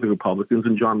fatigued with the Republicans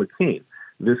and John McCain.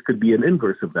 This could be an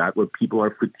inverse of that, where people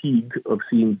are fatigued of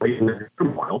seeing Biden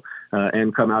turmoil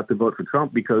and come out to vote for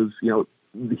Trump because,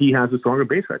 he has a stronger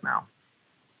base right now.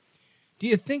 Do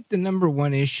you think the number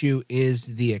one issue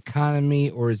is the economy,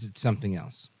 or is it something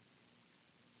else?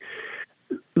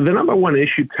 The number one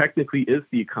issue technically is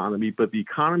the economy, but the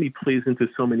economy plays into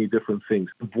so many different things.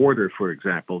 The border, for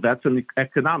example, that's an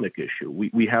economic issue.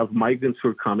 We have migrants who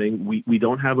are coming. We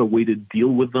don't have a way to deal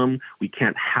with them. We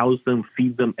can't house them,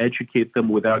 feed them, educate them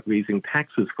without raising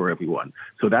taxes for everyone.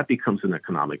 So that becomes an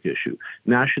economic issue.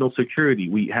 National security,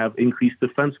 we have increased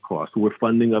defense costs. We're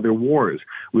funding other wars.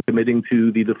 We're committing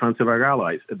to the defense of our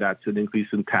allies. That's an increase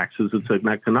in taxes. It's an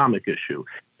economic issue.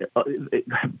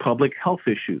 Public health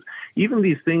issues, even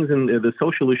these things in the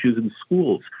social issues in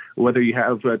schools, whether you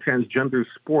have transgender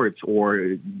sports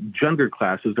or gender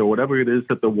classes or whatever it is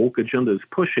that the woke agenda is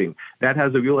pushing, that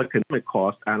has a real economic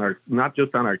cost on not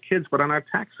just on our kids, but on our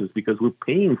taxes, because we're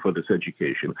paying for this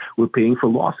education. We're paying for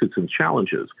lawsuits and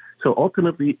challenges. So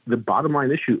ultimately, the bottom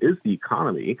line issue is the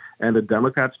economy, and the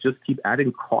Democrats just keep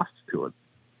adding costs to it.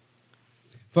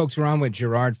 Folks, we're on with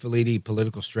Gerard Filitti,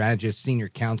 political strategist, senior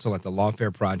counsel at the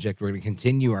Lawfare Project. We're going to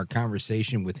continue our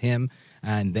conversation with him,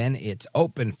 and then it's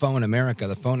Open Phone America.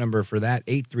 The phone number for that,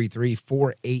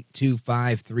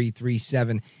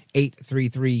 833-482-5337,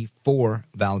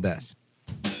 833-4-VALDEZ.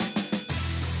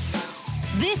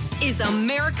 This is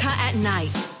America at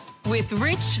Night with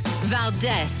Rich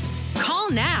Valdez. Call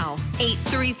now,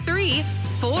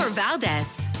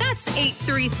 833-4-VALDEZ. That's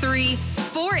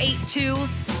 833-482-5337.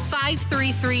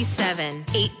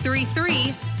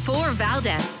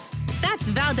 833-4-VALDEZ. That's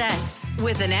Valdez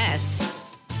with an S.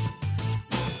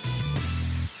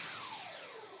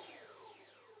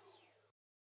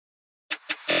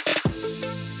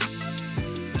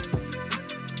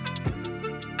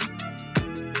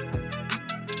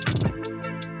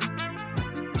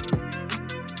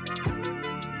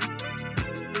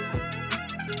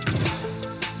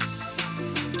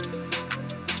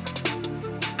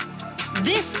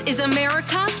 This is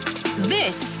America.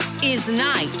 This is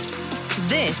Night.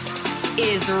 This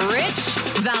is Rich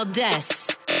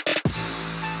Valdez.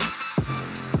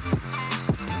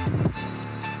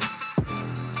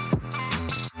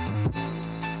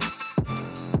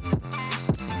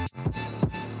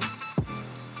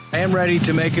 I am ready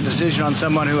to make a decision on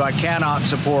someone who I cannot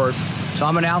support. So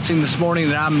I'm announcing this morning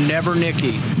that I'm Never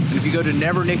Nikki. And if you go to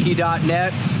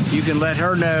nevernikki.net, you can let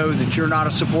her know that you're not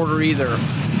a supporter either.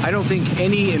 I don't think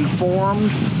any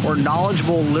informed or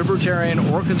knowledgeable libertarian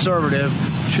or conservative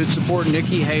should support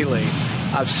Nikki Haley.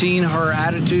 I've seen her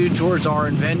attitude towards our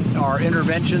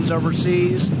interventions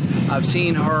overseas. I've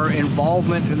seen her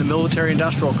involvement in the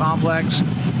military-industrial complex,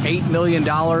 $8 million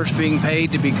being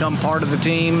paid to become part of the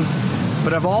team.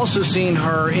 But I've also seen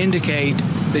her indicate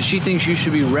that she thinks you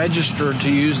should be registered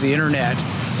to use the internet,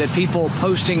 that people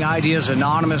posting ideas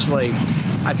anonymously.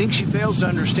 I think she fails to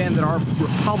understand that our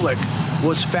republic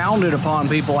was founded upon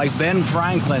people like Ben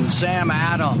Franklin, Sam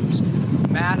Adams,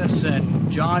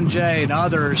 Madison, John Jay, and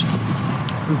others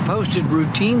who posted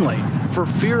routinely. For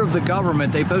fear of the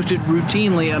government, they posted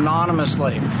routinely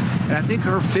anonymously. And I think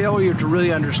her failure to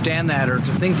really understand that, or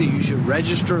to think that you should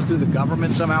register through the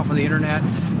government somehow for the internet,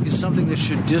 is something that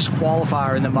should disqualify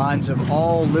her in the minds of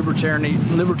all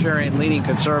libertarian-leaning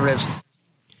conservatives.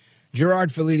 Gerard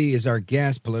Filitti is our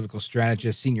guest, political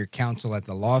strategist, senior counsel at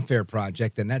the Lawfare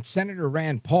Project, and that's Senator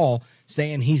Rand Paul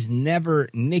saying he's never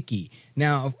Nikki.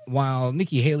 Now, while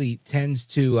Nikki Haley tends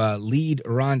to lead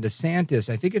Ron DeSantis,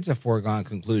 I think it's a foregone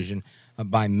conclusion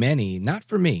by many, not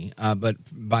for me, but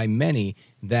by many,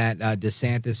 that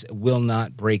DeSantis will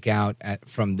not break out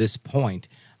from this point.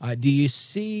 Do you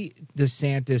see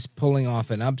DeSantis pulling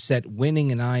off an upset, winning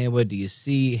in Iowa? Do you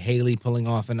see Haley pulling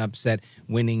off an upset,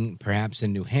 winning perhaps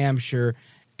in New Hampshire,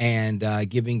 and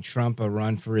giving Trump a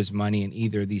run for his money in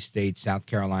either of these states, South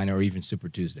Carolina, or even Super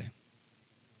Tuesday?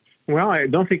 Well, I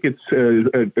don't think it's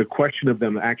a question of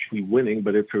them actually winning,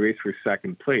 but it's a race for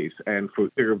second place. And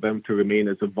for either of them to remain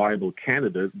as a viable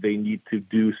candidate, they need to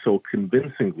do so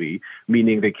convincingly,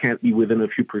 meaning they can't be within a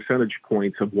few percentage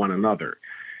points of one another.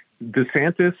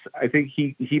 DeSantis, I think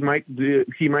he might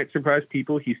surprise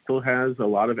people. He still has a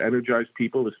lot of energized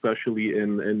people, especially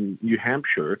in New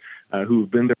Hampshire, who've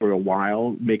been there for a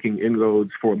while, making inroads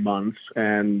for months,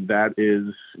 and that is,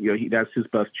 that's his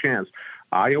best chance.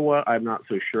 Iowa, I'm not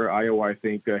so sure. Iowa, I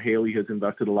think Haley has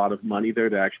invested a lot of money there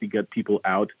to actually get people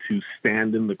out to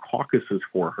stand in the caucuses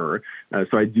for her.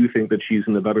 So I do think that she's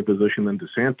in a better position than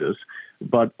DeSantis.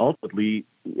 But ultimately,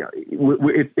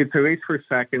 it's a race for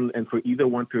second, and for either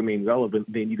one to remain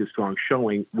relevant, they need a strong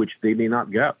showing, which they may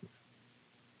not get.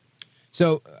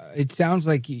 So it sounds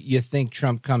like you think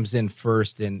Trump comes in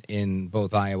first in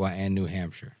both Iowa and New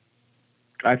Hampshire.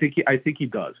 I think he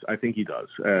does.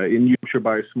 In New Hampshire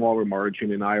by a smaller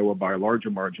margin, in Iowa by a larger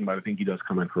margin, but I think he does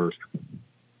come in first.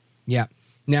 Yeah.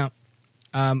 Now,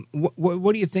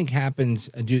 what do you think happens?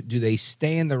 Do they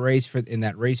stay in the race in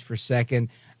that race for second?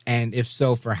 And if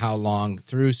so, for how long?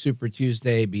 Through Super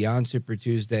Tuesday, beyond Super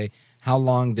Tuesday, how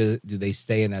long do they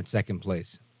stay in that second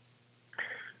place?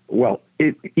 Well,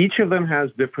 each of them has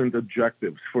different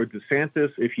objectives. For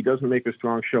DeSantis, if he doesn't make a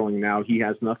strong showing now, he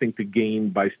has nothing to gain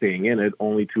by staying in it,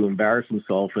 only to embarrass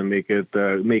himself and make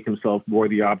himself more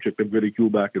the object of ridicule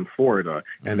back in Florida.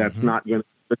 And that's not going to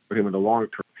fit for him in the long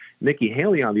term. Nikki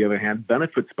Haley, on the other hand,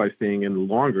 benefits by staying in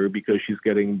longer because she's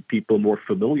getting people more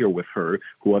familiar with her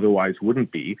who otherwise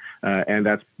wouldn't be, and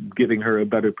that's giving her a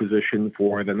better position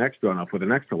for the next runoff or the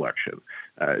next election.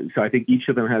 So I think each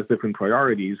of them has different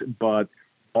priorities, but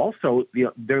also,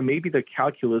 there may be the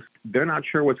calculus. They're not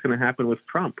sure what's going to happen with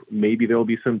Trump. Maybe there'll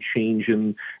be some change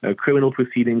in criminal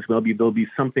proceedings. Maybe there'll be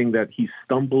something that he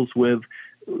stumbles with.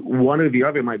 One or the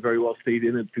other might very well stay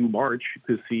in it through March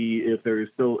to see if there is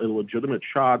still a legitimate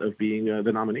shot of being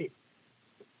the nominee.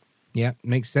 Yeah,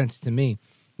 makes sense to me.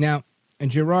 Now, and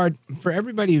Gerard, for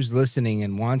everybody who's listening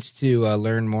and wants to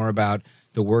learn more about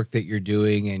the work that you're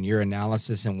doing and your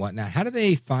analysis and whatnot, how do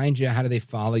they find you? How do they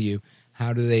follow you?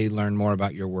 How do they learn more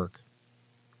about your work?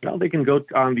 Well, they can go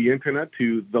on the internet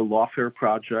to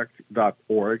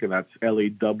thelawfareproject.org, and that's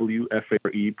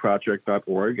LAWFARE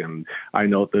project.org. And I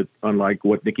note that unlike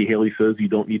what Nikki Haley says, you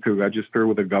don't need to register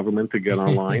with the government to get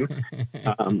online.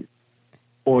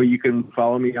 Or you can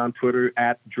follow me on Twitter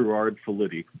at Gerard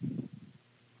Filitti.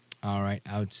 All right,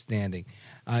 outstanding.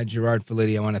 Gerard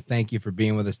Filitti, I want to thank you for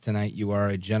being with us tonight. You are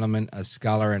a gentleman, a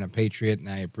scholar, and a patriot, and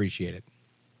I appreciate it.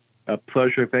 A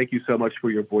pleasure. Thank you so much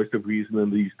for your voice of reason in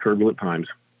these turbulent times.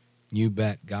 You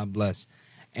bet. God bless.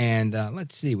 And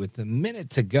let's see, with a minute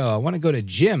to go, I want to go to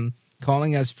Jim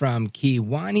calling us from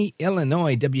Kewanee,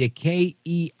 Illinois,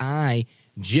 WKEI.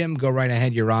 Jim, go right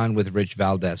ahead. You're on with Rich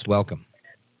Valdez. Welcome.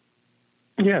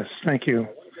 Yes, thank you.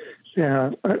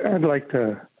 Yeah, I'd like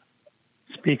to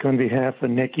speak on behalf of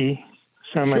Nikki.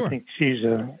 Sure. I think she's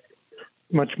a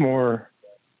much more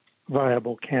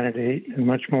viable candidate and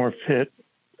much more fit.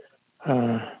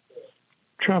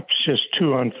 Trump's just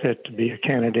too unfit to be a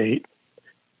candidate.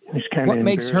 He's kind of what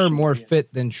makes her more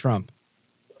fit than Trump?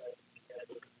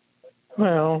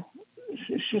 Well,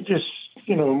 she's just,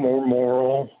 more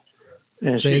moral.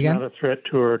 And Say she's again? not a threat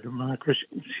to our democracy.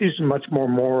 She's a much more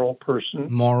moral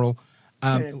person. Moral.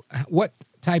 What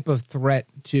type of threat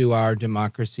to our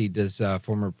democracy does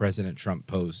former President Trump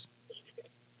pose?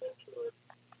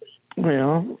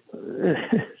 Well,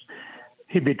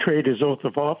 he betrayed his oath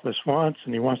of office once,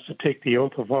 and he wants to take the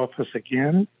oath of office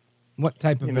again. What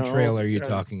type of betrayal are you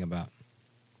talking about?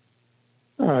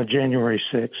 January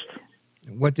 6th.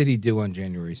 What did he do on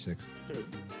January 6th?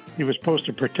 He was supposed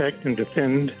to protect and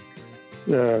defend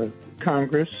the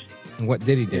Congress. And what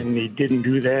did he do? And he didn't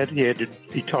do that.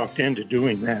 He talked into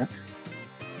doing that.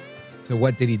 So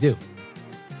what did he do?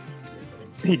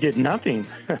 He did nothing.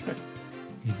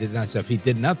 He did not. So if he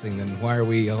did nothing, then why are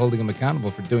we holding him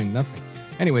accountable for doing nothing?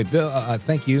 Anyway, Bill,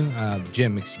 thank you.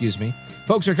 Jim, excuse me.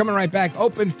 Folks, are coming right back.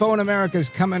 Open Phone America is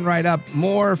coming right up.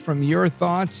 More from your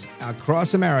thoughts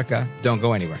across America. Don't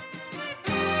go anywhere.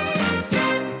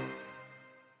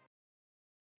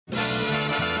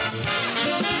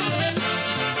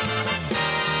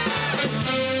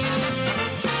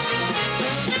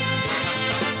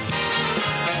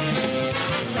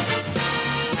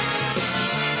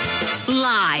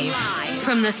 Live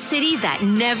from the city that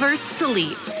never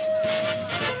sleeps.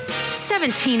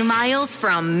 17 miles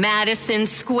from Madison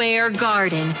Square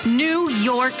Garden, New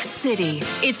York City.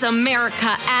 It's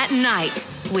America at Night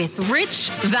with Rich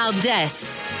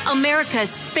Valdez,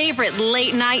 America's favorite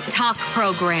late night talk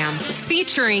program,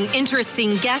 featuring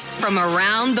interesting guests from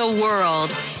around the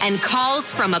world and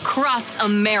calls from across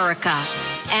America.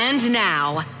 And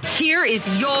now, here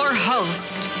is your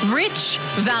host, Rich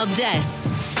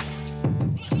Valdez.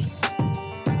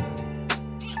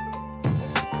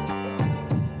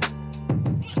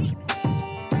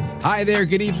 Hi there,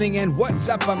 good evening, and what's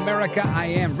up, America? I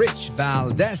am Rich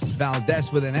Valdez,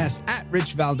 Valdez with an S, at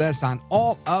Rich Valdez on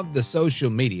all of the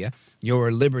social media.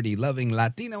 Your liberty-loving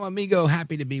Latino amigo,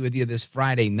 happy to be with you this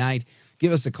Friday night.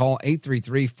 Give us a call,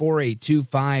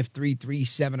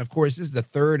 833-482-5337. Of course, this is the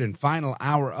third and final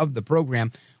hour of the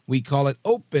program. We call it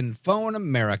Open Phone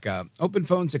America. Open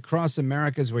phones across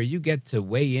America is where you get to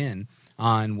weigh in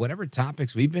on whatever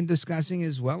topics we've been discussing,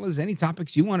 as well as any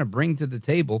topics you want to bring to the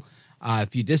table.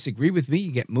 If you disagree with me,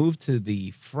 you get moved to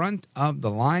the front of the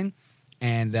line.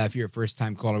 And if you're a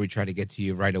first-time caller, we try to get to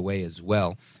you right away as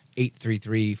well.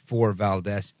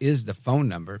 833-4-VALDEZ is the phone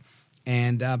number.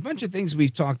 And a bunch of things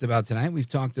we've talked about tonight. We've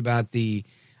talked about the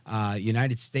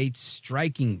United States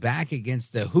striking back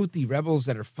against the Houthi rebels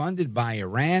that are funded by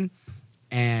Iran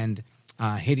and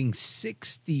hitting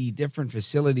 60 different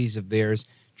facilities of theirs,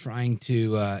 trying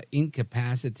to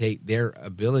incapacitate their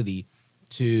ability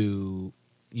to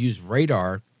use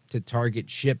radar to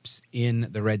target ships in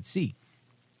the Red Sea.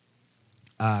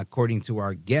 According to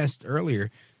our guest earlier,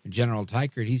 General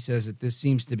Teichert, he says that this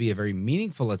seems to be a very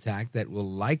meaningful attack that will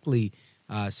likely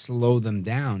slow them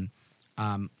down.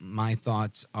 My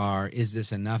thoughts are, is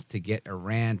this enough to get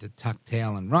Iran to tuck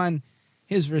tail and run?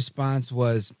 His response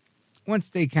was, once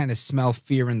they kind of smell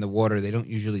fear in the water, they don't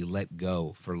usually let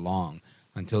go for long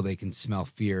until they can smell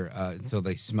fear, until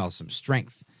they smell some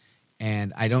strength.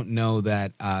 And I don't know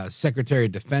that Secretary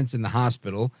of Defense in the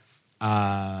hospital,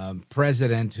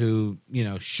 president who,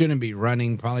 shouldn't be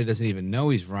running, probably doesn't even know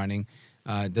he's running,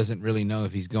 doesn't really know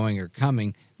if he's going or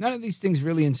coming. None of these things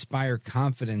really inspire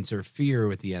confidence or fear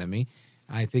with the enemy.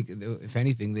 I think, if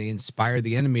anything, they inspire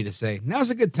the enemy to say,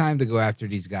 now's a good time to go after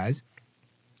these guys.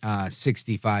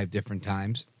 65 different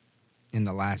times in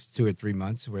the last 2 or 3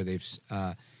 months where they've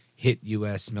hit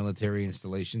U.S. military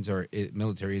installations or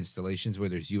military installations where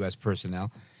there's U.S.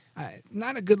 personnel.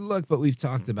 Not a good look, but we've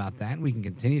talked about that. We can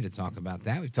continue to talk about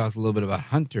that. We've talked a little bit about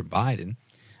Hunter Biden.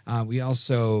 We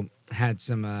also had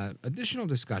some additional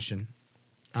discussion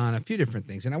on a few different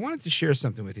things, and I wanted to share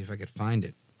something with you if I could find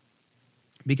it.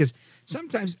 Because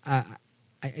sometimes I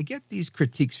get these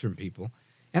critiques from people,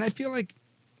 and I feel like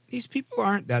these people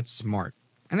aren't that smart,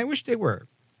 and I wish they were,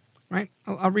 right?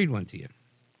 I'll read one to you.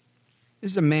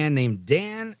 This is a man named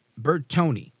Dan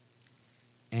Bertoni,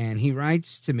 and he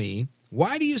writes to me,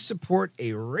 why do you support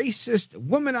a racist,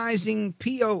 womanizing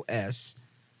POS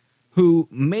who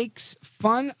makes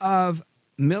fun of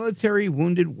military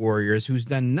wounded warriors, who's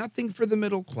done nothing for the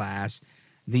middle class,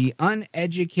 the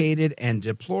uneducated and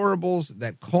deplorables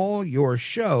that call your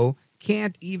show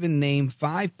can't even name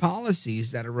 5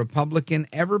 policies that a Republican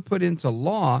ever put into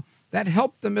law that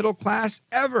helped the middle class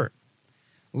ever?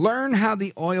 Learn how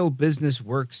the oil business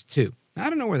works, too. I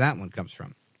don't know where that one comes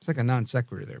from. It's like a non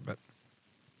sequitur there, but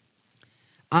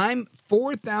I'm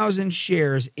 4,000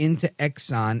 shares into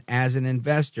Exxon as an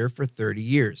investor for 30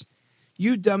 years.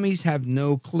 You dummies have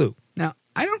no clue. Now,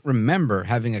 I don't remember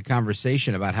having a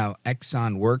conversation about how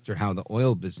Exxon worked or how the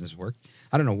oil business worked.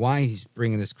 I don't know why he's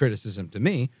bringing this criticism to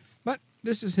me, but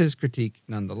this is his critique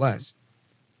nonetheless.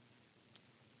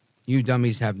 You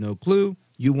dummies have no clue.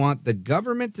 You want the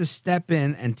government to step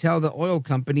in and tell the oil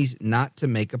companies not to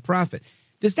make a profit.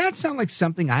 Does that sound like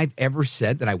something I've ever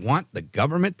said, that I want the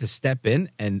government to step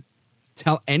in and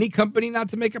tell any company not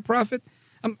to make a profit?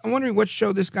 I'm wondering what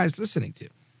show this guy's listening to.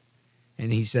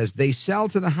 And he says, they sell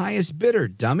to the highest bidder,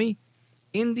 dummy.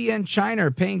 India and China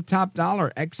are paying top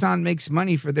dollar. Exxon makes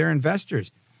money for their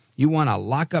investors. You want to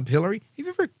lock up Hillary? Have you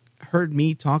ever heard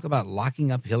me talk about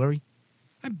locking up Hillary?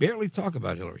 I barely talk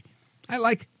about Hillary. I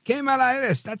like Kamala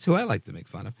Harris. That's who I like to make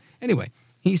fun of. Anyway,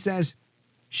 he says,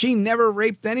 she never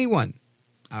raped anyone.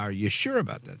 Are you sure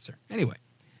about that, sir? Anyway,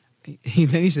 then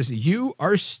he says, you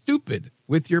are stupid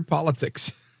with your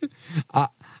politics.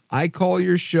 I call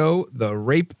your show the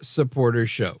Rape Supporter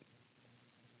Show.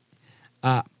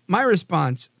 My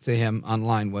response to him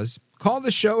online was, call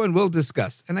the show and we'll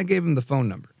discuss. And I gave him the phone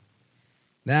number.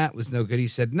 That was no good. He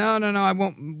said, no, I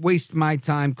won't waste my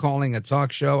time calling a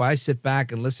talk show. I sit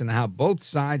back and listen to how both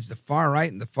sides, the far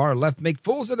right and the far left, make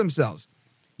fools of themselves.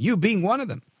 You being one of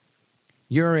them.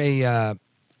 You're a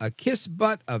kiss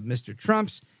butt of Mr.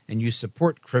 Trump's, and you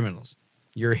support criminals.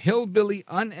 Your hillbilly,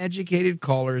 uneducated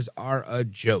callers are a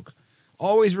joke.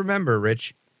 Always remember,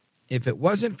 Rich, if it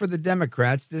wasn't for the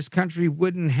Democrats, this country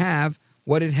wouldn't have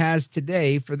what it has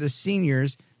today for the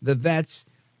seniors, the vets,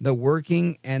 the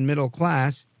working and middle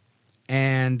class,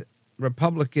 and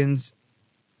Republicans.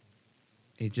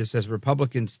 It just says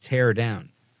Republicans tear down.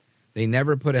 They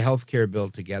never put a health care bill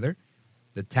together.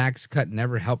 The tax cut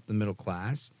never helped the middle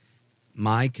class.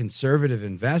 My conservative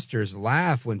investors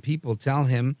laugh when people tell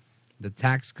him the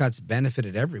tax cuts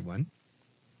benefited everyone.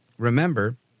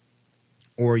 Remember,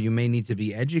 or you may need to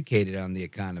be educated on the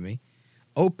economy,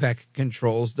 OPEC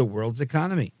controls the world's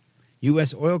economy.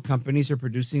 U.S. oil companies are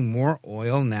producing more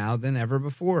oil now than ever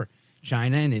before.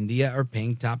 China and India are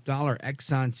paying top dollar.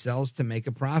 Exxon sells to make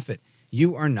a profit.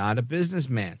 You are not a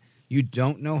businessman. You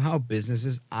don't know how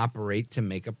businesses operate to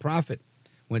make a profit.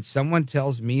 When someone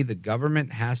tells me the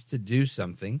government has to do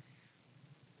something,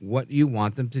 what do you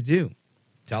want them to do?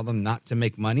 Tell them not to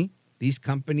make money? These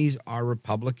companies are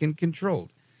Republican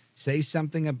controlled. Say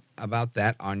something about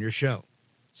that on your show.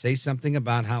 Say something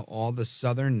about how all the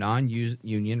Southern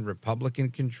non-union Republican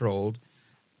controlled,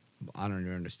 I don't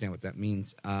even understand what that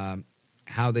means,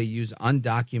 how they use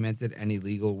undocumented and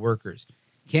illegal workers.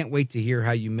 Can't wait to hear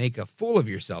how you make a fool of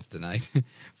yourself tonight.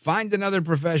 Find another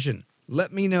profession.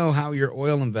 Let me know how your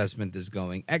oil investment is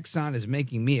going. Exxon is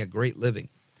making me a great living.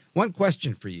 One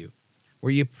question for you. Were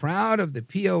you proud of the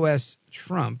POS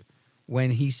Trump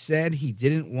when he said he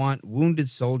didn't want wounded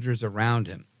soldiers around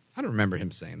him? I don't remember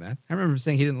him saying that. I remember him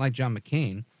saying he didn't like John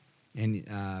McCain,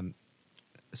 and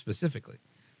specifically.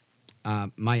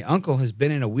 My uncle has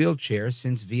been in a wheelchair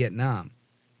since Vietnam.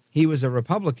 He was a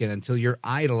Republican until your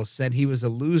idol said he was a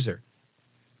loser.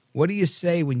 What do you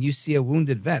say when you see a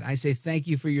wounded vet? I say, thank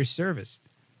you for your service.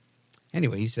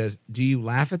 Anyway, he says, do you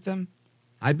laugh at them?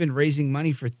 I've been raising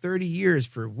money for 30 years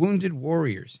for wounded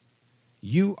warriors.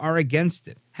 You are against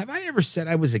it. Have I ever said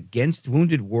I was against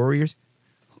wounded warriors?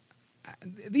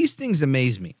 These things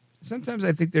amaze me. Sometimes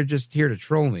I think they're just here to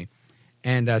troll me,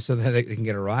 and so that they can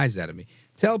get a rise out of me.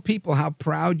 Tell people how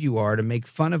proud you are to make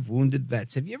fun of wounded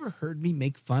vets. Have you ever heard me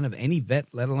make fun of any vet,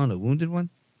 let alone a wounded one?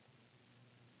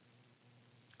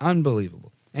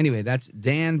 Unbelievable. Anyway, that's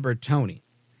Dan Bertoni.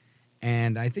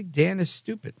 And I think Dan is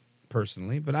stupid,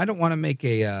 personally, but I don't want to make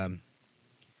an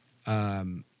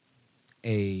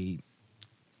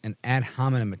ad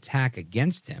hominem attack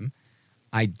against him.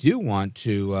 I do want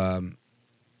to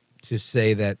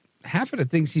say that half of the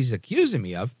things he's accusing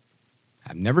me of,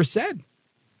 I've never said.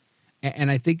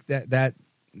 And I think that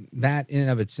in and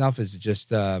of itself is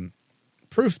just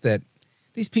proof that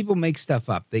these people make stuff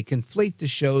up. They conflate the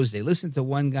shows. They listen to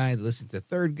one guy, they listen to the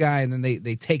third guy, and then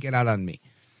they take it out on me.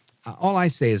 All I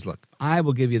say is, look, I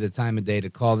will give you the time of day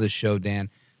to call this show, Dan.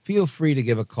 Feel free to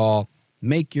give a call.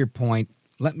 Make your point.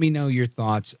 Let me know your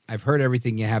thoughts. I've heard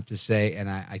everything you have to say, and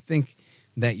I think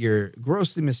that you're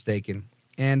grossly mistaken.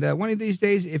 And one of these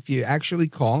days, if you actually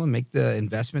call and make the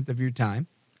investment of your time,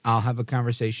 I'll have a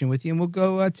conversation with you, and we'll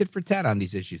go tit for tat on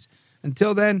these issues.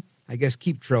 Until then, I guess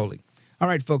keep trolling. All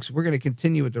right, folks, we're going to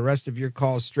continue with the rest of your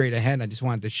calls straight ahead. I just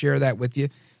wanted to share that with you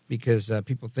because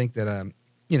people think that, I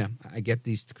get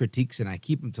these critiques and I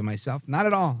keep them to myself. Not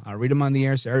at all. I'll read them on the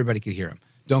air so everybody can hear them.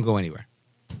 Don't go anywhere.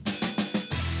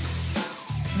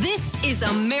 This is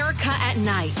America at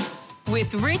Night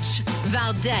with Rich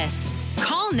Valdez.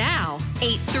 Call now,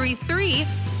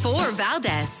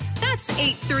 833-4VALDEZ. That's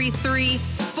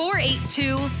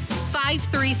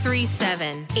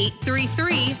 833-482-5337.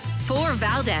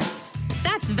 833-4VALDEZ.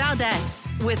 That's Valdez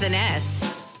with an S.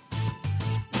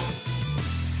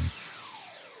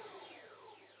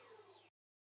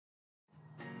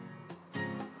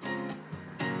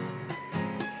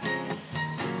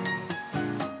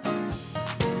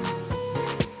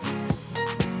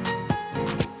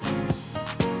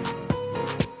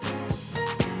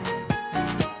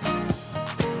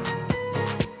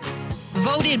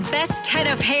 Voted best head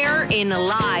of hair in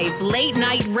live late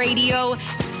night radio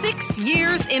 6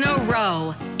 years in a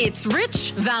row. It's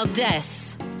Rich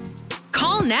Valdez.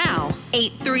 Call now,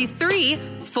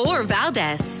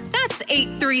 833-4VALDEZ. That's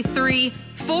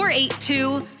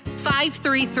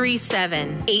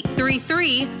 833-482-5337.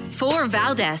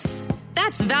 833-4VALDEZ.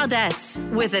 That's Valdez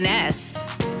with an S.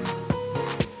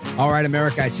 All right,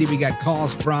 America, I see we got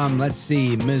calls from,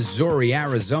 Missouri,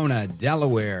 Arizona,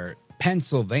 Delaware,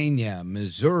 Pennsylvania,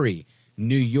 Missouri,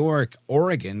 New York,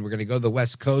 Oregon. We're going to go to the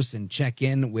West Coast and check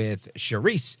in with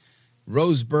Charisse,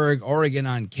 Roseburg, Oregon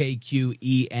on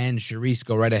KQEN. Charisse,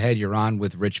 go right ahead. You're on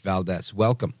with Rich Valdez.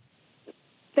 Welcome.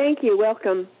 Thank you.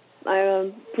 Welcome.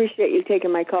 I appreciate you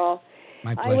taking my call.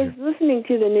 My pleasure. I was listening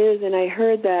to the news and I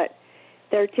heard that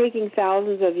they're taking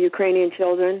thousands of Ukrainian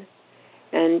children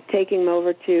and taking them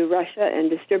over to Russia and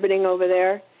distributing over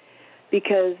there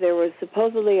because there was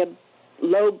supposedly a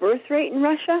low birth rate in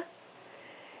Russia,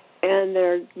 and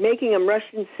they're making them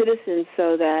Russian citizens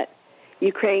so that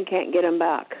Ukraine can't get them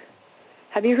back.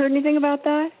 Have you heard anything about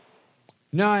that?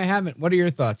 No, I haven't. What are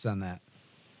your thoughts on that?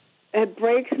 It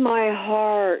breaks my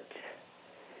heart.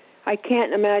 I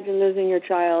can't imagine losing your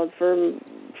child for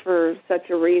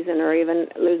such a reason, or even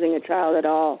losing a child at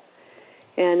all.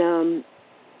 And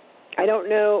I don't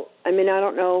know. I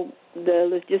don't know the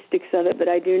logistics of it, but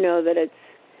I do know that it's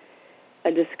a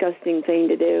disgusting thing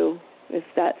to do if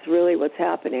that's really what's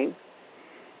happening.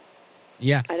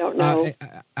 Yeah, I don't know.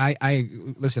 I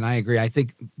listen. I agree. I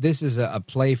think this is a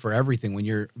play for everything. When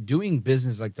you're doing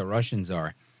business like the Russians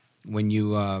are, when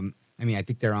you, I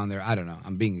think they're on their. I don't know.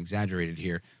 I'm being exaggerated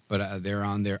here, but they're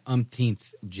on their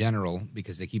umpteenth general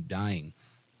because they keep dying.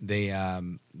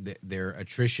 Their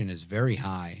attrition is very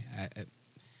high.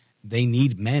 They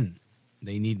need men.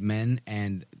 They need men,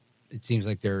 and it seems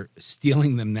like they're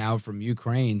stealing them now from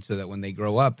Ukraine so that when they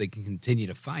grow up, they can continue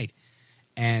to fight.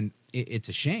 And it's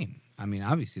a shame. I mean,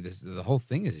 obviously, the whole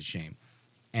thing is a shame,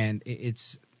 and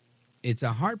it's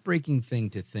a heartbreaking thing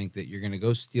to think that you're going to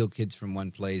go steal kids from one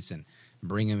place and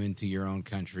bring them into your own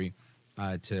country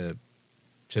to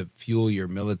fuel your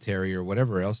military or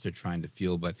whatever else they're trying to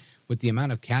fuel. But with the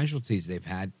amount of casualties they've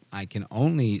had, I can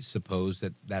only suppose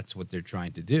that that's what they're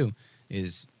trying to do.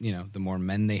 Is the more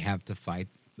men they have to fight,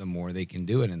 the more they can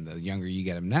do it, and the younger you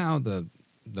get them now, the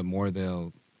more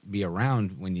they'll be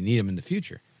around when you need them in the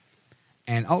future.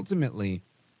 And ultimately,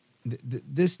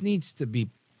 this needs to be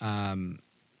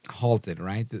halted,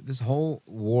 right? This whole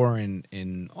war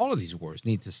in all of these wars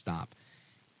need to stop.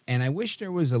 And I wish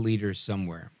there was a leader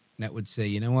somewhere that would say,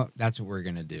 you know what, that's what we're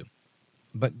going to do.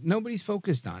 But nobody's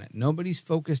focused on it. Nobody's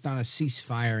focused on a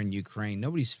ceasefire in Ukraine.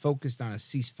 Nobody's focused on a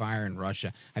ceasefire in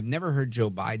Russia. I've never heard Joe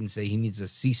Biden say he needs a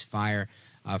ceasefire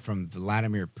from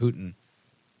Vladimir Putin.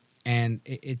 And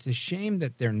it's a shame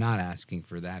that they're not asking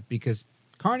for that, because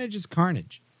carnage is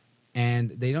carnage.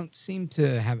 And they don't seem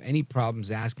to have any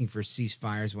problems asking for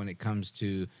ceasefires when it comes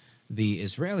to the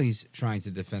Israelis trying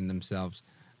to defend themselves.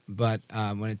 But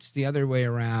when it's the other way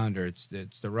around, or it's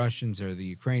the Russians or the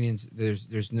Ukrainians,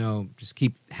 there's no, just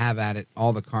have at it,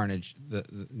 all the carnage, the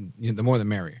more the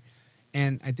merrier.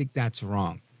 And I think that's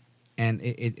wrong. And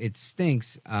it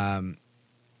stinks,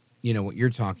 what you're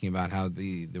talking about, how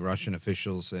the Russian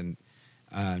officials and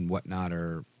whatnot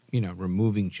are,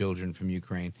 removing children from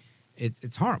Ukraine.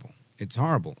 It's horrible. It's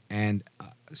horrible. And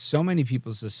so many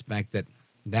people suspect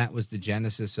that was the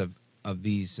genesis of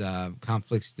these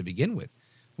conflicts to begin with,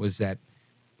 was that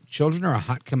children are a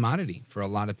hot commodity for a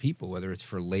lot of people, whether it's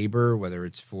for labor, whether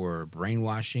it's for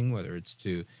brainwashing, whether it's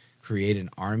to create an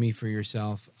army for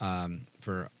yourself,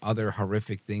 for other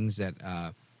horrific things that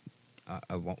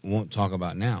I won't talk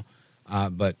about now.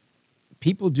 But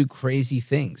people do crazy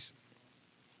things.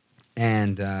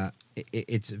 And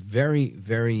it's very,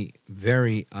 very,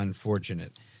 very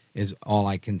unfortunate is all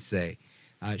I can say.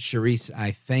 Charisse, I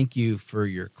thank you for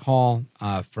your call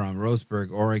from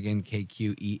Roseburg, Oregon,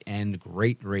 KQEN,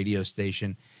 great radio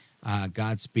station.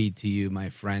 Godspeed to you, my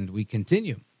friend. We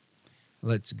continue.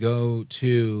 Let's go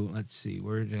to,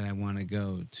 where did I want to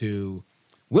go? To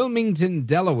Wilmington,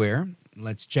 Delaware.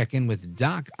 Let's check in with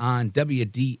Doc on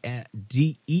WDEL.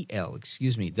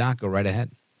 Doc, go right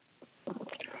ahead.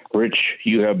 Rich,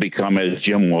 you have become, as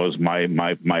Jim was, my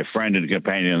friend and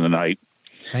companion in the night.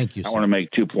 Thank you, sir. I want to make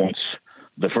 2 points.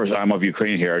 The first, I'm of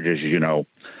Ukrainian heritage, as you know.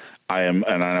 I am,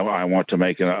 and I want to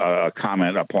make a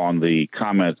comment upon the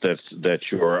comment that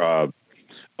your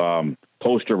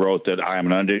poster wrote that I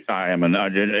am an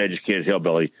uneducated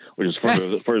hillbilly, which is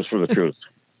furthest for the truth.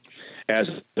 As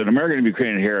an American of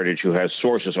Ukrainian heritage who has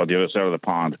sources on the other side of the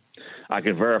pond, I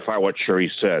can verify what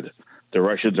Charisse said. The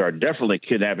Russians are definitely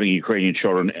kidnapping Ukrainian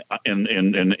children in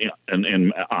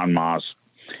en masse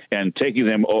and taking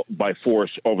them by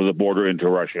force over the border into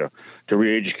Russia to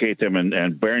re-educate them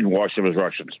and brainwash them as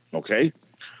Russians. Okay.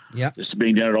 Yeah. This is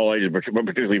being done at all ages, but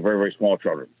particularly very, very small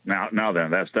children. Now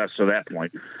then, that's to that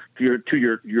point. To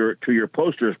your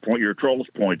poster's point, your troll's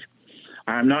point.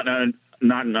 I'm not an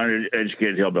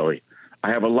uneducated hillbilly. I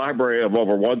have a library of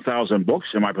over 1,000 books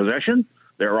in my possession.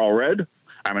 They're all read.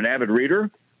 I'm an avid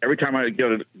reader. Every time I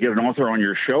get an author on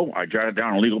your show, I jot it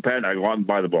down on a legal pad and I go out and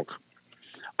buy the book.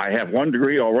 I have 1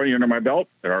 degree already under my belt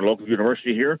at our local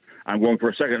university here. I'm going for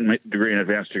a 2nd degree, an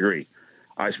advanced degree.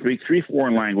 I speak 3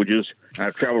 foreign languages, and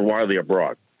I've traveled widely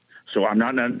abroad. So I'm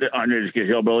not an uneducated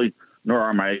hillbilly, nor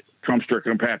are my Trumpster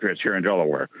compatriots here in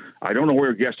Delaware. I don't know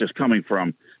where your guest is coming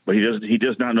from, but he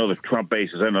does not know the Trump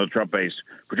base, as I know the Trump base,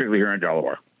 particularly here in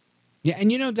Delaware. Yeah,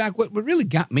 and Doc, what really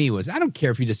got me was, I don't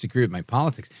care if you disagree with my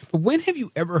politics, but when have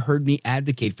you ever heard me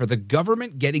advocate for the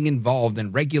government getting involved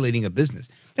in regulating a business?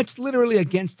 That's literally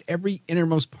against every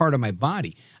innermost part of my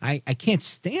body. I can't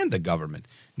stand the government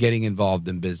getting involved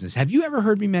in business. Have you ever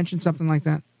heard me mention something like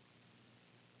that?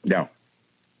 No,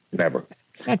 never.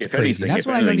 That's crazy. That's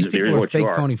why I know these people are fake,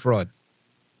 phony fraud.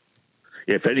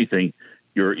 If anything,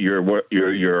 you're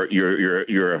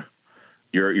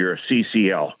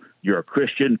CCL. You're a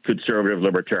Christian conservative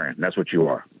libertarian. That's what you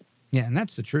are. Yeah, and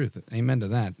that's the truth. Amen to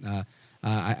that.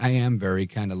 I am very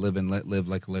kind of live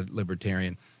like a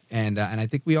libertarian. And I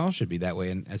think we all should be that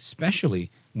way, and especially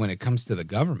when it comes to the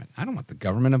government. I don't want the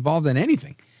government involved in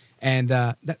anything. And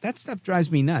that stuff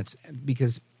drives me nuts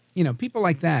because, people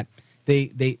like that,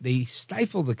 they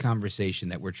stifle the conversation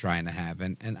that we're trying to have.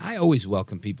 And I always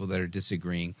welcome people that are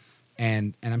disagreeing.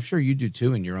 And I'm sure you do,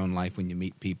 too, in your own life when you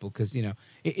meet people because,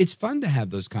 it's fun to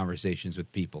have those conversations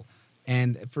with people.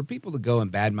 And for people to go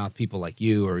and badmouth people like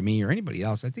you or me or anybody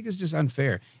else, I think it's just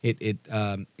unfair. It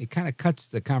kind of cuts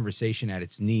the conversation at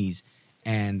its knees,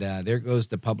 and there goes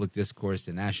the public discourse,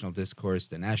 the national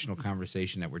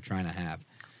conversation that we're trying to have.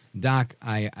 Doc,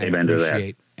 I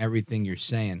appreciate everything you're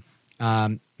saying.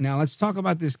 Now let's talk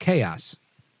about this chaos.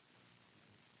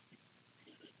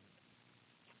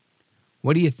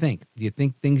 What do you think? Do you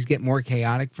think things get more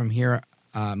chaotic from here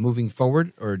moving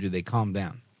forward, or do they calm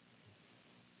down?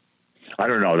 I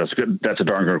don't know. That's good. That's a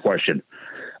darn good question.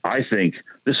 I think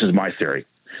this is my theory.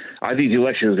 I think the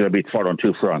election is going to be fought on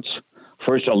two fronts.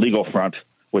 First, a legal front,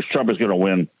 which Trump is going to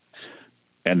win,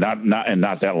 and not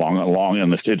that long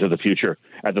into the future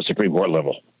at the Supreme Court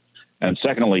level. And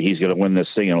secondly, he's going to win this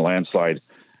thing in a landslide.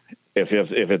 If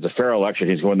it's a fair election,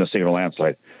 he's going to win this thing in a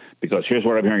landslide. Because here's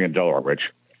what I'm hearing in Delaware, Rich.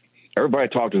 Everybody I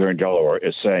talked to there in Delaware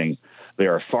is saying they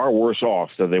are far worse off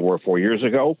than they were 4 years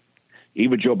ago.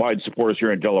 Even Joe Biden supporters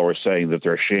here in Delaware are saying that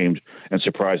they're ashamed and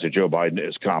surprised that Joe Biden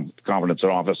is confident in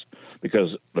office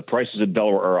because the prices in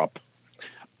Delaware are up.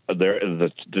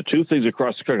 The two things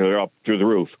across the country that are up through the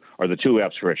roof are the two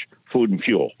F's, Rich: food and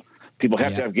fuel. People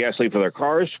have to have gasoline for their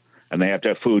cars, and they have to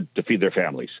have food to feed their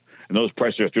families. And those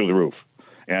prices are through the roof.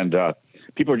 And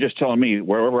people are just telling me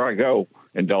wherever I go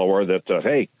in Delaware that,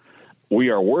 hey, we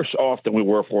are worse off than we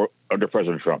were under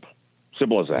President Trump.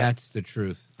 Simple as that. That's the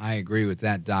truth. I agree with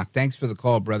that, Doc. Thanks for the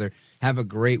call, brother. Have a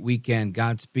great weekend.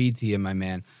 Godspeed to you, my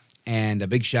man. And a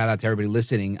big shout out to everybody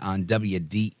listening on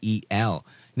WDEL.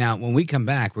 Now, when we come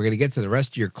back, we're going to get to the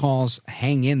rest of your calls.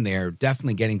 Hang in there.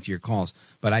 Definitely getting to your calls.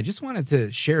 But I just wanted to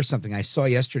share something I saw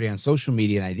yesterday on social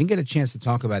media, and I didn't get a chance to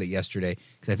talk about it yesterday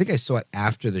because I think I saw it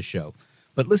after the show.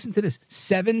 But listen to this.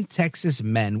 7 Texas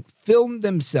men filmed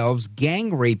themselves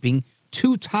gang raping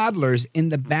 2 toddlers in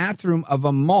the bathroom of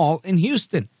a mall in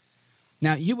Houston.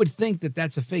 Now, you would think that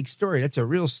that's a fake story. That's a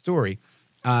real story.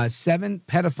 7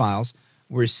 pedophiles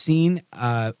were seen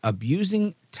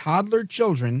abusing toddler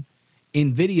children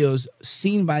in videos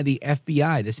seen by the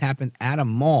FBI. This happened at a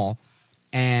mall,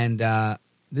 and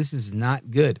this is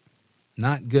not good.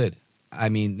 Not good. I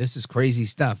mean, this is crazy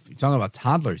stuff. You're talking about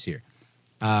toddlers here.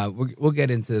 We'll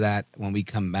get into that when we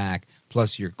come back,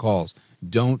 plus your calls.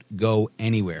 Don't go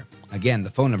anywhere. Again, the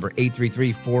phone number,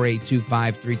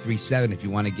 833-482-5337, if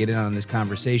you want to get in on this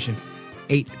conversation.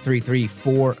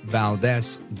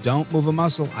 833-4-VALDEZ. Don't move a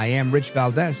muscle. I am Rich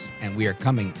Valdez, and we are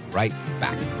coming right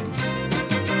back.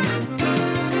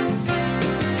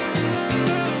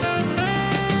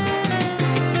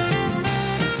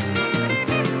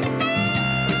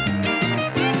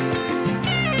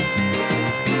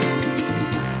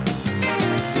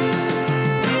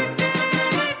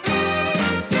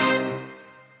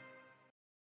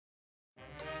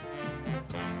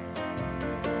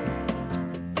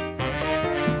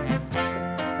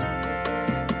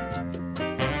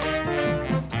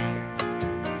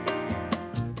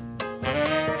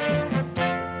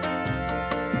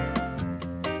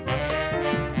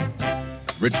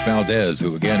 Rich Valdez,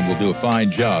 who, again, will do a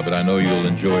fine job, and I know you'll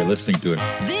enjoy listening to it.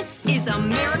 This is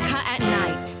America at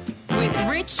Night with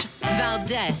Rich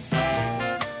Valdez.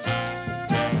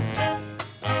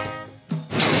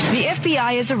 The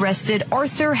FBI has arrested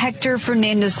Arthur Hector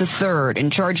Fernandez III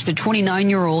and charged the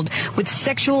 29-year-old with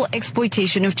sexual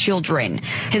exploitation of children.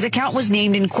 His account was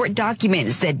named in court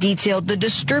documents that detailed the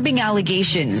disturbing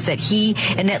allegations that he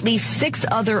and at least 6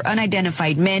 other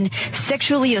unidentified men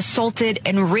sexually assaulted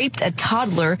and raped a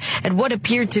toddler at what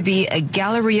appeared to be a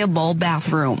Galleria Mall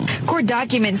bathroom. Court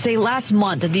documents say last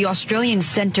month the Australian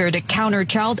Centre to Counter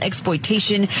Child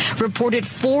Exploitation reported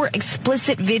 4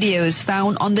 explicit videos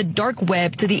found on the dark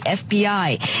web to the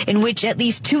FBI, in which at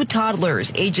least 2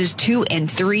 toddlers, ages 2 and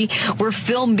 3, were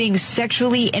filmed being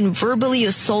sexually and verbally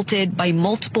assaulted by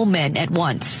multiple men at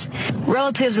once.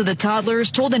 Relatives of the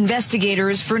toddlers told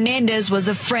investigators Fernandez was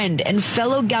a friend and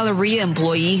fellow Galleria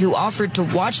employee who offered to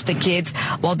watch the kids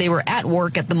while they were at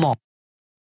work at the mall.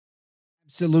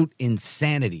 Absolute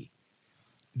insanity.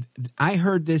 I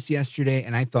heard this yesterday,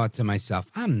 and I thought to myself,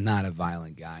 I'm not a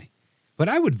violent guy, but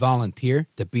I would volunteer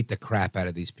to beat the crap out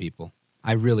of these people.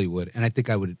 I really would, and I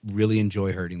think I would really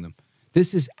enjoy hurting them.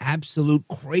 This is absolute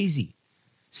crazy.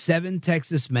 7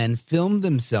 Texas men filmed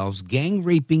themselves gang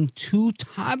raping 2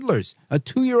 toddlers, a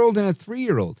 2-year-old and a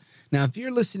 3-year-old. Now, if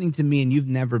you're listening to me and you've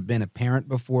never been a parent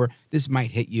before, this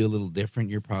might hit you a little different.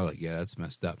 You're probably like, yeah, that's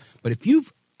messed up. But if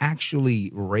you've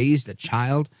actually raised a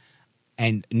child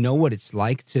and know what it's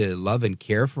like to love and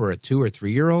care for a 2 or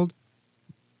 3 year old,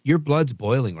 your blood's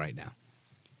boiling right now.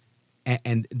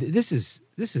 And this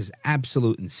is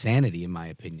absolute insanity, in my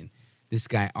opinion. This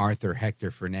guy, Arthur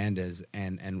Hector Fernandez,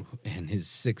 and his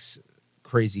 6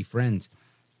 crazy friends,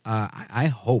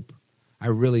 I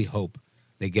really hope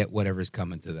they get whatever's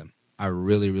coming to them. I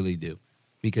really, really do.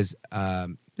 Because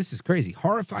this is crazy.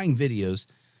 Horrifying videos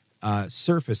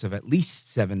surface of at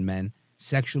least 7 men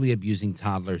sexually abusing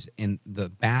toddlers in the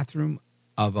bathroom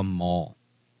of a mall.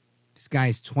 This guy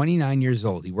is 29 years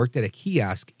old. He worked at a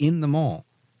kiosk in the mall.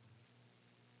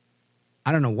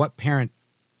 I don't know what parent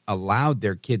allowed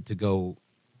their kid to go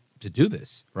to do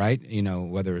this, right? You know,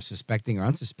 whether it's suspecting or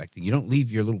unsuspecting. You don't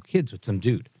leave your little kids with some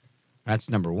dude. That's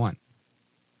number one.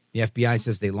 The FBI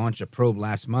says they launched a probe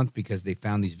last month because they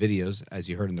found these videos, as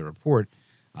you heard in the report,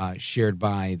 shared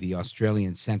by the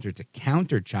Australian Center to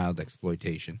Counter Child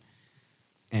Exploitation.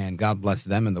 And God bless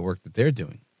them and the work that they're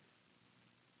doing.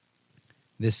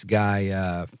 This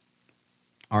guy,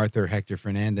 Arthur Hector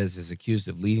Fernandez, is accused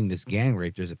of leading this gang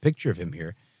rape. There's a picture of him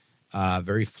here.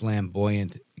 Very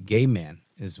flamboyant gay man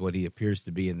is what he appears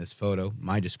to be in this photo.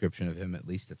 My description of him, at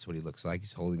least, that's what he looks like.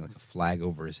 He's holding like a flag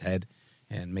over his head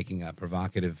and making a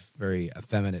provocative, very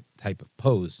effeminate type of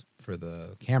pose for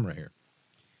the camera here.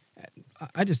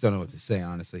 I just don't know what to say,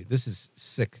 honestly. This is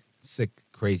sick,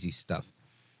 crazy stuff.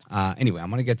 Anyway, I'm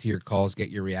going to get to your calls, get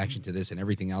your reaction to this and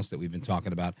everything else that we've been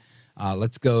talking about.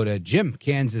 Let's go to Jim,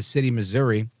 Kansas City,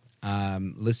 Missouri,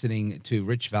 listening to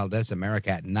Rich Valdez,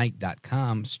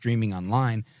 AmericaAtNight.com, streaming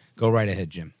online. Go right ahead,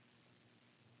 Jim.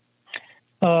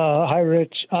 Hi,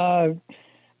 Rich.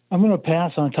 I'm going to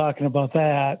pass on talking about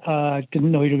that. I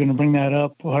didn't know you were going to bring that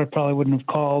up, or I probably wouldn't have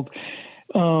called.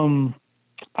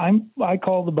 I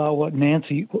called about what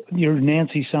your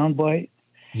Nancy soundbite.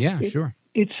 Yeah, sure.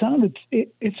 It sounded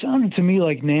to me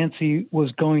like Nancy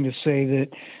was going to say that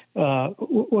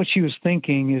what she was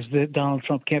thinking is that Donald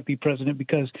Trump can't be president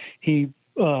because he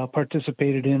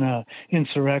participated in an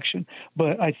insurrection.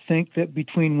 But I think that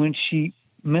between when she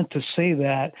meant to say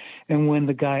that and when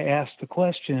the guy asked the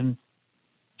question,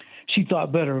 she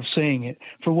thought better of saying it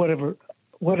for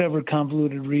whatever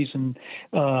convoluted reason.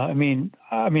 I mean,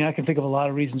 I can think of a lot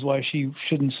of reasons why she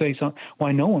shouldn't say something,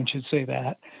 why no one should say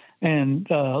that, and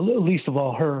least of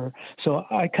all her. So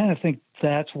I kind of think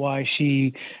that's why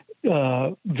she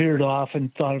veered off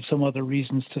and thought of some other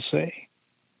reasons to say.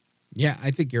 Yeah,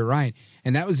 I think you're right.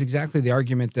 And that was exactly the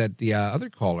argument that the other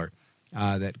caller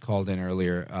that called in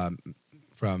earlier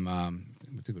from,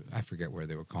 I forget where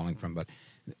they were calling from, but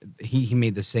he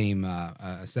made the same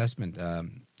assessment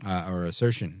or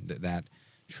assertion that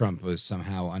Trump was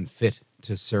somehow unfit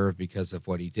to serve because of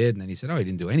what he did. And then he said, he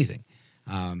didn't do anything.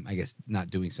 I guess not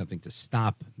doing something to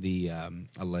stop the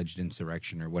alleged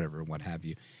insurrection or whatever, what have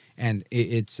you. And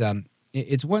it's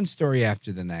one story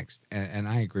after the next. And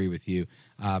I agree with you.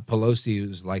 Pelosi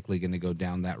is likely going to go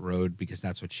down that road because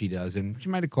that's what she does. And she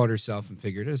might have caught herself and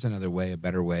figured there's another way, a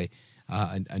better way,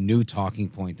 a new talking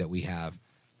point that we have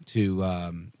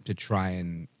to try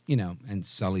and, and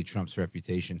sully Trump's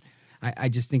reputation. I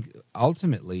just think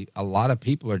ultimately a lot of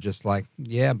people are just like,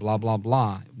 yeah, blah, blah,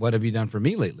 blah. What have you done for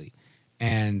me lately?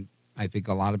 And I think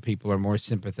a lot of people are more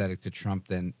sympathetic to Trump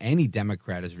than any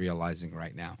Democrat is realizing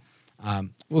right now.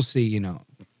 We'll see,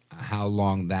 how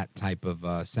long that type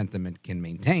of sentiment can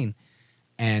maintain.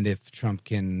 And if Trump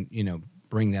can,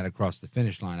 bring that across the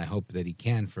finish line, I hope that he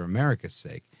can for America's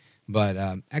sake.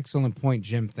 But excellent point,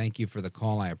 Jim. Thank you for the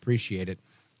call. I appreciate it.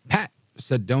 Pat,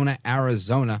 Sedona,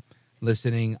 Arizona,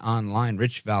 listening online.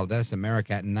 Rich Valdez,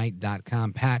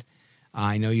 AmericaAtNight.com. Pat,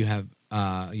 I know you have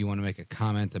you want to make a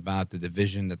comment about the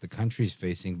division that the country is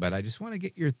facing, but I just want to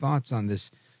get your thoughts on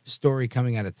this story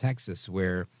coming out of Texas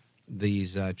where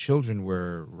these children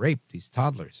were raped, these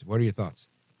toddlers. What are your thoughts?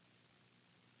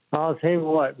 I'll tell you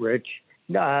what, Rich.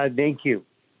 Thank you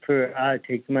for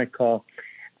taking my call.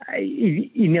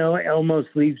 It almost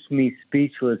leaves me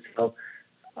speechless how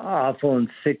awful and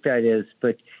sick that is.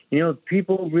 But, if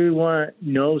people really want to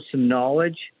know some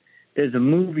knowledge, there's a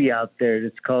movie out there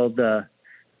that's called The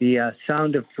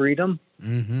Sound of Freedom.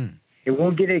 Mm-hmm. It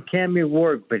won't get an Academy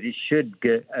Award, but it should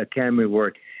get an Academy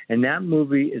Award. And that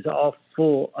movie is all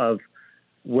full of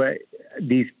what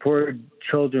these poor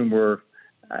children were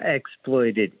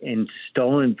exploited and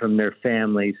stolen from their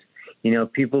families.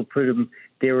 People put them,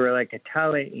 they were like a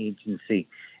talent agency,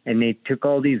 and they took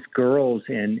all these girls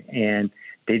and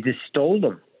they just stole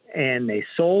them and they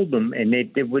sold them and they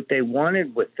did what they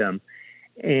wanted with them.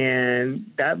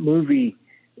 And that movie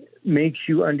makes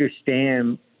you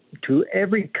understand to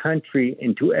every country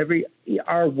and to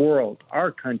our world,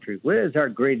 our country, what is our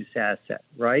greatest asset,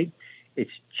 right?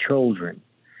 It's children.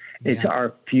 It's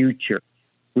our future.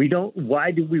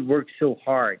 Why do we work so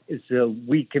hard? Is so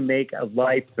we can make a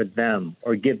life for them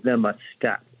or give them a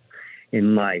step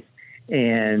in life.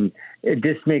 And it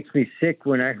just makes me sick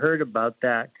when I heard about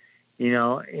that,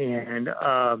 and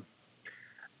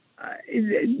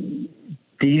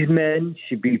these men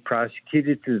should be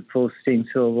prosecuted to the full extent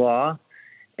of the law,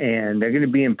 and they're going to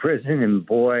be in prison. And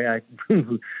boy, I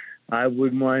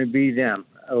wouldn't want to be them.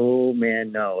 Oh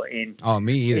man, no. And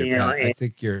me either. Pat. I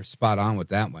think you're spot on with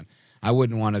that one. I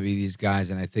wouldn't want to be these guys,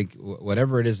 and I think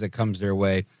whatever it is that comes their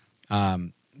way,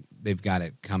 they've got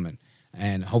it coming.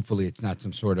 And hopefully it's not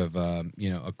some sort of,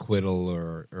 acquittal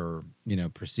or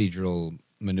procedural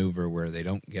maneuver where they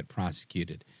don't get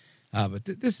prosecuted. But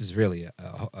this is really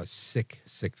a sick,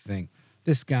 sick thing.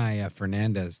 This guy,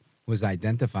 Fernandez, was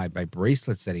identified by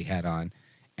bracelets that he had on,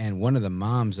 and one of the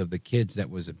moms of the kids that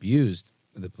was abused,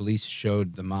 the police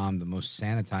showed the mom the most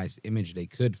sanitized image they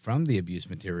could from the abuse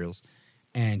materials,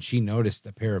 and she noticed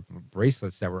a pair of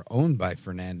bracelets that were owned by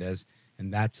Fernandez,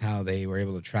 and that's how they were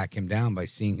able to track him down, by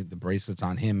seeing the bracelets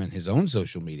on him and his own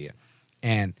social media.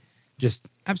 And just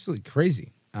absolutely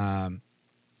crazy.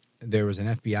 There was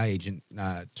an FBI agent,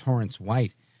 Torrance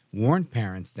White, warned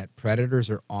parents that predators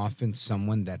are often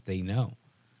someone that they know.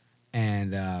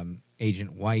 And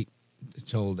Agent White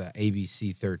told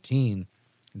ABC 13,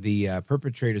 the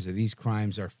perpetrators of these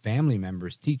crimes are family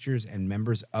members, teachers, and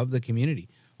members of the community.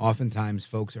 Oftentimes,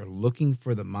 folks are looking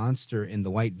for the monster in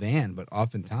the white van, but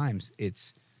oftentimes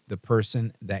it's the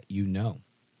person that you know.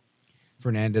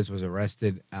 Fernandez was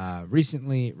arrested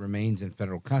recently, remains in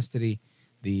federal custody.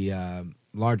 The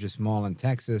largest mall in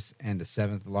Texas and the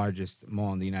 7th largest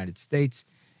mall in the United States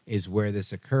is where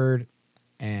this occurred,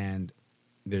 and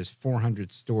there's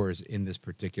 400 stores in this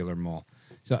particular mall.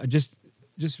 So just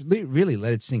really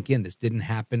let it sink in. This didn't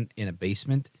happen in a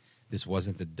basement. This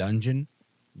wasn't a dungeon.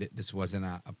 This wasn't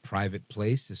a private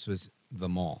place. This was the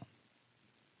mall.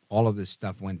 All of this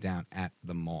stuff went down at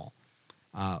the mall.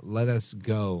 Let us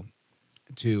go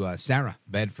to Sarah,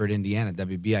 Bedford, Indiana,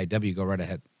 WBIW. Go right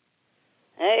ahead.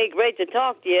 Hey, great to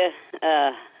talk to you.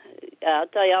 I'll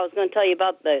tell you, I was going to tell you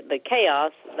about the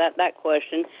chaos, that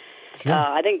question. Sure.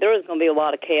 I think there is going to be a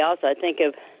lot of chaos. I think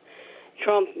if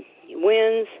Trump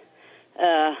wins,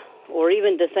 or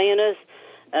even DeSantis,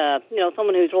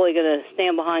 someone who's really going to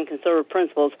stand behind conservative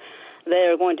principles,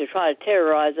 they're going to try to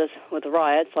terrorize us with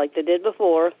riots like they did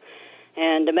before,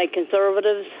 and to make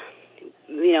conservatives,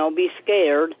 be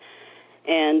scared,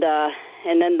 and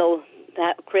then they'll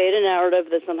create a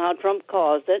narrative that somehow Trump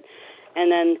caused it,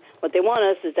 and then what they want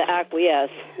us is to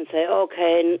acquiesce and say,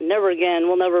 okay, never again,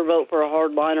 we'll never vote for a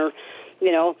hardliner,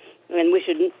 and we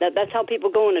should. That's how people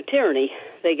go into tyranny.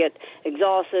 They get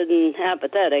exhausted and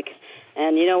apathetic.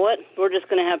 And you know what? We're just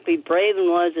going to have to be brave and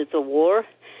realize it's a war,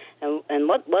 and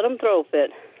let them throw a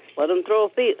fit. Let them throw a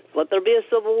fit. Let there be a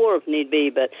civil war if need be,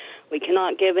 but we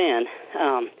cannot give in.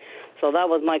 So that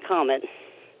was my comment.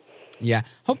 Yeah,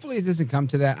 hopefully it doesn't come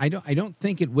to that. I don't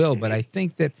think it will, but I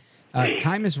think that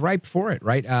time is ripe for it,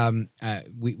 right?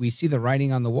 We see the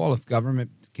writing on the wall. If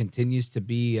government continues to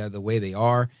be the way they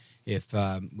are, if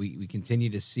we continue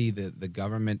to see the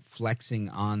government flexing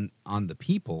on the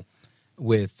people,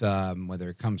 with whether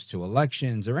it comes to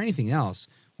elections or anything else,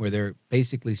 where they're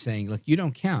basically saying, look, you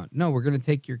don't count. No, we're going to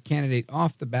take your candidate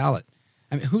off the ballot.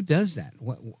 I mean, who does that?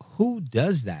 Who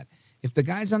does that? If the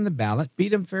guy's on the ballot,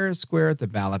 beat him fair and square at the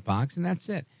ballot box, and that's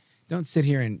it. Don't sit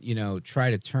here and, try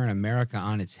to turn America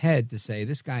on its head to say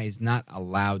this guy is not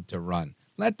allowed to run.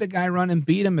 Let the guy run and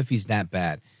beat him if he's that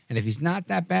bad. And if he's not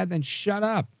that bad, then shut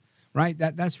up. Right?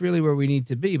 That's really where we need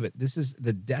to be. But this is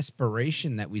the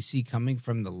desperation that we see coming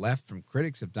from the left, from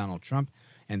critics of Donald Trump.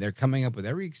 And they're coming up with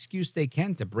every excuse they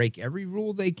can to break every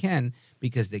rule they can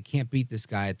because they can't beat this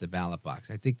guy at the ballot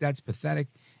box. I think that's pathetic.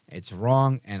 It's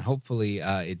wrong. And hopefully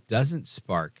it doesn't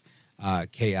spark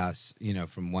chaos,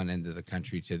 from one end of the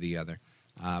country to the other.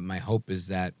 My hope is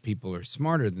that people are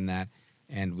smarter than that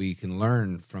and we can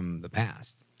learn from the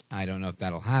past. I don't know if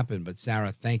that'll happen. But,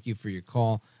 Sarah, thank you for your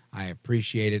call. I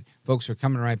appreciate it. Folks, we're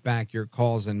coming right back. Your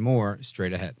calls and more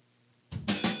straight ahead.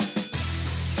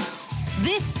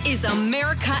 This is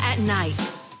America at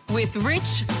Night with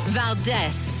Rich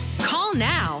Valdez. Call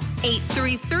now,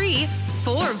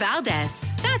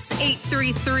 833-4VALDEZ. That's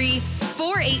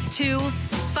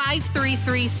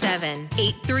 833-482-5337.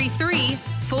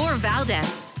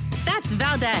 833-4VALDEZ. That's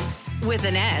Valdez with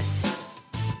an S.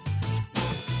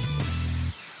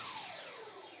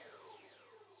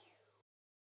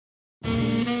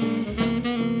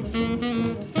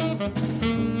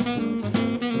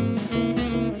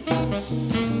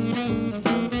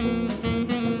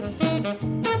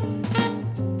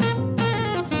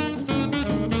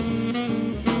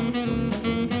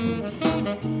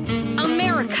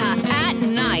 America at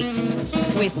Night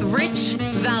with Rich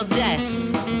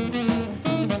Valdez.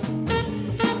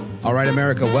 All right,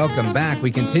 America, welcome back.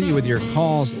 We continue with your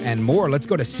calls and more. Let's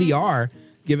go to CR.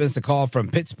 Give us a call from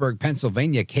Pittsburgh,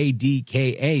 Pennsylvania,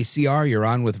 KDKA. CR, you're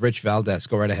on with Rich Valdez.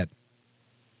 Go right ahead.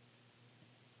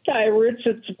 Hi, Rich.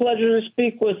 It's a pleasure to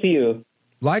speak with you.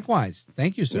 Likewise.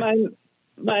 Thank you, sir.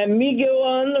 My amigo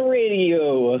on the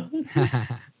radio.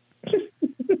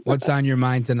 What's on your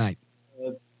mind tonight?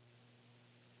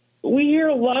 We hear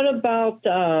a lot about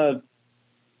the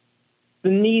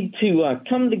need to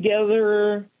come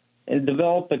together and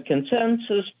develop a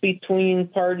consensus between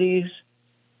parties.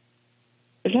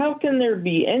 But how can there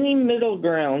be any middle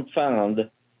ground found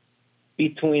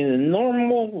between the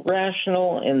normal,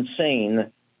 rational, and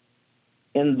sane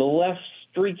and the left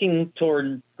streaking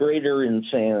toward greater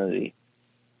insanity?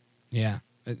 Yeah.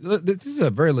 This is a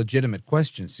very legitimate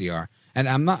question, CR. And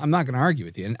I'm not going to argue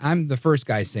with you. And I'm the first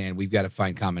guy saying we've got to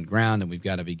find common ground and we've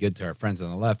got to be good to our friends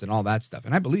on the left and all that stuff.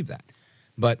 And I believe that.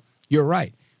 But you're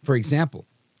right. For example,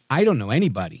 I don't know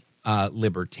anybody,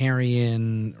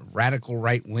 libertarian, radical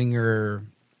right-winger.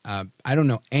 I don't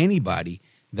know anybody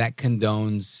that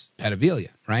condones pedophilia,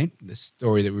 right? The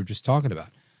story that we were just talking about.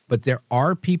 But there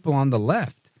are people on the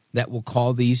left that will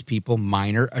call these people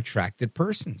minor attracted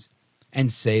persons and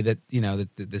say that, that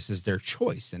this is their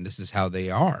choice and this is how they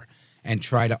are, and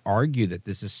try to argue that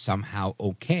this is somehow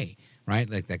okay, right?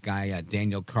 Like that guy,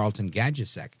 Daniel Carlton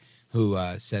Gajusek, who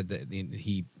said that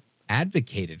he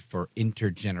advocated for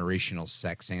intergenerational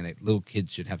sex, saying that little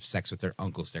kids should have sex with their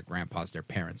uncles, their grandpas, their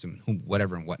parents, and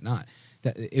whatever and whatnot.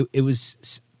 That it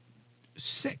was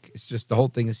sick. It's just the whole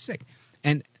thing is sick.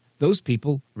 And those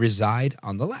people reside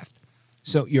on the left.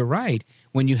 So you're right.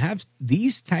 When you have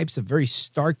these types of very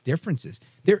stark differences,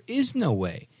 there is no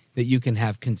way that you can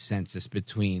have consensus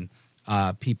between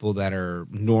people that are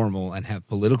normal and have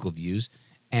political views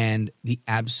and the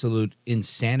absolute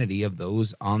insanity of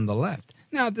those on the left.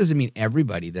 Now, it doesn't mean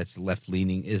everybody that's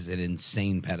left-leaning is an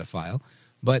insane pedophile,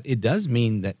 but it does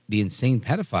mean that the insane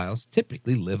pedophiles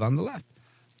typically live on the left.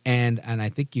 And I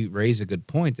think you raise a good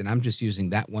point, and I'm just using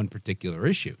that one particular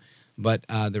issue. But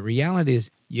the reality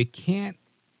is you can't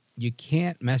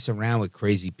mess around with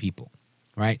crazy people,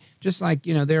 right? Just like,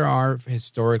 there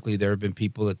have been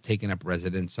people that have taken up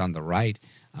residence on the right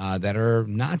that are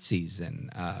Nazis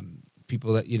and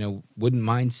people that, wouldn't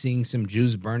mind seeing some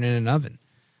Jews burn in an oven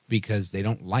because they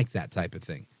don't like that type of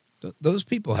thing. Those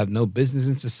people have no business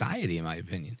in society, in my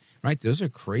opinion, right? Those are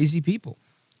crazy people.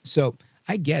 So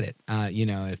I get it.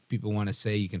 If people want to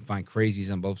say you can find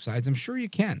crazies on both sides, I'm sure you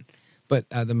can. But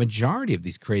the majority of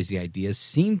these crazy ideas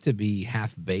seem to be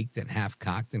half-baked and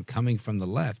half-cocked and coming from the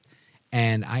left.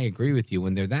 And I agree with you.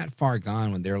 When they're that far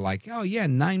gone, when they're like, oh, yeah,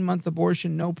 9-month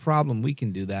abortion, no problem. We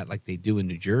can do that like they do in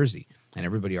New Jersey. And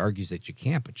everybody argues that you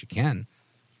can't, but you can.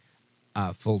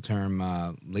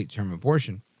 Full-term, late-term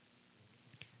abortion.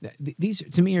 These,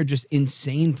 to me, are just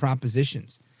insane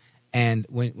propositions. And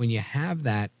when you have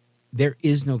that, there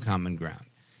is no common ground.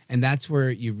 And that's where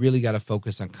you really got to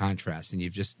focus on contrast. And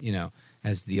you've just,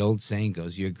 as the old saying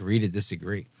goes, you agree to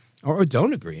disagree or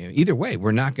don't agree. Either way,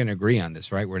 we're not going to agree on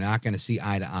this, right? We're not going to see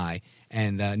eye to eye.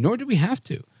 And nor do we have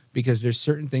to, because there's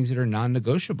certain things that are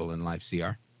non-negotiable in life,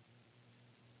 CR.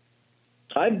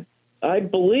 I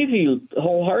believe you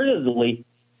wholeheartedly.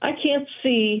 I can't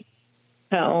see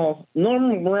how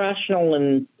normal, rational,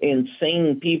 and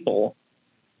insane people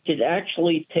could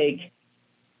actually take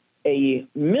a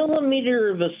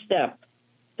millimeter of a step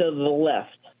to the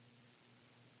left.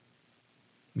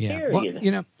 Yeah. Period.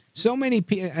 Well, so many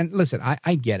people, and listen,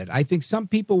 I get it. I think some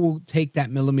people will take that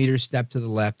millimeter step to the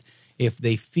left if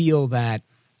they feel that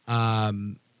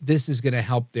this is going to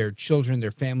help their children,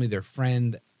 their family, their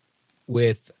friend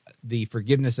with the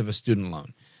forgiveness of a student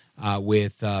loan,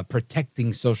 with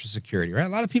protecting Social Security, right? A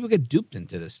lot of people get duped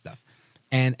into this stuff.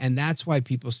 And that's why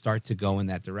people start to go in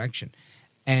that direction.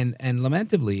 And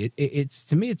lamentably, it's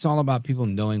to me, it's all about people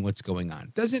knowing what's going on.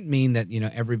 It doesn't mean that,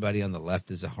 everybody on the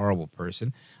left is a horrible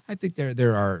person. I think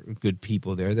there are good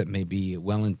people there that may be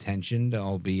well-intentioned,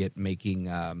 albeit making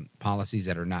policies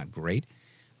that are not great.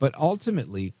 But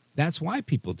ultimately, that's why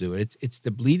people do it. It's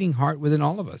the bleeding heart within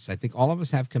all of us. I think all of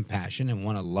us have compassion and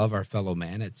want to love our fellow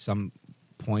man at some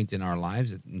point in our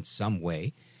lives in some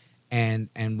way. And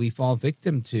we fall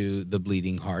victim to the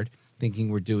bleeding heart, thinking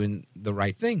we're doing the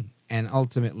right thing. And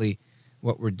ultimately,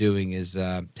 what we're doing is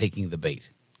taking the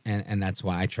bait. And that's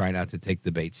why I try not to take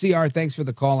the bait. CR, thanks for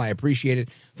the call. I appreciate it.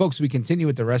 Folks, we continue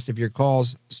with the rest of your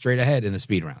calls straight ahead in the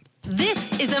speed round.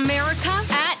 This is America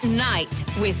at Night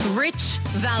with Rich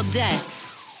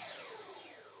Valdez.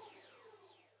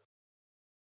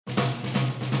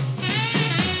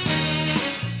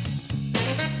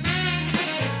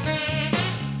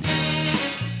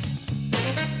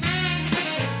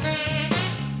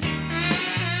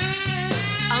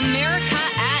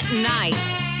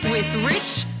 with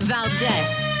Rich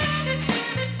Valdez.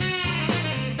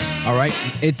 All right,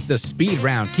 it's the speed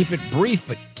round. Keep it brief,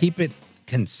 but keep it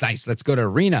concise. Let's go to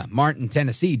Rena, Martin,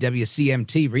 Tennessee,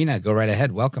 WCMT. Rena, go right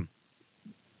ahead. Welcome.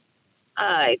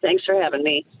 Hi, thanks for having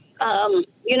me.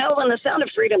 When The Sound of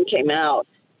Freedom came out,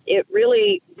 it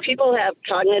really, people have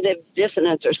cognitive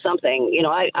dissonance or something.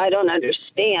 I don't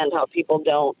understand how people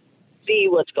don't see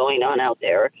what's going on out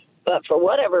there. But for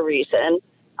whatever reason,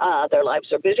 their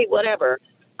lives are busy, whatever.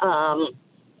 The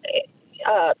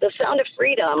Sound of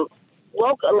Freedom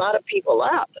woke a lot of people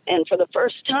up. And for the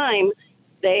first time,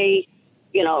 they,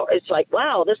 it's like,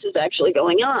 wow, this is actually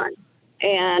going on.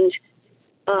 And,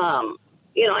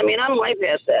 I'm way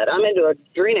past that. I'm into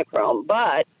adrenochrome.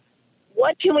 But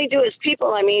what can we do as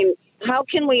people? How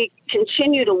can we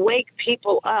continue to wake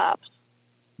people up?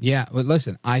 Yeah, well,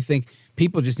 listen, I think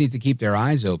people just need to keep their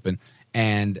eyes open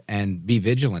and be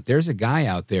vigilant. There's a guy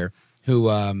out there who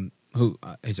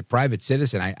is a private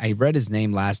citizen. I read his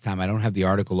name last time. I don't have the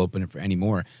article open for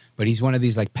anymore, but he's one of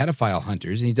these like pedophile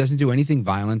hunters, and he doesn't do anything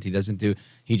violent. He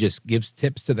just gives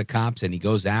tips to the cops, and he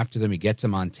goes after them. He gets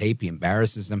them on tape. He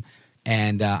embarrasses them.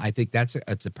 And I think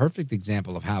it's a perfect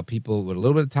example of how people with a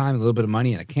little bit of time, a little bit of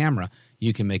money, and a camera,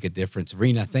 you can make a difference.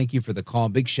 Rena, thank you for the call.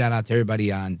 Big shout out to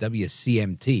everybody on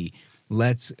WCMT.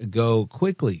 Let's go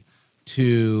quickly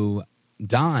to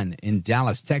Don in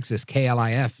Dallas, Texas,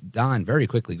 KLIF. Don, very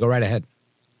quickly. Go right ahead.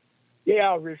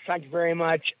 Yeah, Rich, thank you very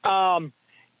much. I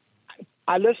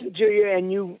listened to you,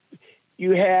 and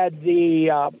you had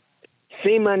the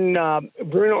Seaman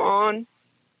Bruno on.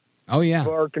 Oh, yeah.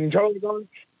 For Control Guns.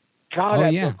 God,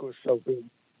 that book was so good.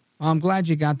 Well, I'm glad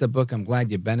you got the book. I'm glad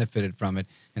you benefited from it.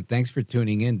 And thanks for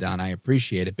tuning in, Don. I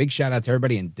appreciate it. Big shout out to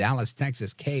everybody in Dallas,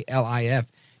 Texas, KLIF,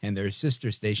 and their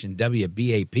sister station,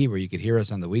 WBAP, where you could hear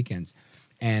us on the weekends.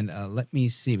 And let me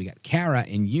see. We got Kara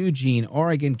in Eugene,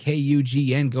 Oregon,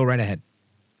 KUGN. Go right ahead.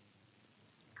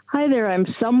 Hi there. I'm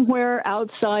somewhere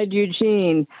outside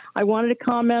Eugene. I wanted to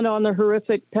comment on the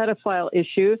horrific pedophile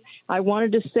issue. I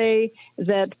wanted to say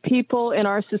that people in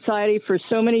our society for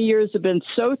so many years have been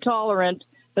so tolerant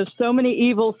of so many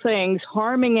evil things,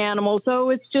 harming animals. Oh,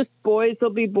 it's just boys will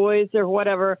be boys or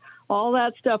whatever, all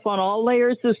that stuff on all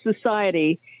layers of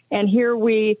society. And here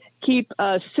we keep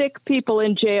sick people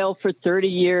in jail for 30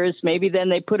 years. Maybe then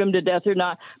they put them to death or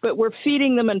not. But we're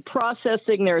feeding them and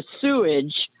processing their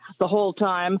sewage the whole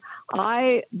time.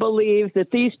 I believe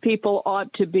that these people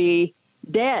ought to be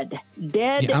dead.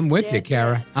 Yeah, I'm with you,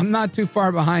 Kara. I'm not too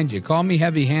far behind you. Call me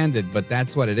heavy-handed, but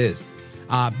that's what it is.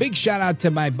 Big shout out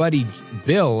to my buddy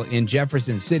Bill in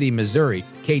Jefferson City, Missouri,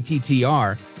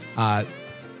 KTTR.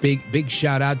 Big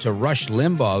shout out to Rush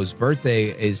Limbaugh, whose birthday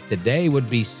is today, would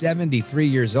be 73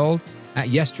 years old.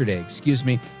 Yesterday, excuse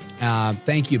me.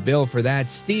 Thank you, Bill, for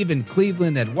that. Steve in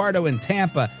Cleveland, Eduardo in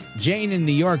Tampa, Jane in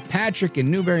New York, Patrick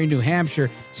in Newbury, New Hampshire.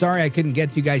 Sorry I couldn't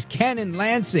get to you guys. Ken in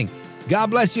Lansing.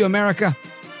 God bless you, America.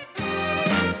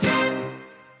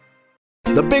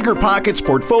 The Bigger Pockets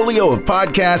portfolio of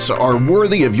podcasts are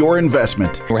worthy of your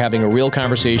investment. We're having a real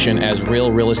conversation as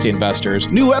real estate investors.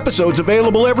 New episodes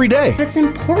available every day. It's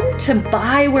important to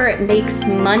buy where it makes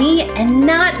money and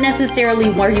not necessarily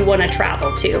where you want to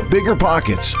travel to. Bigger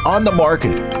Pockets, On the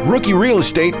Market, Rookie Real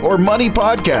Estate, or Money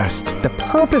Podcast. The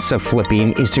purpose of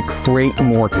flipping is to create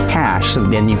more cash so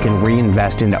then you can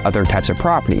reinvest into other types of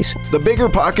properties. The Bigger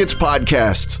Pockets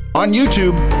Podcast on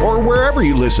YouTube or wherever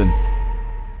you listen.